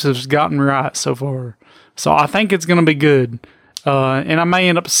At Games has gotten right so far. So I think it's going to be good. And I may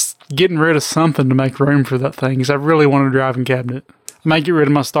end up getting rid of something to make room for that thing because I really want a driving cabinet. I might get rid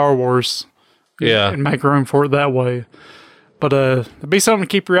of my Star Wars and make room for it that way. But it'd be something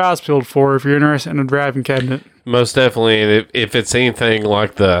to keep your eyes peeled for if you're interested in a driving cabinet. Most definitely. And if it's anything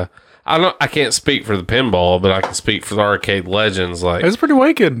like I can't speak for the pinball, but I can speak for the Arcade Legends. Like, it's pretty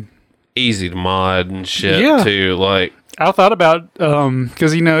wicked. Easy to mod and shit too. Like, I thought about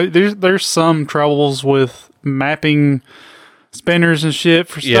because there's some troubles with mapping spinners and shit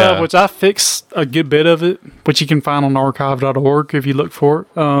for stuff, which I fixed a good bit of it, which you can find on archive.org if you look for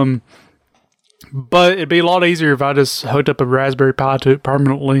it. But it'd be a lot easier if I just hooked up a Raspberry Pi to it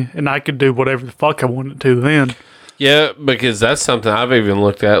permanently, and I could do whatever the fuck I wanted to then. Yeah, because that's something I've even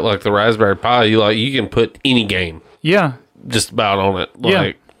looked at, like the Raspberry Pi. You can put any game, just about on it.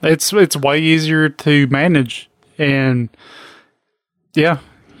 Like, it's way easier to manage, and you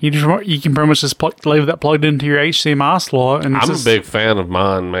can pretty much just leave that plugged into your HDMI slot. And I'm a big fan of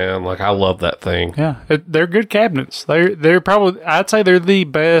mine, man. Like, I love that thing. Yeah, they're good cabinets. They're probably, I'd say they're the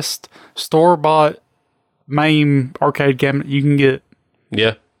best store-bought MAME arcade cabinet you can get.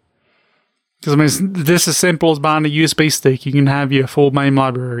 Yeah. Because, I mean, it's just as simple as buying a USB stick. You can have a full MAME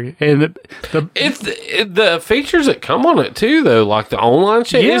library. And the features that come on it, too, though, like the online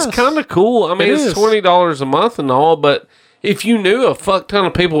shit, is kind of cool. I mean, it's $20 a month and all, but if you knew a fuck ton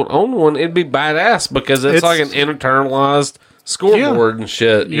of people would own one, it'd be badass because it's like an internalized scoreboard and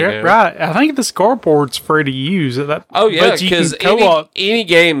shit. Right. I think the scoreboard's free to use. Because any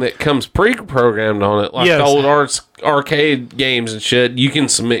game that comes pre-programmed on it, like the old arcade games and shit, you can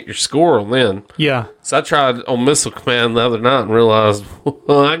submit your score on then. Yeah. So I tried on Missile Command the other night and realized,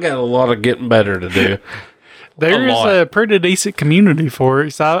 well, I got a lot of getting better to do. There is a pretty decent community for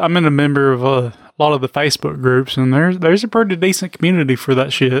it. So I'm a member of a lot of the Facebook groups, and there's a pretty decent community for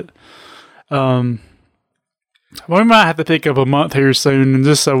that shit. We might have to pick up a month here soon, and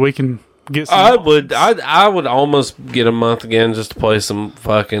just so we can get some. I would almost get a month again just to play some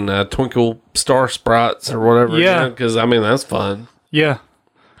fucking Twinkle Star Sprites or whatever. Yeah, because I mean that's fun. Yeah,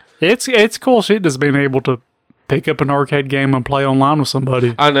 it's cool shit just being able to pick up an arcade game and play online with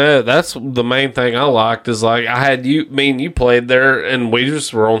somebody. I know, that's the main thing I liked is like I had me and you played there, and we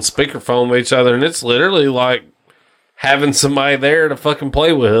just were on speakerphone with each other, and it's literally like having somebody there to fucking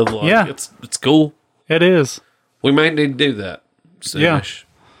play with. Like, it's cool. It is. We might need to do that soonish.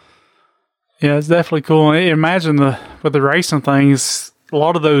 Yeah, it's definitely cool. Imagine with the racing things, a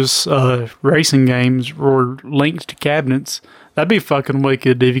lot of those racing games were linked to cabinets. That'd be fucking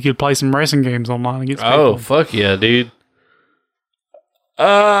wicked if you could play some racing games online against people. Oh, fuck yeah, dude.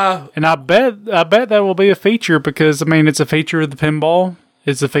 And I bet that will be a feature because, I mean, it's a feature of the pinball.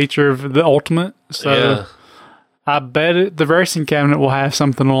 It's a feature of the Ultimate. So I bet the racing cabinet will have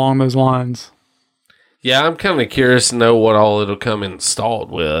something along those lines. Yeah, I'm kind of curious to know what all it'll come installed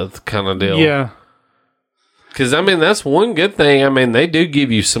with, kind of deal. Yeah. Because, I mean, that's one good thing. I mean, they do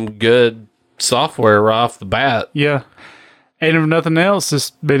give you some good software right off the bat. Yeah. And if nothing else,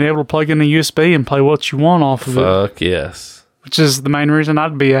 just being able to plug in a USB and play what you want off of it. Fuck yes. Which is the main reason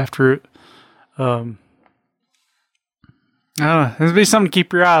I'd be after it. I don't know. It'd be something to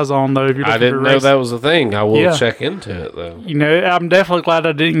keep your eyes on, though. If you're I didn't know that was a thing. I will check into it, though. You know, I'm definitely glad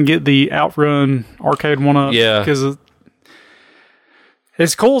I didn't get the Outrun arcade one up. Yeah. Because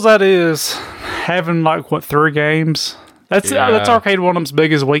as cool as that is, having, 3 games, that's arcade one of them's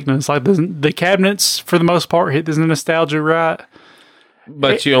biggest weakness. Like, the cabinets, for the most part, hit this nostalgia right.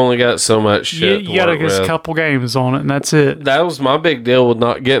 But you only got so much shit. You gotta get a couple games on it, and that's it. That was my big deal with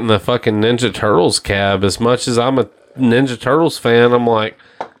not getting the fucking Ninja Turtles cab. As much as I'm a Ninja Turtles fan, I'm like,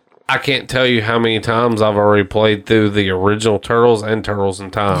 I can't tell you how many times I've already played through the original Turtles and Turtles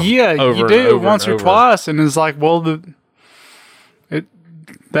in Time. Yeah, you do it once or twice, and it's like, well,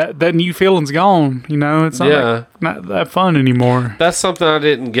 that new feeling's gone. You know, it's not that fun anymore. That's something I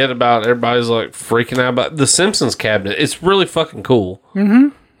didn't get about. Everybody's like freaking out about the Simpsons cabinet. It's really fucking cool.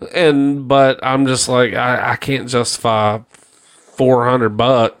 Mm-hmm. But I'm just like, I can't justify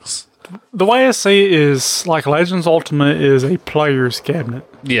 $400. The way I see it is like Legends Ultimate is a player's cabinet.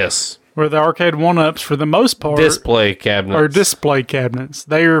 Yes. Where the arcade one-ups, for the most part, display cabinets. Or display cabinets.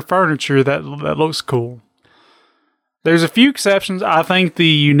 They are furniture that looks cool. There's a few exceptions. I think the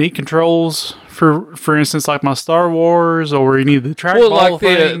unique controls, for instance, like my Star Wars or any of the trackball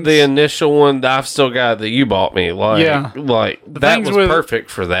things. The initial one that I've still got that you bought me. Like that was perfect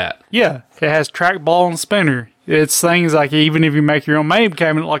for that. Yeah. It has trackball and spinner. It's things like even if you make your own MAME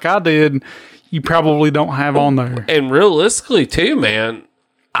cabinet like I did, you probably don't have on there. And realistically, too, man,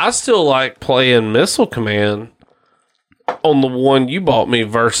 I still like playing Missile Command on the one you bought me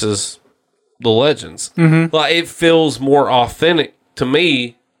versus the Legends. Mm-hmm. Like, it feels more authentic to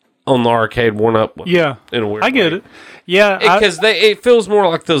me on the arcade one-up one. Yeah. In a weird way. I get it. Yeah. Because it feels more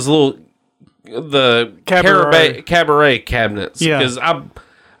like those little cabaret cabinets. Yeah. Because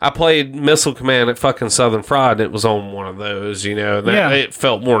I played Missile Command at fucking Southern Fried, and it was on one of those, you know. It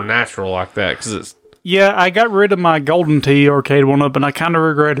felt more natural like that, because it's... Yeah, I got rid of my Golden Tee arcade one-up, and I kind of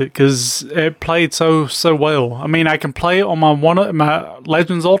regret it, because it played so well. I mean, I can play it on my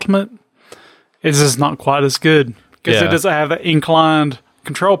Legends Ultimate. It's just not quite as good, because it doesn't have the inclined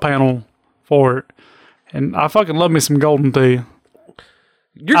control panel for it. And I fucking love me some Golden Tee.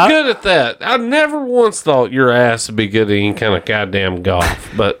 You're good at that. I never once thought your ass would be good at any kind of goddamn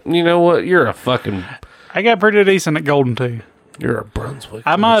golf. But you know what? You're a fucking... I got pretty decent at Golden Tee. You're a Brunswick.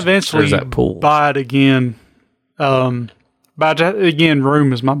 I might eventually buy it again. Room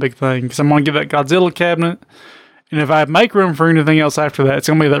is my big thing. Because I'm going to get that Godzilla cabinet. And if I make room for anything else after that, it's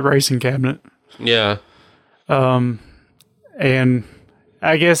going to be that racing cabinet. Yeah. And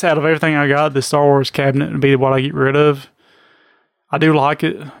I guess out of everything I got, the Star Wars cabinet would be what I get rid of. I do like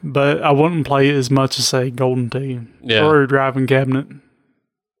it, but I wouldn't play it as much as, say, Golden Tee or a driving cabinet.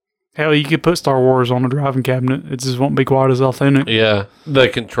 Hell, you could put Star Wars on a driving cabinet. It just won't be quite as authentic. Yeah. The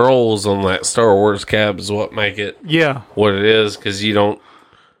controls on that Star Wars cab is what make it what it is, because you don't...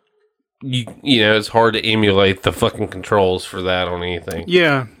 You know, it's hard to emulate the fucking controls for that on anything.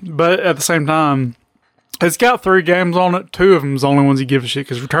 Yeah, but at the same time, it's got 3 games on it. 2 of them is the only ones you give a shit,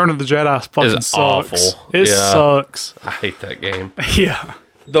 because Return of the Jedi fucking sucks. Awful. It sucks. I hate that game. Yeah.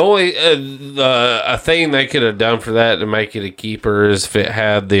 The only a thing they could have done for that to make it a keeper is if it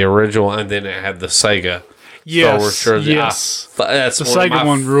had the original and then it had the Sega. Yes, that's the Sega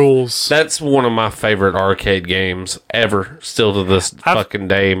one rules. That's one of my favorite arcade games ever, still to this fucking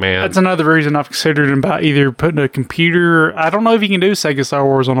day, man. That's another reason I've considered about either putting a computer... I don't know if you can do Sega Star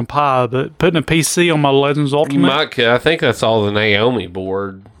Wars on a Pi, but putting a PC on my Legends Ultimate... You might could. I think that's all the Naomi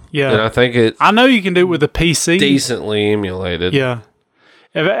board. Yeah. And I think it... I know you can do it with a PC. Decently emulated. Yeah.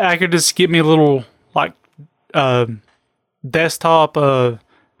 If I could just get me a little, like, desktop...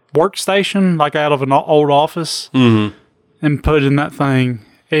 workstation, like out of an old office, and put in that thing.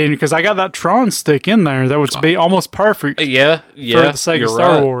 And because I got that Tron stick in there, that would be almost perfect. For the Sega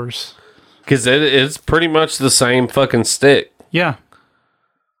Star Wars. Because it's pretty much the same fucking stick. Yeah.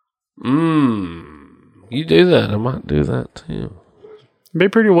 You do that, I might do that too. Be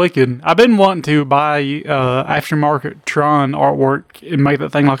pretty wicked. I've been wanting to buy aftermarket Tron artwork and make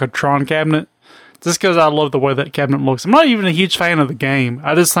that thing like a Tron cabinet. Just because I love the way that cabinet looks. I'm not even a huge fan of the game.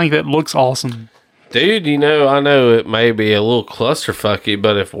 I just think that it looks awesome. Dude, you know, I know it may be a little clusterfucky,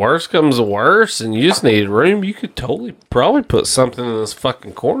 but if worse comes to worse and you just need room, you could probably put something in this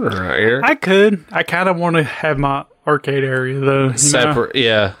fucking corner right here. I could. I kind of want to have my arcade area, though. Separate,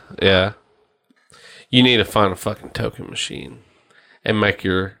 yeah. You need to find a fucking token machine and make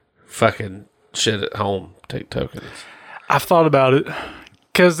your fucking shit at home take tokens. I've thought about it.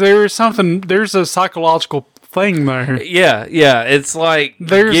 Because there's a psychological thing there. Yeah. It's like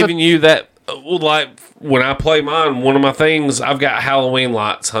giving you that, like when I play mine, one of my things, I've got Halloween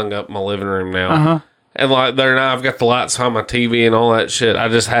lights hung up in my living room now. Uh-huh. And like there now, I've got the lights on my TV and all that shit. I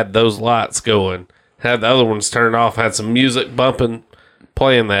just had those lights going. Had the other ones turned off, had some music bumping,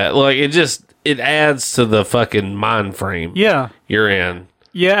 playing that. Like it adds to the fucking mind frame you're in.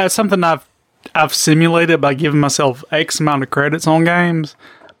 Yeah, it's something I've simulated by giving myself X amount of credits on games,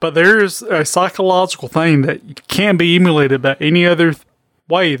 but there's a psychological thing that can't be emulated by any other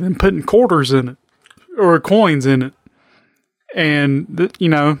way than putting quarters in it or coins in it. And, you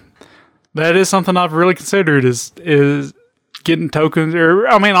know, That is something I've really considered is getting tokens. Or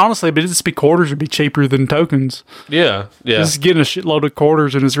I mean, honestly, but just be quarters would be cheaper than tokens. Yeah. Just getting a shitload of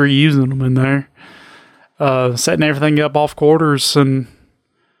quarters and just reusing them in there. Setting everything up off quarters, and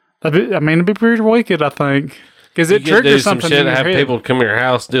it'd be pretty wicked, I think. Because it triggers something in your have head. people come to your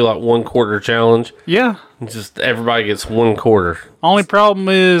house, do like 1 quarter challenge. Yeah. Just everybody gets 1 quarter. Only problem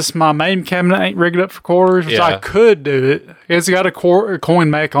is my main cabinet ain't rigged up for quarters, which I could do it. It's got a coin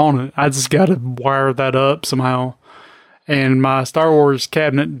mech on it. I just got to wire that up somehow. And my Star Wars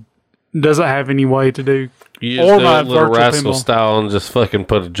cabinet doesn't have any way to do. You just do it little rascal style and just fucking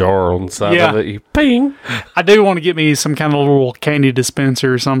put a jar on the side of it. You ping. I do want to get me some kind of little candy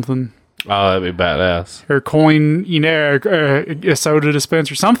dispenser or something. Oh, that'd be badass. Or coin, a soda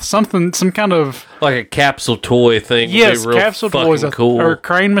dispenser, something, some kind of like a capsule toy thing. Yes, would be real capsule toys, cool. Or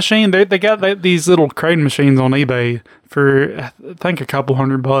crane machine. They got these little crane machines on eBay for I think a couple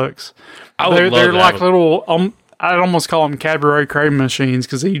 $100. They're like little. I'd almost call them Cadbury crane machines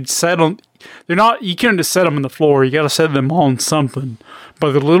because you set them. They're not. You can't just set them on the floor. You got to set them on something.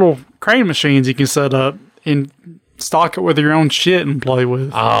 But the little crane machines you can set up and stock it with your own shit and play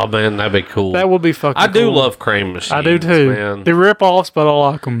with. Oh man, that'd be cool. That would be fucking cool. I do love crane machines. I do too. Man. They're rip-offs, but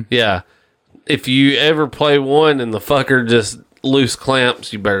I like them. Yeah. If you ever play one and the fucker just loose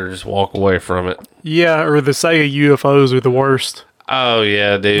clamps, you better just walk away from it. Yeah, or the Sega UFOs are the worst. Oh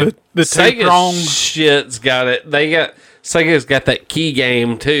yeah, dude. The Sega shit's got it. Sega's got that key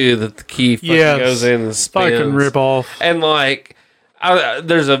game too that the key fucking goes in and spins. Fucking rip off. And like,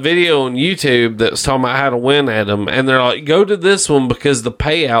 there's a video on YouTube that's talking about how to win at them, and they're like, go to this one because the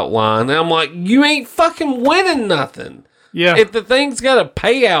payout line. And I'm like, you ain't fucking winning nothing. Yeah. If the thing's got a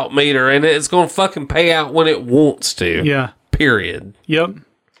payout meter in it, it's going to fucking pay out when it wants to. Yeah. Period. Yep.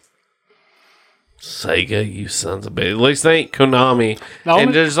 Sega, you sons of bitches. At least they ain't Konami.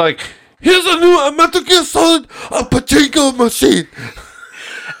 And there's like, here's a new Metal Gear Solid a pachinko machine.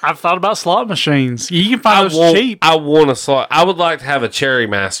 I've thought about slot machines. You can find those cheap. I want a slot. I would like to have a Cherry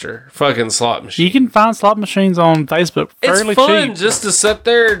Master fucking slot machine. You can find slot machines on Facebook fairly cheap. It's fun just to sit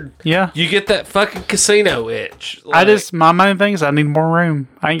there. Yeah. You get that fucking casino itch. Like, my main thing is I need more room.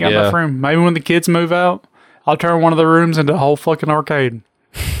 I ain't got enough room. Maybe when the kids move out, I'll turn one of the rooms into a whole fucking arcade.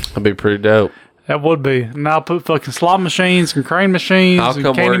 That'd be pretty dope. That would be. And I'll put fucking slot machines and crane machines and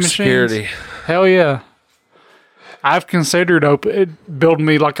candy machines. Security. Hell yeah. I've considered building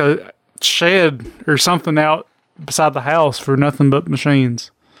me like a shed or something out beside the house for nothing but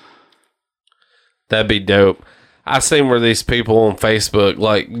machines. That'd be dope. I seen where these people on Facebook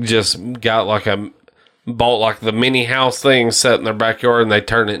like just got like bought like the mini house thing set in their backyard and they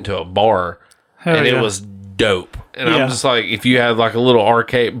turned it into a bar. Hell yeah. It was dope. And I'm just like, if you had like a little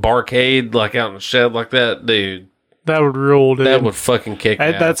barcade like out in the shed like that, dude. That would rule, dude. That would fucking kick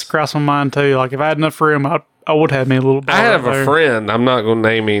ass. That's across my mind too. Like if I had enough room, I would have me a little bar. I have a friend, I'm not going to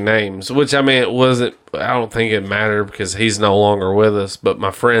name any names, which I mean, I don't think it mattered because he's no longer with us, but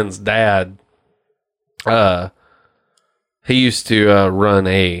my friend's dad, he used to run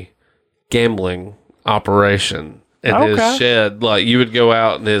a gambling operation in his shed. Like you would go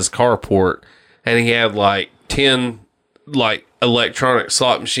out in his carport and he had like 10 like electronic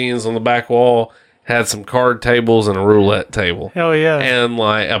slot machines on the back wall, had some card tables and a roulette table. Hell yeah. And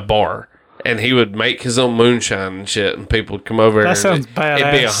like a bar. And he would make his own moonshine and shit, and people would come over. That sounds badass.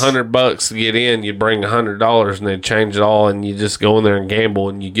 It'd be $100 to get in. You'd bring $100, and they'd change it all, and you just go in there and gamble,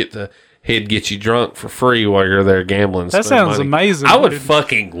 and he'd get you drunk for free while you're there gambling. That sounds amazing. I would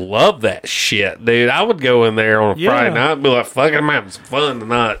fucking love that shit, dude. I would go in there on a Friday night and be like, "Fucking, I'm having some fun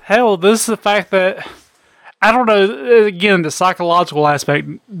tonight." Hell, this is the fact that I don't know. Again, the psychological aspect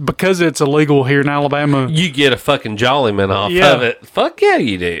because it's illegal here in Alabama. You get a fucking jollyman off of it. Fuck yeah,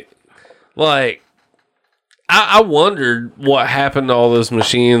 you do. Like, I wondered what happened to all those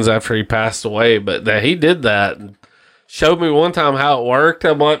machines after he passed away, but that he did that and showed me one time how it worked.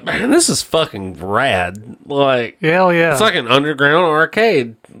 I'm like, man, this is fucking rad. Like, hell yeah. It's like an underground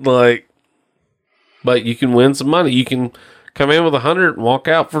arcade. Like, but you can win some money. You can come in with 100 and walk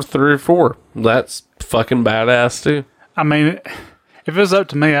out for 3 or 4. That's fucking badass too. I mean, if it was up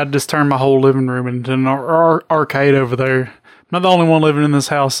to me, I'd just turn my whole living room into an arcade over there. I'm not the only one living in this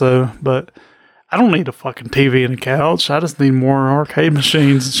house, though, but I don't need a fucking TV and a couch. I just need more arcade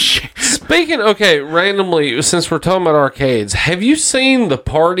machines and shit. Speaking, randomly, since we're talking about arcades, have you seen the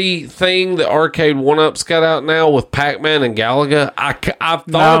party thing that Arcade 1-Up's got out now with Pac-Man and Galaga? I've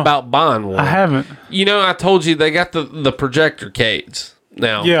thought about buying one. I haven't. You know, I told you they got the projectorcades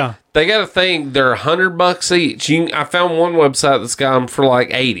now. Yeah. They got a thing, they're $100 each. I found one website that's got them for like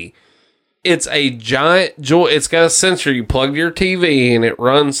 80. It's a giant joy. It's got a sensor. You plug your TV and it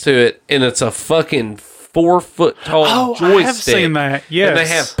runs to it, and it's a fucking 4-foot tall joystick. I have seen that. Yes. And they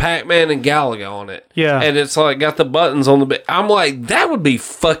have Pac-Man and Galaga on it. Yeah. And it's like got the buttons on the bit. I'm like, that would be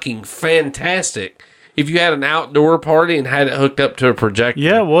fucking fantastic if you had an outdoor party and had it hooked up to a projector.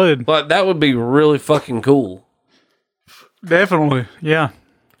 Yeah, it would. Like, that would be really fucking cool. Definitely. Yeah.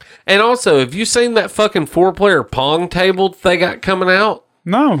 And also, have you seen that fucking 4-player Pong table they got coming out?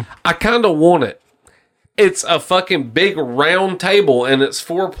 No. I kind of want it. It's a fucking big round table, and it's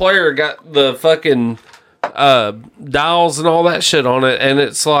 4-player, got the fucking dials and all that shit on it, and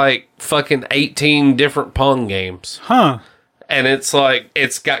it's like fucking 18 different Pong games. Huh. And it's like,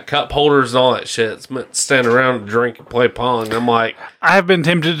 it's got cup holders and all that shit. It's meant to stand around and drink and play Pong. I'm like, I have been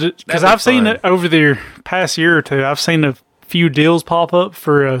tempted to, because That'd be I've seen fun. it over the past year or two. I've seen a few deals pop up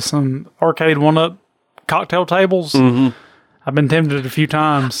for some arcade one-up cocktail tables. Mm-hmm. I've been tempted a few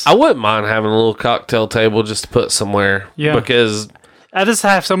times. I wouldn't mind having a little cocktail table just to put somewhere. Yeah. Because I just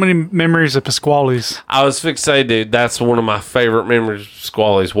have so many memories of Pasquale's. I was fixed to say, dude, that's one of my favorite memories of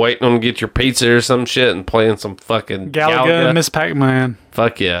Squally's. Waiting on to get your pizza or some shit and playing some fucking Galaga and Miss Pac-Man.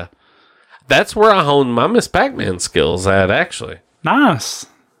 Fuck yeah. That's where I honed my Miss Pac-Man skills at, actually. Nice.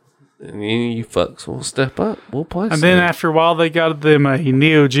 And you fucks will step up. We'll play And then some. after a while, they got them a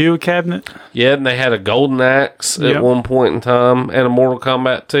Neo Geo cabinet. Yeah, and they had a Golden Axe Yep. at one point in time and a Mortal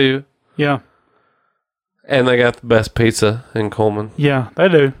Kombat 2. Yeah. And they got the best pizza in Coleman. Yeah, they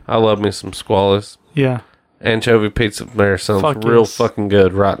do. I love me some Squally's. Yeah. Anchovy pizza from there sounds Fuck real yes. fucking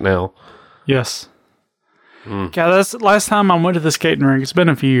good right now. Yes. God, that's the last time I went to the skating rink. It's been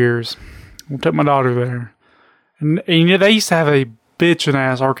a few years. I took my daughter there. And you know, they used to have a bitchin'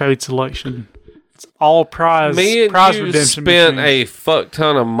 ass arcade selection. It's all prize Me and prize you redemption spent machines. a fuck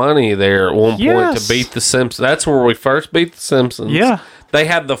ton of money there at one point Yes. to beat the Simpsons. That's where we first beat the Simpsons. Yeah. They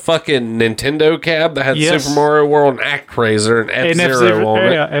had the fucking Nintendo cab that had Yes. Super Mario World and ActRaiser and And F-Zero on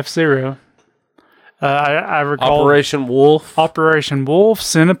it. Yeah, F-Zero. I recall Operation Wolf. Operation Wolf,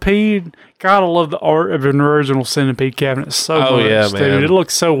 Centipede. God, I love the art of an original Centipede cabinet so Oh, much, yeah, dude. man. It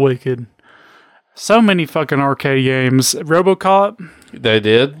looks so wicked. So many fucking arcade games. RoboCop. They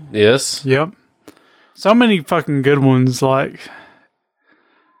did, yes. Yep. So many fucking good ones. Like,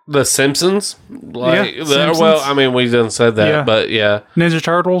 The Simpsons. Like, Yeah, well, Simpsons. I mean, we didn't say that, Yeah. but yeah. Ninja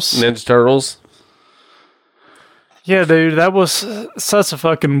Turtles. Ninja Turtles. Yeah, dude, that was such a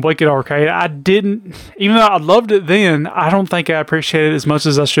fucking wicked arcade. I didn't, even though I loved it then, I don't think I appreciated it as much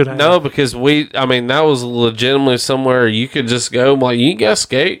as I should have. No, because that was legitimately somewhere you could just go, like, you got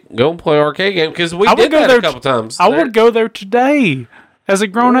skate, go and play arcade game, because we I would did go that there a couple times. I would go there today as a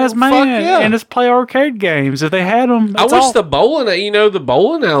grown ass Well, man fuck yeah. and just play arcade games if they had them. I wish the bowling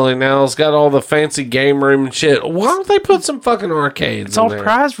alley now has got all the fancy game room and shit. Why don't they put some fucking arcades It's in all there?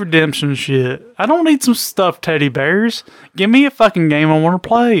 prize redemption shit. I don't need some stuffed teddy bears. Give me a fucking game I want to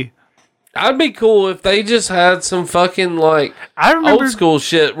play. I'd be cool if they just had some fucking, like, I remember. old school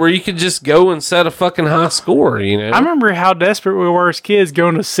shit where you could just go and set a fucking high score, you know? I remember how desperate we were as kids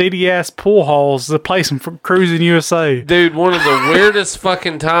going to city ass pool halls to play some Cruising USA. Dude, one of the weirdest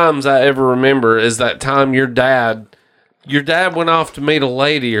fucking times I ever remember is that time your dad went off to meet a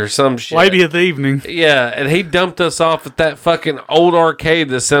lady or some shit. Lady of the evening. Yeah, and he dumped us off at that fucking old arcade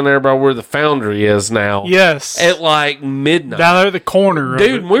that's in there by where the Foundry is now. Yes. At like midnight. Down there at the corner.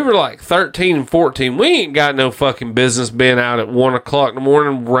 Dude, of it. we were like 13 and 14. We ain't got no fucking business being out at 1 o'clock in the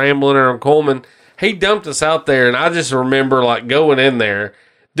morning rambling around Coleman. He dumped us out there, and I just remember like going in there.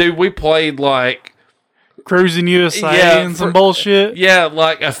 Dude, we played like, Cruising USA Yeah, and some bullshit. yeah,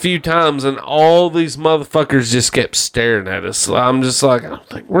 like a few times, and all these motherfuckers just kept staring at us. I'm just like, I don't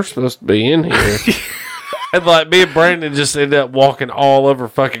think we're supposed to be in here. And like me and Brandon just ended up walking all over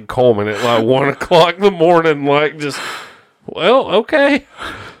fucking Coleman at like 1 o'clock in the morning, like just, well, okay.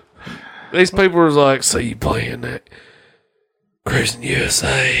 These people was like, so you playing that Cruising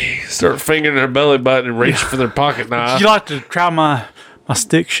USA? Start fingering their belly button and reach for their pocket knife. Would you like to try my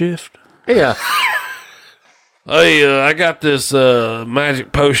stick shift? Yeah. Hey, I got this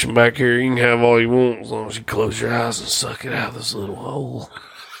magic potion back here. You can have all you want as long as you close your eyes and suck it out of this little hole.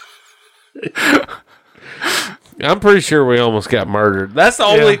 I'm pretty sure we almost got murdered. That's the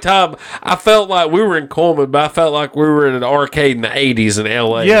only time I felt like we were in Coleman, but I felt like we were in an arcade in the 80s in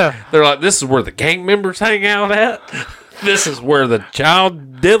L.A. Yeah. They're like, this is where the gang members hang out at. This is where the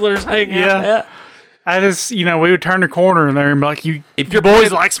child diddlers hang out at. I just, we would turn the corner in there and be like, If your you're boys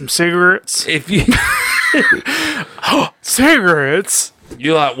playing- like some cigarettes? If you... Cigarettes?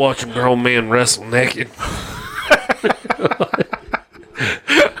 You like watching grown men wrestle naked?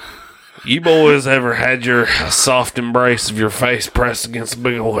 You boys ever had your soft embrace of your face pressed against a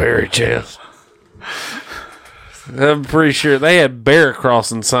big old hairy chest? I'm pretty sure they had bear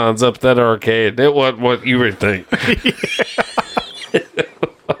crossing signs up that arcade. It wasn't what you would think.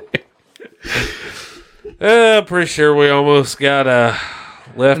 I'm pretty sure we almost got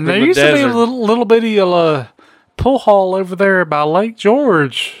left in the desert. There used to be a little bitty pool hall over there by Lake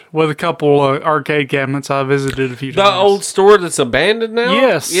George with a couple arcade cabinets I visited a few times. The old store that's abandoned now?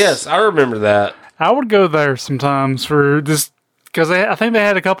 Yes. Yes, I remember that. I would go there sometimes for this, because I think they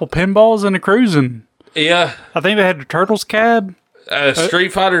had a couple pinballs and a cruising. Yeah. I think they had the Turtles cab. Street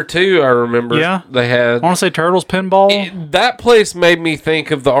Fighter 2, I remember. Yeah. They had. I want to say Turtles pinball. That place made me think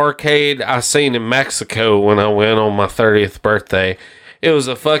of the arcade I seen in Mexico when I went on my 30th birthday. It was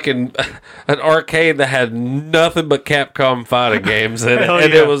an arcade that had nothing but Capcom fighting games in it.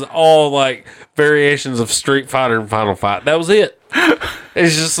 And it was all like variations of Street Fighter and Final Fight. That was it.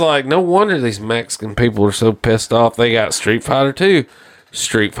 It's just like, no wonder these Mexican people are so pissed off. They got Street Fighter 2.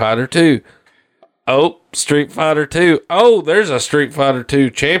 Street Fighter 2. Oh, Street Fighter 2. Oh, there's a Street Fighter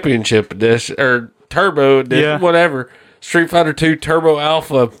 2 Championship Edition, or Turbo Edition, whatever. Street Fighter 2 Turbo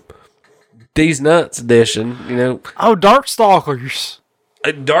Alpha, These Nuts Edition, you know. Oh, Darkstalkers.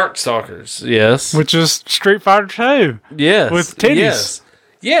 Darkstalkers, yes. Which is Street Fighter 2. Yes. With titties.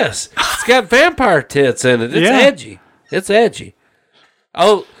 Yes. It's got vampire tits in it. It's edgy. It's edgy.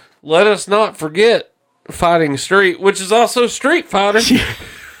 Oh, let us not forget Fighting Street, which is also Street Fighter.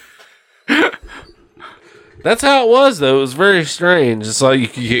 That's how it was, though. It was very strange. It's like you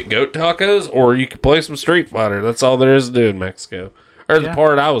could get goat tacos or you could play some Street Fighter. That's all there is to do in Mexico. Or the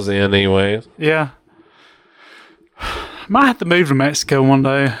part I was in, anyways. Yeah. Might have to move to Mexico one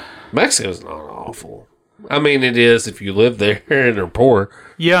day. Mexico's not awful. I mean, it is if you live there and are poor.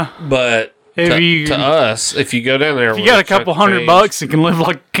 Yeah. But to us, if you go down there... If you got a couple $100, you can live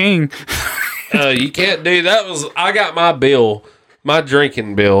like a king. You can't do... I got my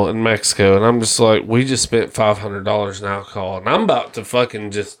drinking bill in Mexico, and I'm just like, we just spent $500 in alcohol, and I'm about to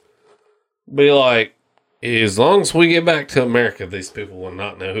fucking just be like, as long as we get back to America, these people will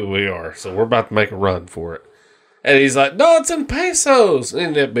not know who we are, so we're about to make a run for it. And he's like, no, it's in pesos. It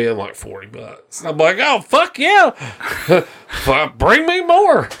ended up being like $40. And I'm like, oh, fuck yeah. Bring me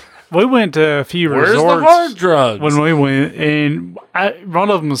more. We went to a few resorts. Where's the hard drugs? When we went, and one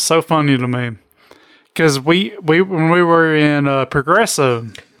of them was so funny to me. Because when we were in Progresso.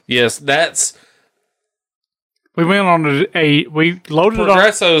 Yes, we went on we loaded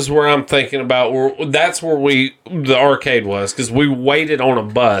Progresso is where I'm thinking about. That's where the arcade was, because we waited on a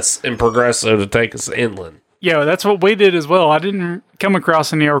bus in Progresso to take us inland. Yeah, that's what we did as well. I didn't come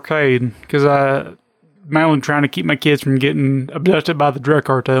across any arcade because I'm mainly trying to keep my kids from getting abducted by the drug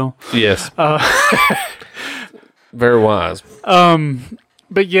cartel. Yes. Very wise.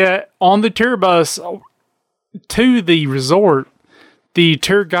 But yeah, on the tour bus to the resort, the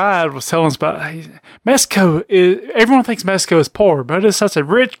tour guide was telling us about Mexico. Everyone thinks Mexico is poor, but it's such a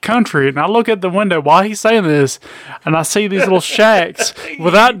rich country. And I look at the window while he's saying this, and I see these little shacks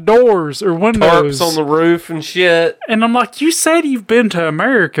without doors or windows. Tarps on the roof and shit. And I'm like, you said you've been to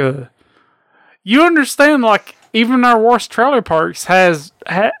America. You understand, like, even our worst trailer parks they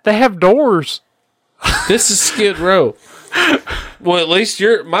have doors. This is Skid Row. Well, at least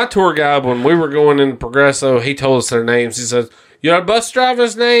my tour guide, when we were going in Progresso, he told us their names. He says, your bus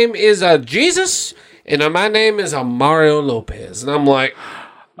driver's name is Jesus, and my name is Mario Lopez. And I'm like,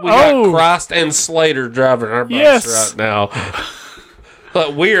 we got Christ and Slater driving our bus right now.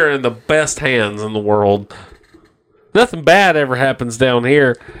 But we are in the best hands in the world. Nothing bad ever happens down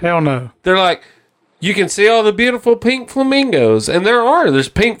here. Hell no. They're like, you can see all the beautiful pink flamingos. And there's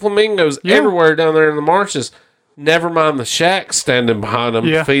pink flamingos everywhere down there in the marshes. Never mind the shacks standing behind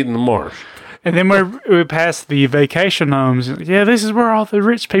them feeding the marsh. And then we passed the vacation homes. Yeah, this is where all the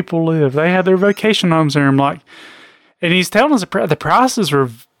rich people live. They have their vacation homes there. I'm like, and he's telling us the prices are,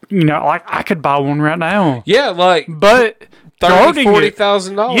 like I could buy one right now. Yeah, like, but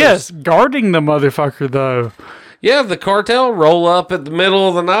 $40,000. Yes, guarding the motherfucker though. Yeah, the cartel roll up at the middle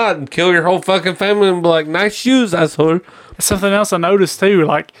of the night and kill your whole fucking family and be like, nice shoes, asshole. Something else I noticed too,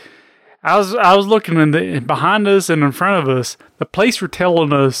 like. I was looking behind us and in front of us. The police were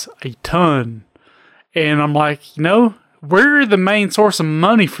telling us a ton. And I'm like, we're the main source of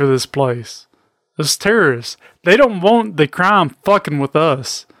money for this place. Those terrorists. They don't want the crime fucking with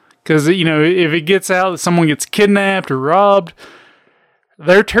us. Because, if it gets out that someone gets kidnapped or robbed,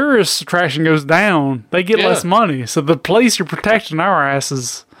 their tourist attraction goes down. They get less money. So the police are protecting our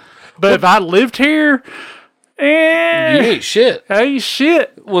asses. But if I lived here... You ain't shit. Ain't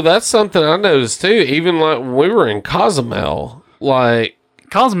shit. Well, that's something I noticed too. Even like when we were in Cozumel, like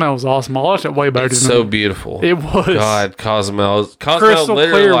Cozumel was awesome. I liked it way better. It's so beautiful. It was. God, Cozumel Crystal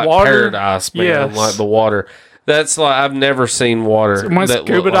literally clear like water. paradise, man. Yes. Like the water. That's like I've never seen water. Went that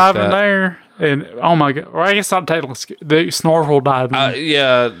scuba looked like diving that. there, and oh my god! Or I guess not technically the snorkel diving.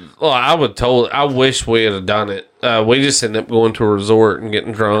 Yeah, well, I wish we had done it. We just ended up going to a resort and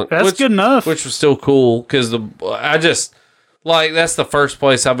getting drunk. That's good enough. Which was still cool because that's the first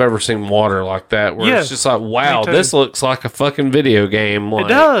place I've ever seen water like that. Where it's just like, wow, this looks like a fucking video game. Like, it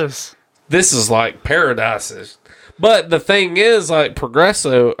does. This is like paradise. But the thing is, like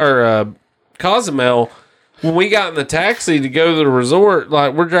Progresso or Cozumel. When we got in the taxi to go to the resort,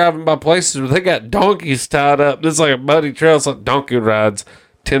 like we're driving by places where they got donkeys tied up. This is like a muddy trail. It's like donkey rides,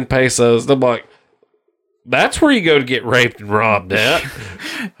 10 pesos. And I'm like, that's where you go to get raped and robbed at.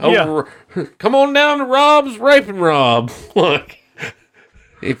 Come on down to Rob's Rape and Rob. Look,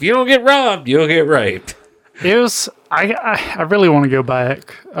 if you don't get robbed, you'll get raped. It was. I really want to go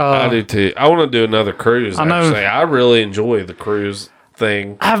back. I do too. I want to do another cruise. Actually, I really enjoy the cruise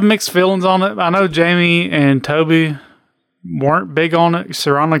thing. I have mixed feelings on it. I know Jamie and Toby weren't big on it.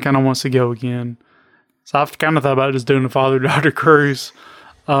 Serrano kind of wants to go again. So I've kind of thought about just doing a father-daughter cruise.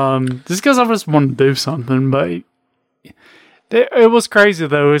 Just because I just wanted to do something. But it was crazy,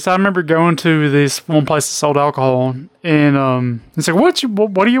 though. I remember going to this one place that sold alcohol. And it's like, what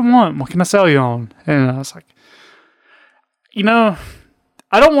do you want? What can I sell you on? And I was like,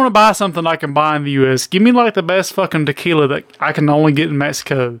 I don't want to buy something I can buy in the U.S. Give me like the best fucking tequila that I can only get in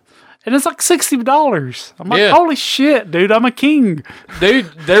Mexico. And it's like $60. I'm like, holy shit, dude, I'm a king.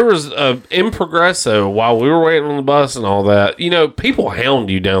 Dude, there was in Progresso, while we were waiting on the bus and all that, people hound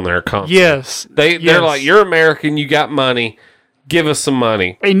you down there constantly. Yes. They're like, you're American, you got money, give us some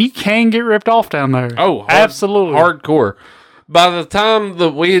money. And you can get ripped off down there. Oh, absolutely. Hardcore. By the time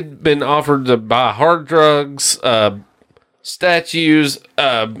that we had been offered to buy hard drugs, statues,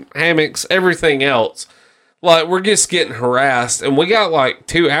 hammocks, everything else, like we're just getting harassed, and we got like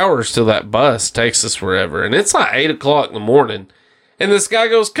 2 hours till that bus takes us wherever, and it's like 8 o'clock in the morning, and this guy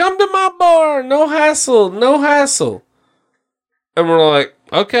goes, "Come to my bar, no hassle, and we're like,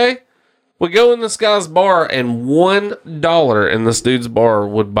 okay. We go in this guy's bar, and $1 in this dude's bar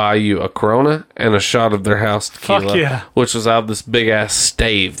would buy you a Corona and a shot of their house tequila, Fuck yeah. which was out of this big ass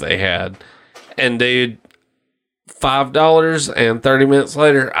stave they had, and dude, $5, and 30 minutes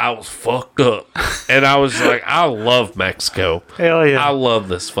later, I was fucked up. And I was like, I love Mexico. Hell yeah. I love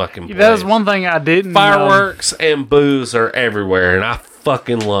this fucking place. That was one thing I didn't... Fireworks and booze are everywhere, and I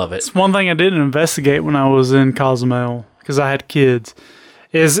fucking love it. It's one thing I didn't investigate when I was in Cozumel, because I had kids,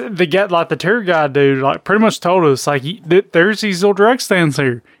 is the tour guide dude, like, pretty much told us, like, there's these little drug stands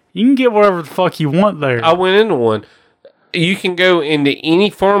here. You can get whatever the fuck you want there. I went into one. You can go into any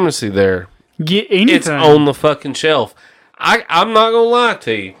pharmacy there. Get anything. It's on the fucking shelf. I'm not going to lie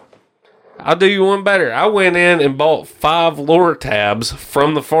to you. I'll do you one better. I went in and bought 5 Lortabs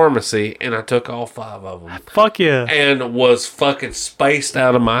from the pharmacy, and I took all 5 of them. Fuck yeah. And was fucking spaced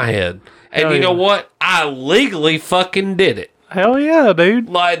out of my head. And Hell you know what? I legally fucking did it. Hell yeah, dude.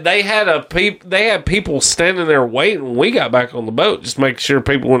 Like, they had people standing there waiting when we got back on the boat, just making sure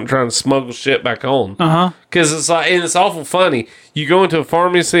people weren't trying to smuggle shit back on. Uh-huh. Because it's awful funny. You go into a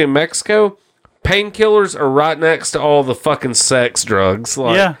pharmacy in Mexico, painkillers are right next to all the fucking sex drugs.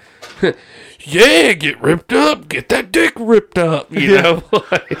 Like, yeah. Yeah, get ripped up. Get that dick ripped up. You know?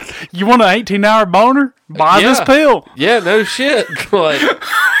 Like, you want an 18-hour boner? Buy this pill. Yeah, no shit. Like,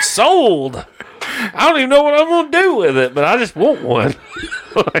 sold. I don't even know what I'm going to do with it, but I just want one.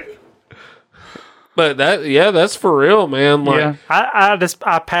 But that's for real, man. Like, yeah,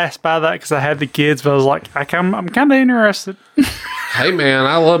 I passed by that because I had the kids, but I was like, I'm kind of interested. Hey, man,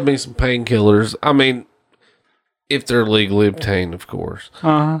 I love me some painkillers. I mean, if they're legally obtained, of course.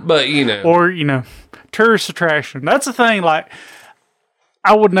 But, Or, tourist attraction. That's the thing, like,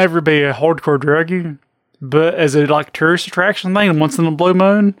 I would never be a hardcore druggie, but as a, tourist attraction thing, once in a blue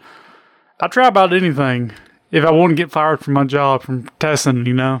moon, I'd try about anything if I wouldn't get fired from my job from testing,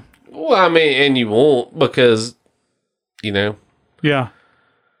 Well, I mean, and you won't because, Yeah.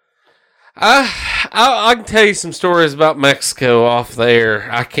 I can tell you some stories about Mexico off the air.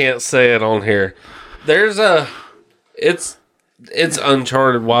 I can't say it on here. There's it's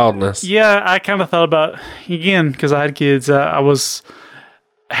uncharted wildness. Yeah, I kind of thought about, again, because I had kids, I was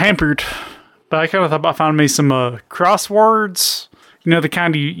hampered, but I kind of thought about finding me some crosswords, the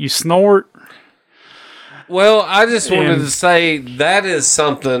kind you snort. Well, I just wanted to say that is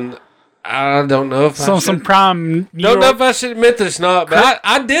something I don't know if some prime New don't York, know if I should admit this or not, but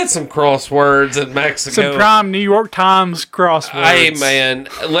I did some crosswords in Mexico. Some prime New York Times crosswords. Hey man,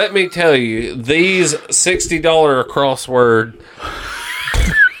 let me tell you, these $60 crossword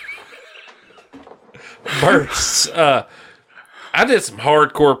bursts. I did some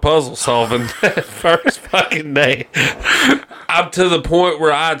hardcore puzzle solving that first fucking day. I'm to the point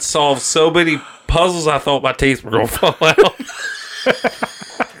where I'd solved so many puzzles I thought my teeth were going to fall out.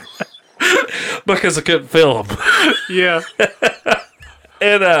 Because I couldn't feel them. Yeah.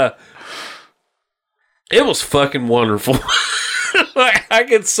 And it was fucking wonderful. Like, I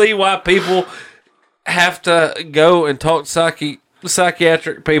can see why people have to go and talk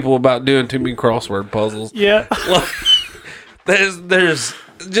psychiatric people about doing too many crossword puzzles. Yeah. Like, there's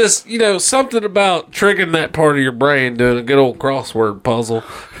just, something about triggering that part of your brain doing a good old crossword puzzle.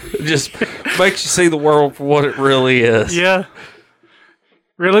 It just makes you see the world for what it really is. Yeah.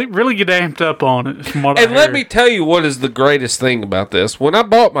 Really, really get amped up on it. From what And let me tell you what is the greatest thing about this. When I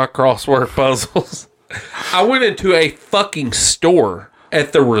bought my crossword puzzles, I went into a fucking store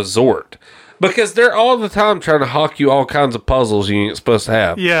at the resort. Because they're all the time trying to hawk you all kinds of puzzles you ain't supposed to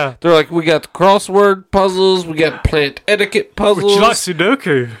have. Yeah. They're like, we got the crossword puzzles, we got plant etiquette puzzles. Would you like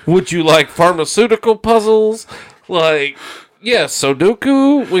Sudoku? Would you like pharmaceutical puzzles? Like, yeah,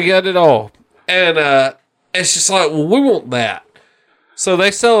 Sudoku, we got it all. And it's just like, well, we want that. So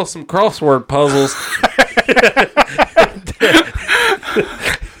they sell us some crossword puzzles.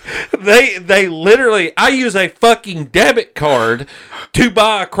 They literally, I use a fucking debit card to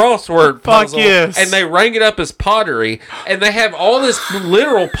buy a crossword puzzle. Yes. And they ring it up as pottery. And they have all this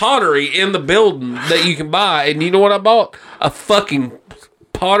literal pottery in the building that you can buy. And you know what I bought? A fucking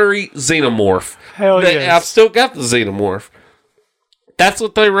pottery xenomorph. Hell yes. I've still got the xenomorph. That's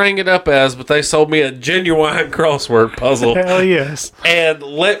what they rang it up as, but they sold me a genuine crossword puzzle. Hell yes. And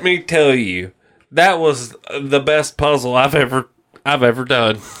let me tell you, that was the best puzzle I've ever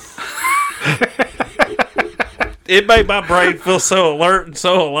done. It made my brain feel so alert and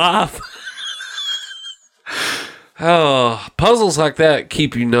so alive. Oh, puzzles like that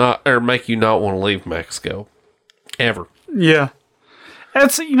keep you not, or make you not want to leave Mexico. Ever. Yeah.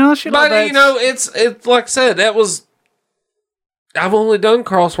 That's, shit But, like that. it's like I said, I've only done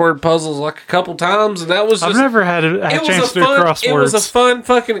crossword puzzles like a couple times, and that was just... I've never had a chance to do crosswords. It was a fun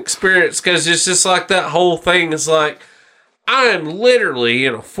fucking experience, because it's just like that whole thing is like, I am literally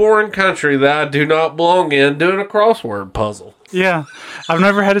in a foreign country that I do not belong in doing a crossword puzzle. Yeah. I've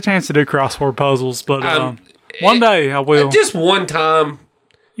never had a chance to do crossword puzzles, but one day I will. Just one time.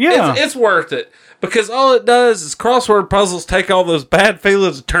 Yeah. It's worth it. Because all it does is crossword puzzles take all those bad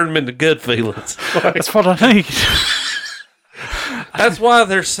feelings and turn them into good feelings. Like, that's what I need. That's why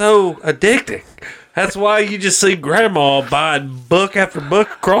they're so addicting. That's why you just see grandma buying book after book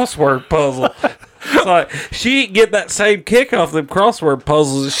of crossword puzzle. It's like, she ain't get that same kick off them crossword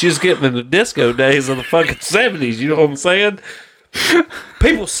puzzles that she's getting in the disco days of the fucking 70s. You know what I'm saying?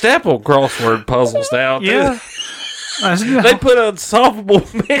 People step on crossword puzzles now. Yeah. They put unsolvable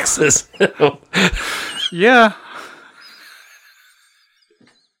mixes. Yeah.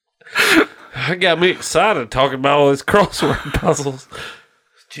 That got me excited talking about all these crossword puzzles.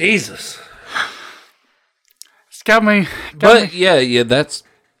 Jesus. It's got me. Yeah, that's...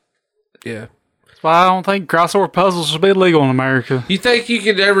 Yeah. That's why I don't think crossword puzzles should be legal in America. You think you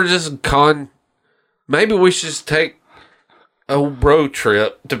could ever just Maybe we should just take a road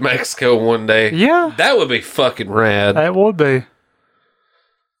trip to Mexico one day. Yeah. That would be fucking rad. That would be.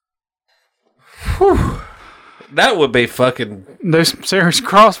 Whew. That would be fucking... Do some serious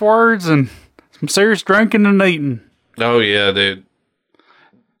crosswords and some serious drinking and eating. Oh, yeah, dude.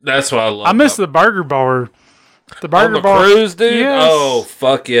 That's what I love. I miss the burger bar. The burger on the bar. cruise, dude? Yes. Oh,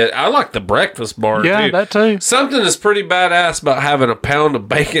 fuck it. I like the breakfast bar, yeah, too. that too. Something that's pretty badass about having a pound of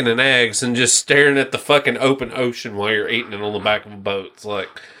bacon and eggs and just staring at the fucking open ocean while you're eating it on the back of a boat. It's like,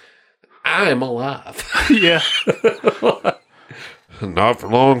 I am alive. Yeah. Not for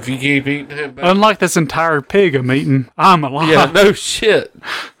long if you keep eating that bacon. Unlike this entire pig I'm eating, I'm alive. Yeah, no shit.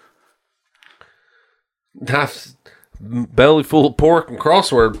 Nice belly full of pork and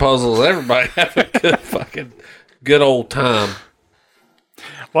crossword puzzles. Everybody have a good old time.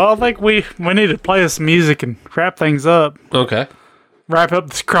 Well, I think we need to play some music and wrap things up. Okay. Wrap up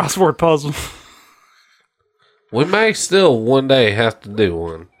this crossword puzzle. We may still one day have to do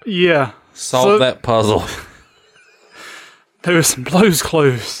one. Yeah. Solve that puzzle. Do some Blue's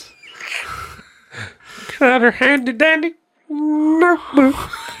Clues. Got her handy dandy.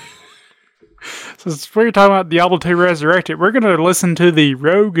 Since we're talking about Diablo 2 Resurrected, we're going to listen to the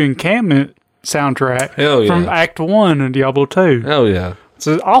Rogue Encampment soundtrack from Act 1 in Diablo 2. Hell yeah. It's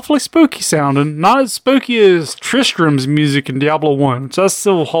awfully spooky sounding. Not as spooky as Tristram's music in Diablo 1, which does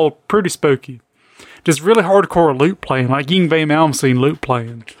still hold pretty spooky. Just really hardcore loop playing, like Yngwie Malmsteen loop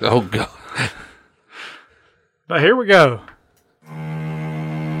playing. Oh, God. But here we go.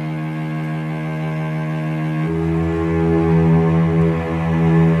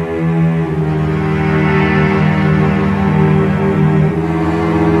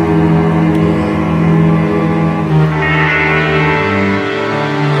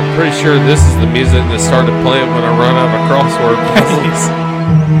 pretty sure this is the music that started playing when I run out of crossword puzzles.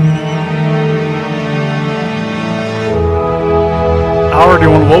 I already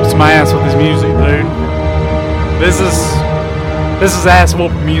want to whoop some ass with this music, dude. This is ass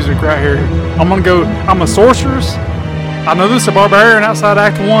whooping music right here. I'm a sorceress. I know this is a barbarian outside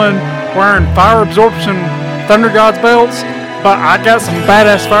Act 1 wearing fire absorption Thunder God's belts, but I got some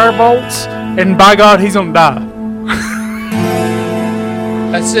badass fire bolts, and by God, he's gonna die.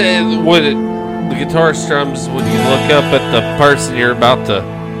 I said, the guitar strums when you look up at the person you're about to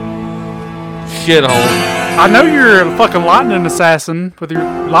shit on. I know you're a fucking lightning assassin with your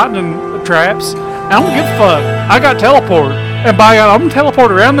lightning traps. I don't give a fuck. I got teleport. And by God, I'm gonna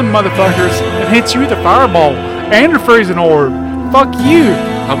teleport around them motherfuckers and hit you with a fireball and a freezing orb. Fuck you.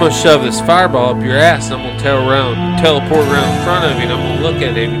 I'm gonna shove this fireball up your ass and I'm gonna teleport around in front of you and I'm gonna look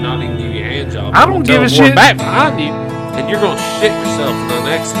at him and not even give you a hand job. I don't give a shit. Back behind you and you're gonna shit yourself in an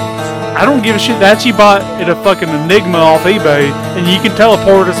accident. I don't give a shit that you bought it a fucking Enigma off eBay and you can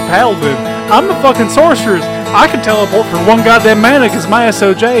teleport as a paladin. I'm the fucking sorceress. I can teleport for one goddamn mana because my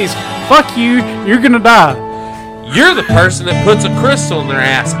SOJs. Fuck you. You're gonna die. You're the person that puts a crystal in their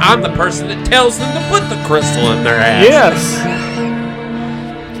ass. I'm the person that tells them to put the crystal in their ass. Yes.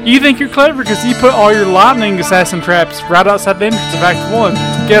 You think you're clever because you put all your lightning assassin traps right outside the entrance of Act 1.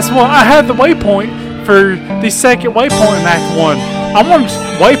 Guess what? I had the waypoint for the second waypoint in Act 1. I want to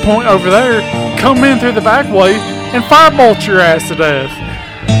waypoint over there, come in through the back way, and firebolt your ass to death.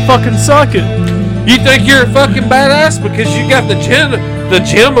 Fucking suck it. You think you're a fucking badass because you got the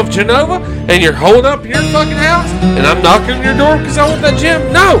gem of Genova and you're holding up your fucking house and I'm knocking on your door because I want that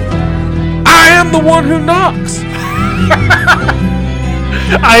gem? No! I am the one who knocks!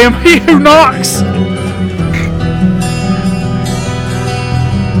 I am he who knocks!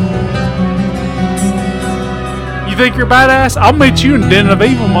 You think you're badass? I'll meet you in Den of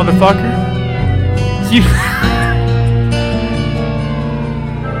Evil, motherfucker. You...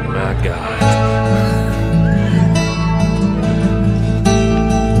 My God.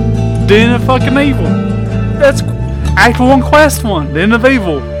 Den of fucking Evil. That's Act 1, Quest 1. Den of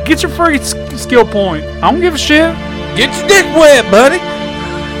Evil. Get your free skill point. I don't give a shit. Get your dick wet, buddy.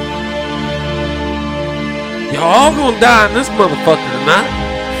 Y'all all gonna die in this motherfucker tonight.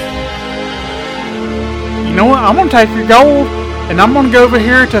 You know what? I'm gonna take your gold and I'm gonna go over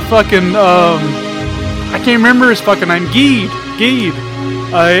here to fucking I can't remember his fucking name. Geed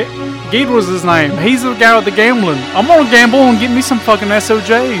was his name. He's the guy with the gambling. I'm gonna gamble and get me some fucking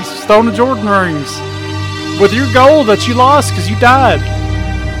SOJs, Stone of Jordan rings, with your gold that you lost because you died.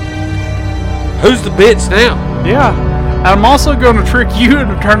 Who's the bitch now? Yeah. And I'm also gonna trick you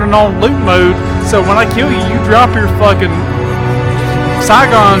into turning on loot mode, so when I kill you, you drop your fucking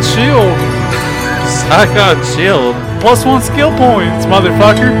Saigon shield. Saigon shield? +1 skill points,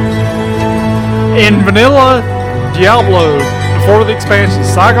 motherfucker. In vanilla Diablo, before the expansion,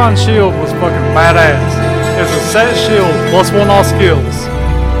 Saigon shield was fucking badass. It's a set shield, +1 all skills.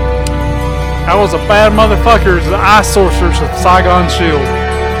 I was a bad motherfucker as the ice sorceress of Saigon shield.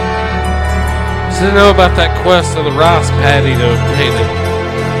 So to know about that quest of the rice paddy to obtain it.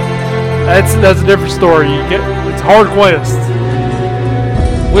 That's a different story. It's a hard quest.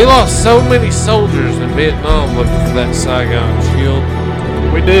 We lost so many soldiers in Vietnam looking for that Saigon shield.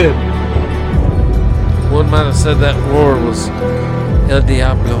 We did. One might have said that war was El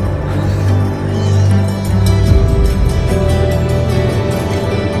Diablo.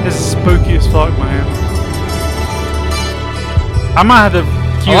 This is spooky as fuck, man. I might have to.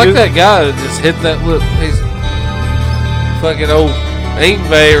 I like that guy that just hit that little piece of fucking old ink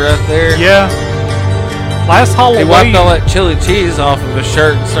bay right there. Yeah. Last Halloween. He wiped all that chili cheese off of his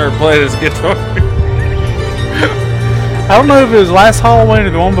shirt and started playing his guitar. I don't know if it was last Halloween or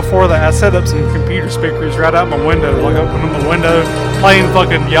the one before that. I set up some computer speakers right out my window. Like opening the window, playing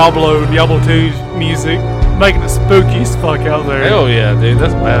fucking Diablo 2's music, making it spooky as fuck out there. Hell yeah, dude.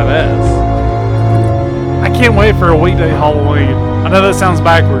 That's badass. I can't wait for a weekday Halloween. I know that sounds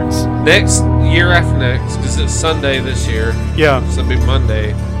backwards. Next year after next, because it's Sunday this year. Yeah. So it'll be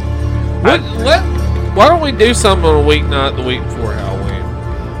Monday. Why don't we do something on a weeknight the week before Halloween?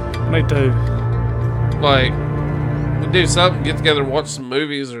 Me too. Like, we do something, get together and watch some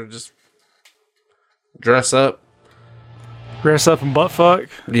movies, or just dress up. Dress up and butt fuck.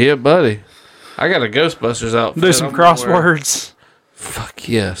 Yeah, buddy. I got a Ghostbusters outfit. Do some crosswords. Fuck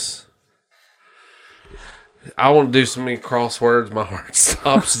yes. I want to do so many crosswords, my heart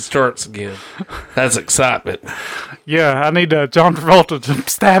stops and starts again. That's excitement. Yeah, I need John Travolta to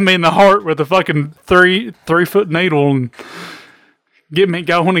stab me in the heart with a fucking 3-foot needle and Get me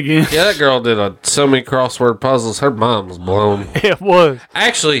going again. Yeah, that girl did so many crossword puzzles. Her mind was blown. It was.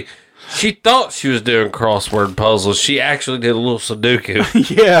 Actually, she thought she was doing crossword puzzles. She actually did a little Sudoku.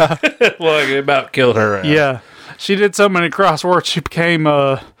 Yeah. Like, it about killed her ass. Yeah. She did so many crosswords, she became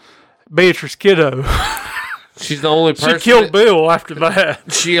Beatrice Kiddo. She's the only person. She killed Bill after that.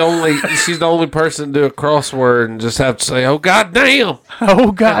 She's the only person to do a crossword and just have to say, "Oh goddamn!"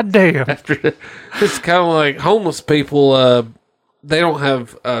 Oh goddamn! It's kind of like homeless people. They don't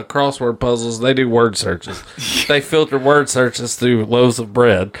have crossword puzzles. They do word searches. They filter word searches through loaves of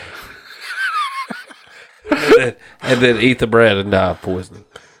bread, and then eat the bread and die of poisoning.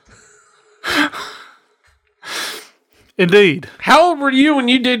 Indeed. How old were you when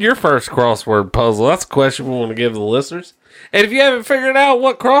you did your first crossword puzzle? That's a question we want to give the listeners. And if you haven't figured out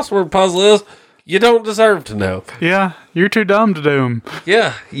what crossword puzzle is, you don't deserve to know. Yeah, you're too dumb to do them.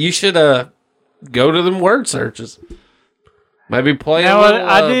 Yeah, you should go to them word searches. Maybe play Now, a little...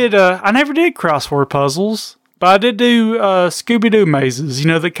 I never did crossword puzzles, but I did do Scooby-Doo mazes. You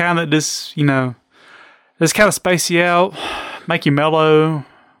know, the kind that just, just kind of space you out, make you mellow.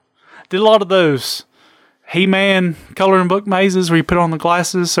 Did a lot of those. He-Man coloring book mazes where you put on the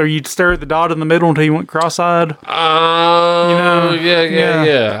glasses or you'd stare at the dot in the middle until you went cross-eyed. Yeah.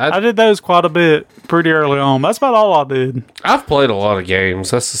 I did those quite a bit pretty early on. That's about all I did. I've played a lot of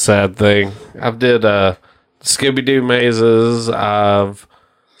games. That's the sad thing. I've did Scooby-Doo mazes. I've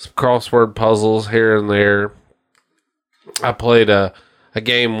some crossword puzzles here and there. I played a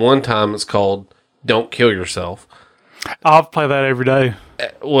game one time. It's called Don't Kill Yourself. I'll play that every day.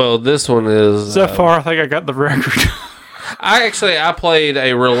 Well, this one is... So far, I think I got the record. I played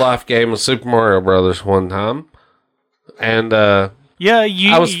a real-life game of Super Mario Brothers one time. And I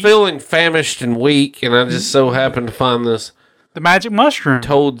was feeling famished and weak, and I just so happened to find this... The magic mushroom.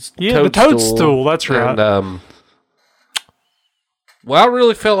 Toadstool. The toadstool, that's right. And, I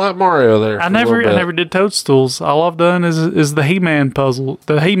really felt like Mario there. I never did toadstools. All I've done is the He-Man puzzle,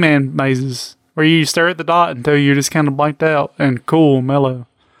 the He-Man mazes. Where you stare at the dot until you're just kind of blanked out and cool, mellow.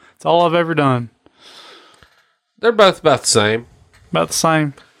 That's all I've ever done. They're both about the same. About the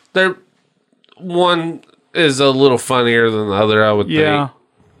same. One is a little funnier than the other, I would think.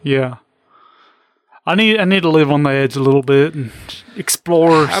 Yeah. I need to live on the edge a little bit and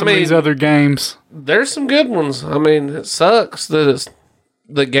explore some of these other games. There's some good ones. I mean, it sucks that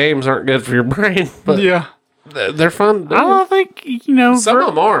the games aren't good for your brain, but yeah. They're fun. I don't think, some of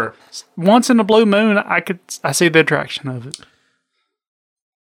them are. Once in a blue moon, I see the attraction of it.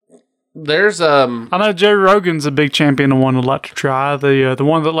 There's I know Joe Rogan's a big champion of one I'd like to try. The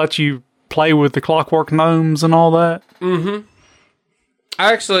one that lets you play with the clockwork gnomes and all that. Mm-hmm.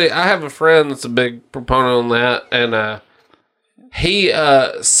 I have a friend that's a big proponent on that, and he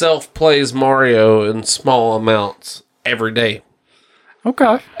self-plays Mario in small amounts every day.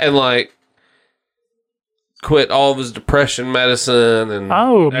 Okay. And quit all of his depression medicine and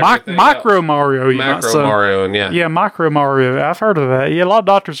Micro Mario. Mario, and yeah, Micro Mario. I've heard of that. Yeah, a lot of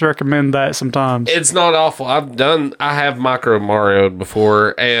doctors recommend that sometimes. It's not awful. I have Micro Mario'd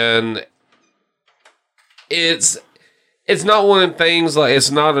before, and it's not one of them things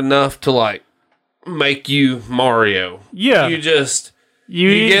it's not enough to make you Mario. Yeah, you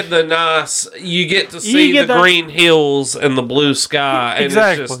get to see the green hills and the blue sky, and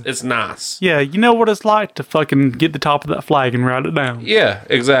exactly. it's nice. Yeah, you know what it's like to fucking get the top of that flag and write it down. Yeah,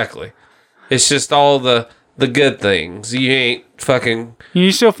 exactly. It's just all the good things. You ain't fucking...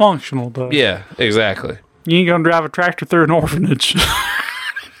 You're still functional, though. Yeah, exactly. You ain't gonna drive a tractor through an orphanage.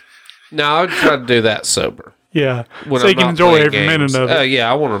 No, I would try to do that sober. Yeah, so you can enjoy every minute of it.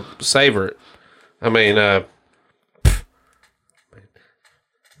 Yeah, I want to savor it. I mean,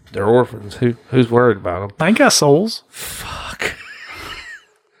 they're orphans. Who's worried about them? They ain't got souls. Fuck.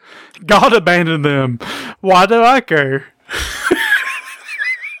 God abandoned them. Why do I care?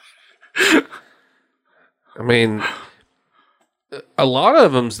 I mean, a lot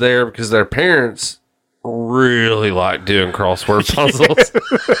of them's there because their parents really like doing crossword puzzles.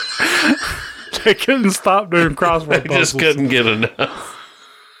 They couldn't stop doing crossword puzzles. They just couldn't get enough.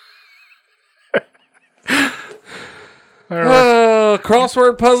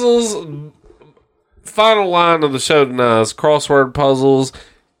 Crossword puzzles. Final line of the show tonight is crossword puzzles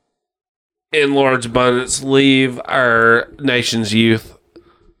in large abundance leave our nation's youth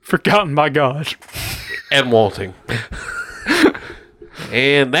forgotten by God and wanting.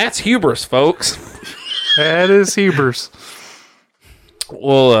 And that's hubris, folks. That is hubris.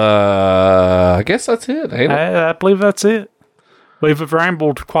 Well, I guess that's it, ain't it? I believe that's it. We've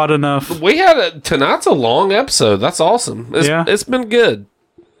rambled quite enough. Tonight's a long episode. That's awesome. It's been good.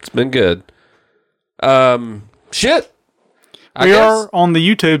 It's been good. Shit. We are on the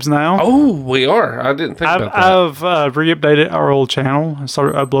YouTubes now. Oh, we are. I didn't think about that. I've re-updated our old channel and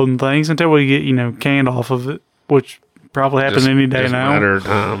started uploading things until we get, canned off of it, which probably happen any day now. Matter of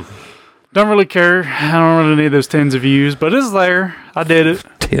time. Don't really care. I don't really need those tens of views, but it's there. I did it.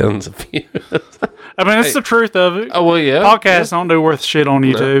 Tens of views. I mean, it's the truth of it. Oh, well, yeah. Podcasts don't do worth shit on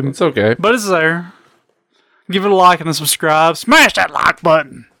YouTube. No, it's okay. But it's there. Give it a like and a subscribe. Smash that like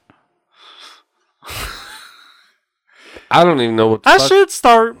button. I don't even know what I should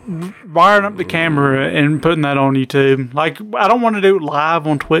start wiring up the camera and putting that on YouTube. Like, I don't want to do it live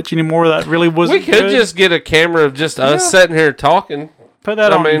on Twitch anymore. That really wasn't We could just get a camera of just us sitting here talking. Put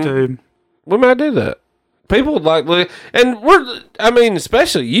that on YouTube. We might do that. People would like, and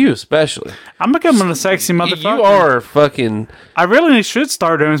especially you, I'm becoming a sexy motherfucker. You are fucking. I really should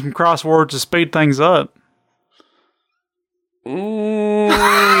start doing some crosswords to speed things up. At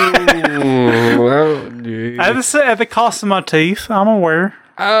the cost of my teeth, I'm aware.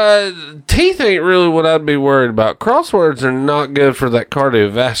 Teeth ain't really what I'd be worried about. Crosswords are not good for that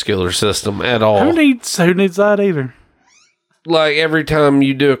cardiovascular system at all. Who needs that either? Like every time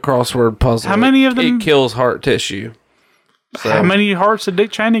you do a crossword puzzle, how many of them? It kills heart tissue. So, how many hearts did Dick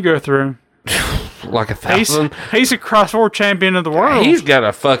Cheney go through? Like 1,000. He's a crossword champion of the world. He's got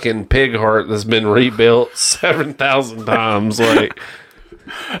a fucking pig heart that's been rebuilt 7,000 times. Like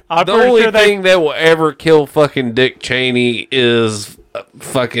the only thing that will ever kill fucking Dick Cheney is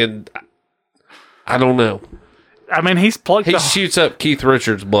fucking. I don't know. I mean, he's plucked. He shoots up Keith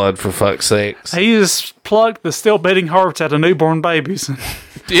Richards' blood for fuck's sakes. He's plucked the still beating hearts out of newborn babies.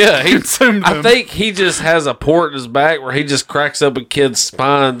 Yeah, I think he just has a port in his back where he just cracks up a kid's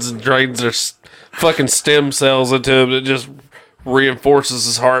spines and drains their fucking stem cells into him. It just reinforces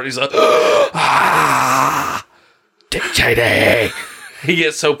his heart. He's like, Dick Cheney. He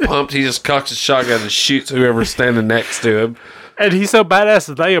gets so pumped, he just cocks his shotgun and shoots whoever's standing next to him. And he's so badass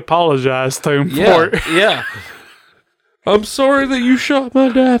that they apologize to him for it. Yeah. I'm sorry that you shot my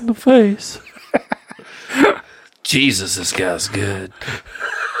dad in the face. Jesus, this guy's good.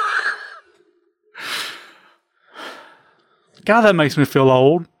 God, that makes me feel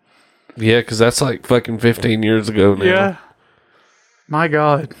old. Yeah, because that's like fucking 15 years ago now. Yeah. My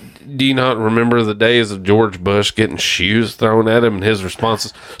God. Do you not remember the days of George Bush getting shoes thrown at him and his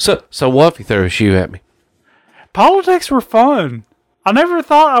responses? So what if he threw a shoe at me? Politics were fun. I never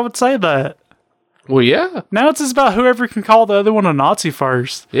thought I would say that. Well, yeah. Now it's just about whoever can call the other one a Nazi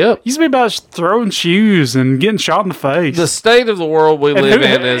first. Yep. It used to be about throwing shoes and getting shot in the face. The state of the world we live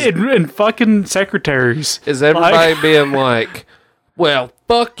in is... And fucking secretaries. Is everybody being like, well,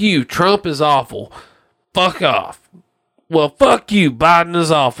 fuck you, Trump is awful. Fuck off. Well, fuck you, Biden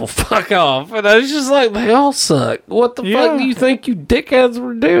is awful. Fuck off. And it's just like, they all suck. What the fuck do you think you dickheads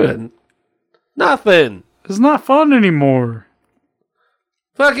were doing? Nothing. It's not fun anymore.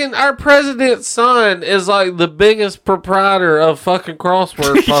 Fucking our president's son is like the biggest proprietor of fucking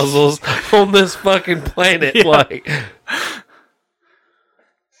crossword puzzles on this fucking planet. Yeah. Like,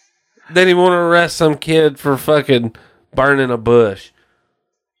 then he want to arrest some kid for fucking burning a bush.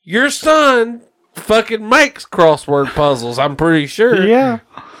 Your son fucking makes crossword puzzles, I'm pretty sure. Yeah.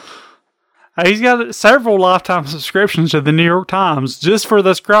 He's got several lifetime subscriptions to the New York Times just for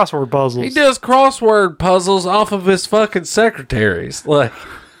this crossword puzzles. He does crossword puzzles off of his fucking secretaries. Like,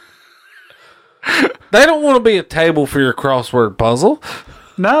 they don't want to be a table for your crossword puzzle.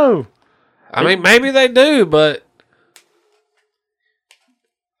 No. I mean, maybe they do, but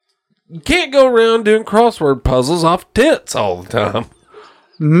you can't go around doing crossword puzzles off tits all the time.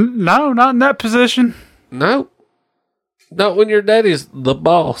 No, not in that position. No. Not when your daddy's the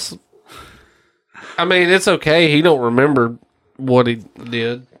boss. I mean, it's okay. He don't remember what he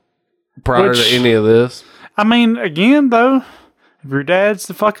did prior to any of this. I mean, again, though, if your dad's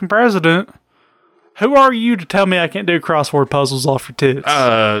the fucking president, who are you to tell me I can't do crossword puzzles off your tits?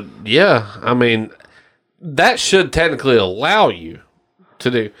 Yeah. I mean, that should technically allow you to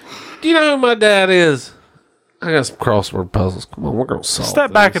do. Do you know who my dad is? I got some crossword puzzles. Come on, we're going to solve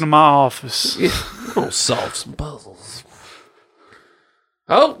Step back into my office. Yeah, we're going to solve some puzzles.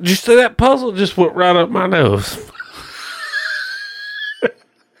 Oh, did you see that puzzle? Just went right up my nose.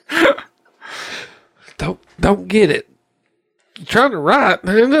 Don't get it. You're trying to write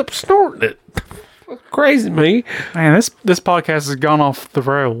and end up snorting it. Crazy me. Man, this podcast has gone off the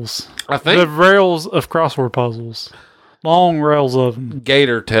rails. I think the rails of crossword puzzles. Long rails of them.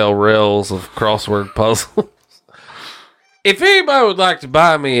 Gator tail rails of crossword puzzles. If anybody would like to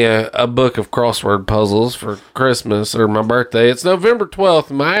buy me a book of crossword puzzles for Christmas or my birthday, it's November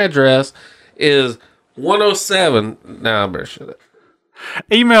 12th. My address is 107. Nah, I better shut it.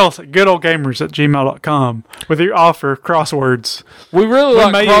 Email us at goodoldgamers@gmail.com with your offer crosswords. We really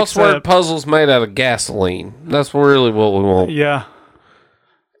like may crossword accept. puzzles made out of gasoline. That's really what we want. Yeah.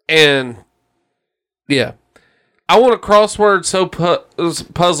 And yeah, I want a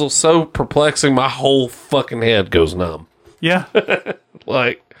crossword puzzle so perplexing my whole fucking head goes numb. Yeah.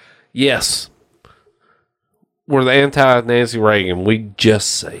 Like, yes, we're the anti-Nancy Reagan. We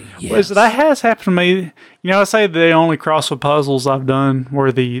just say yes. Well, so that has happened to me. You know, I say the only crossword puzzles I've done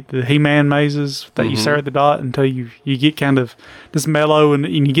were the He-Man mazes that you stare at the dot until you get kind of just mellow and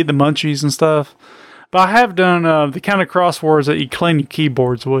you get the munchies and stuff. But I have done the kind of crosswords that you clean your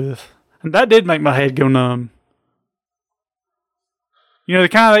keyboards with. And that did make my head go numb. You know, the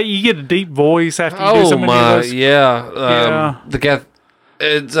kind of, you get a deep voice after you do so many of those. Yeah. The guy,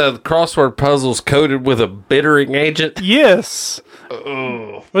 it's crossword puzzles coated with a bittering agent. Yes.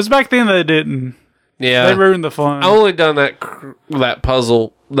 It was back then they didn't. Yeah. They ruined the fun. I only done that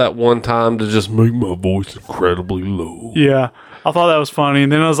puzzle that one time to just make my voice incredibly low. Yeah. I thought that was funny.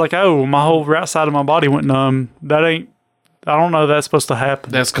 And then I was like, oh, my whole right side of my body went numb. I don't know that's supposed to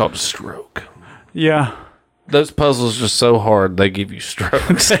happen. That's called a stroke. Yeah. Those puzzles are so hard, they give you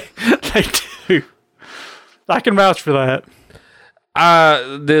strokes. They do. I can vouch for that.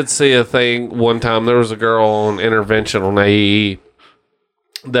 I did see a thing one time. There was a girl on intervention on AE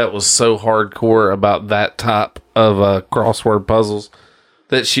that was so hardcore about that type of crossword puzzles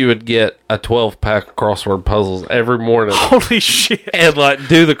that she would get a 12-pack of crossword puzzles every morning. Holy shit. And, like,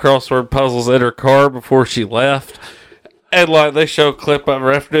 do the crossword puzzles in her car before she left. And, like, they show a clip of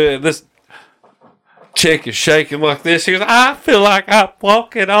her after it, and this chick is shaking like this. She goes, I feel like I'm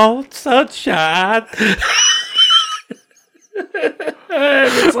walking on sunshine. And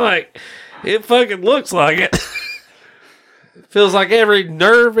it's like, it fucking looks like it. It feels like every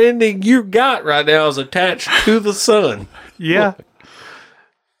nerve ending you got right now is attached to the sun. Yeah.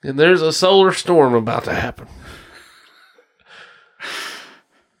 And there's a solar storm about to happen.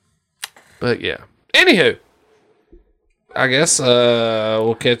 But yeah. Anywho, I guess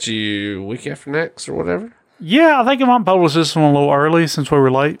we'll catch you week after next or whatever. Yeah, I think I might publish this one a little early since we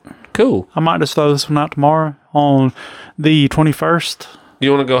were late. Cool. I might just throw this one out tomorrow on the 21st.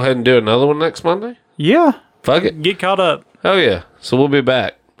 You want to go ahead and do another one next Monday? Yeah. Fuck it. Get caught up. Oh yeah. So we'll be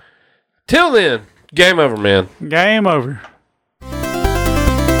back. Till then, game over, man. Game over.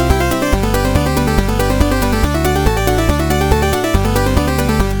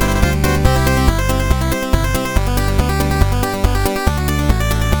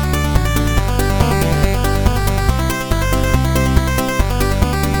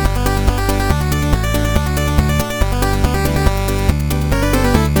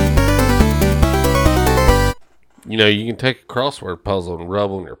 You know, you can take a crossword puzzle and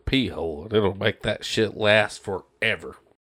rub on your pee hole, and it'll make that shit last forever.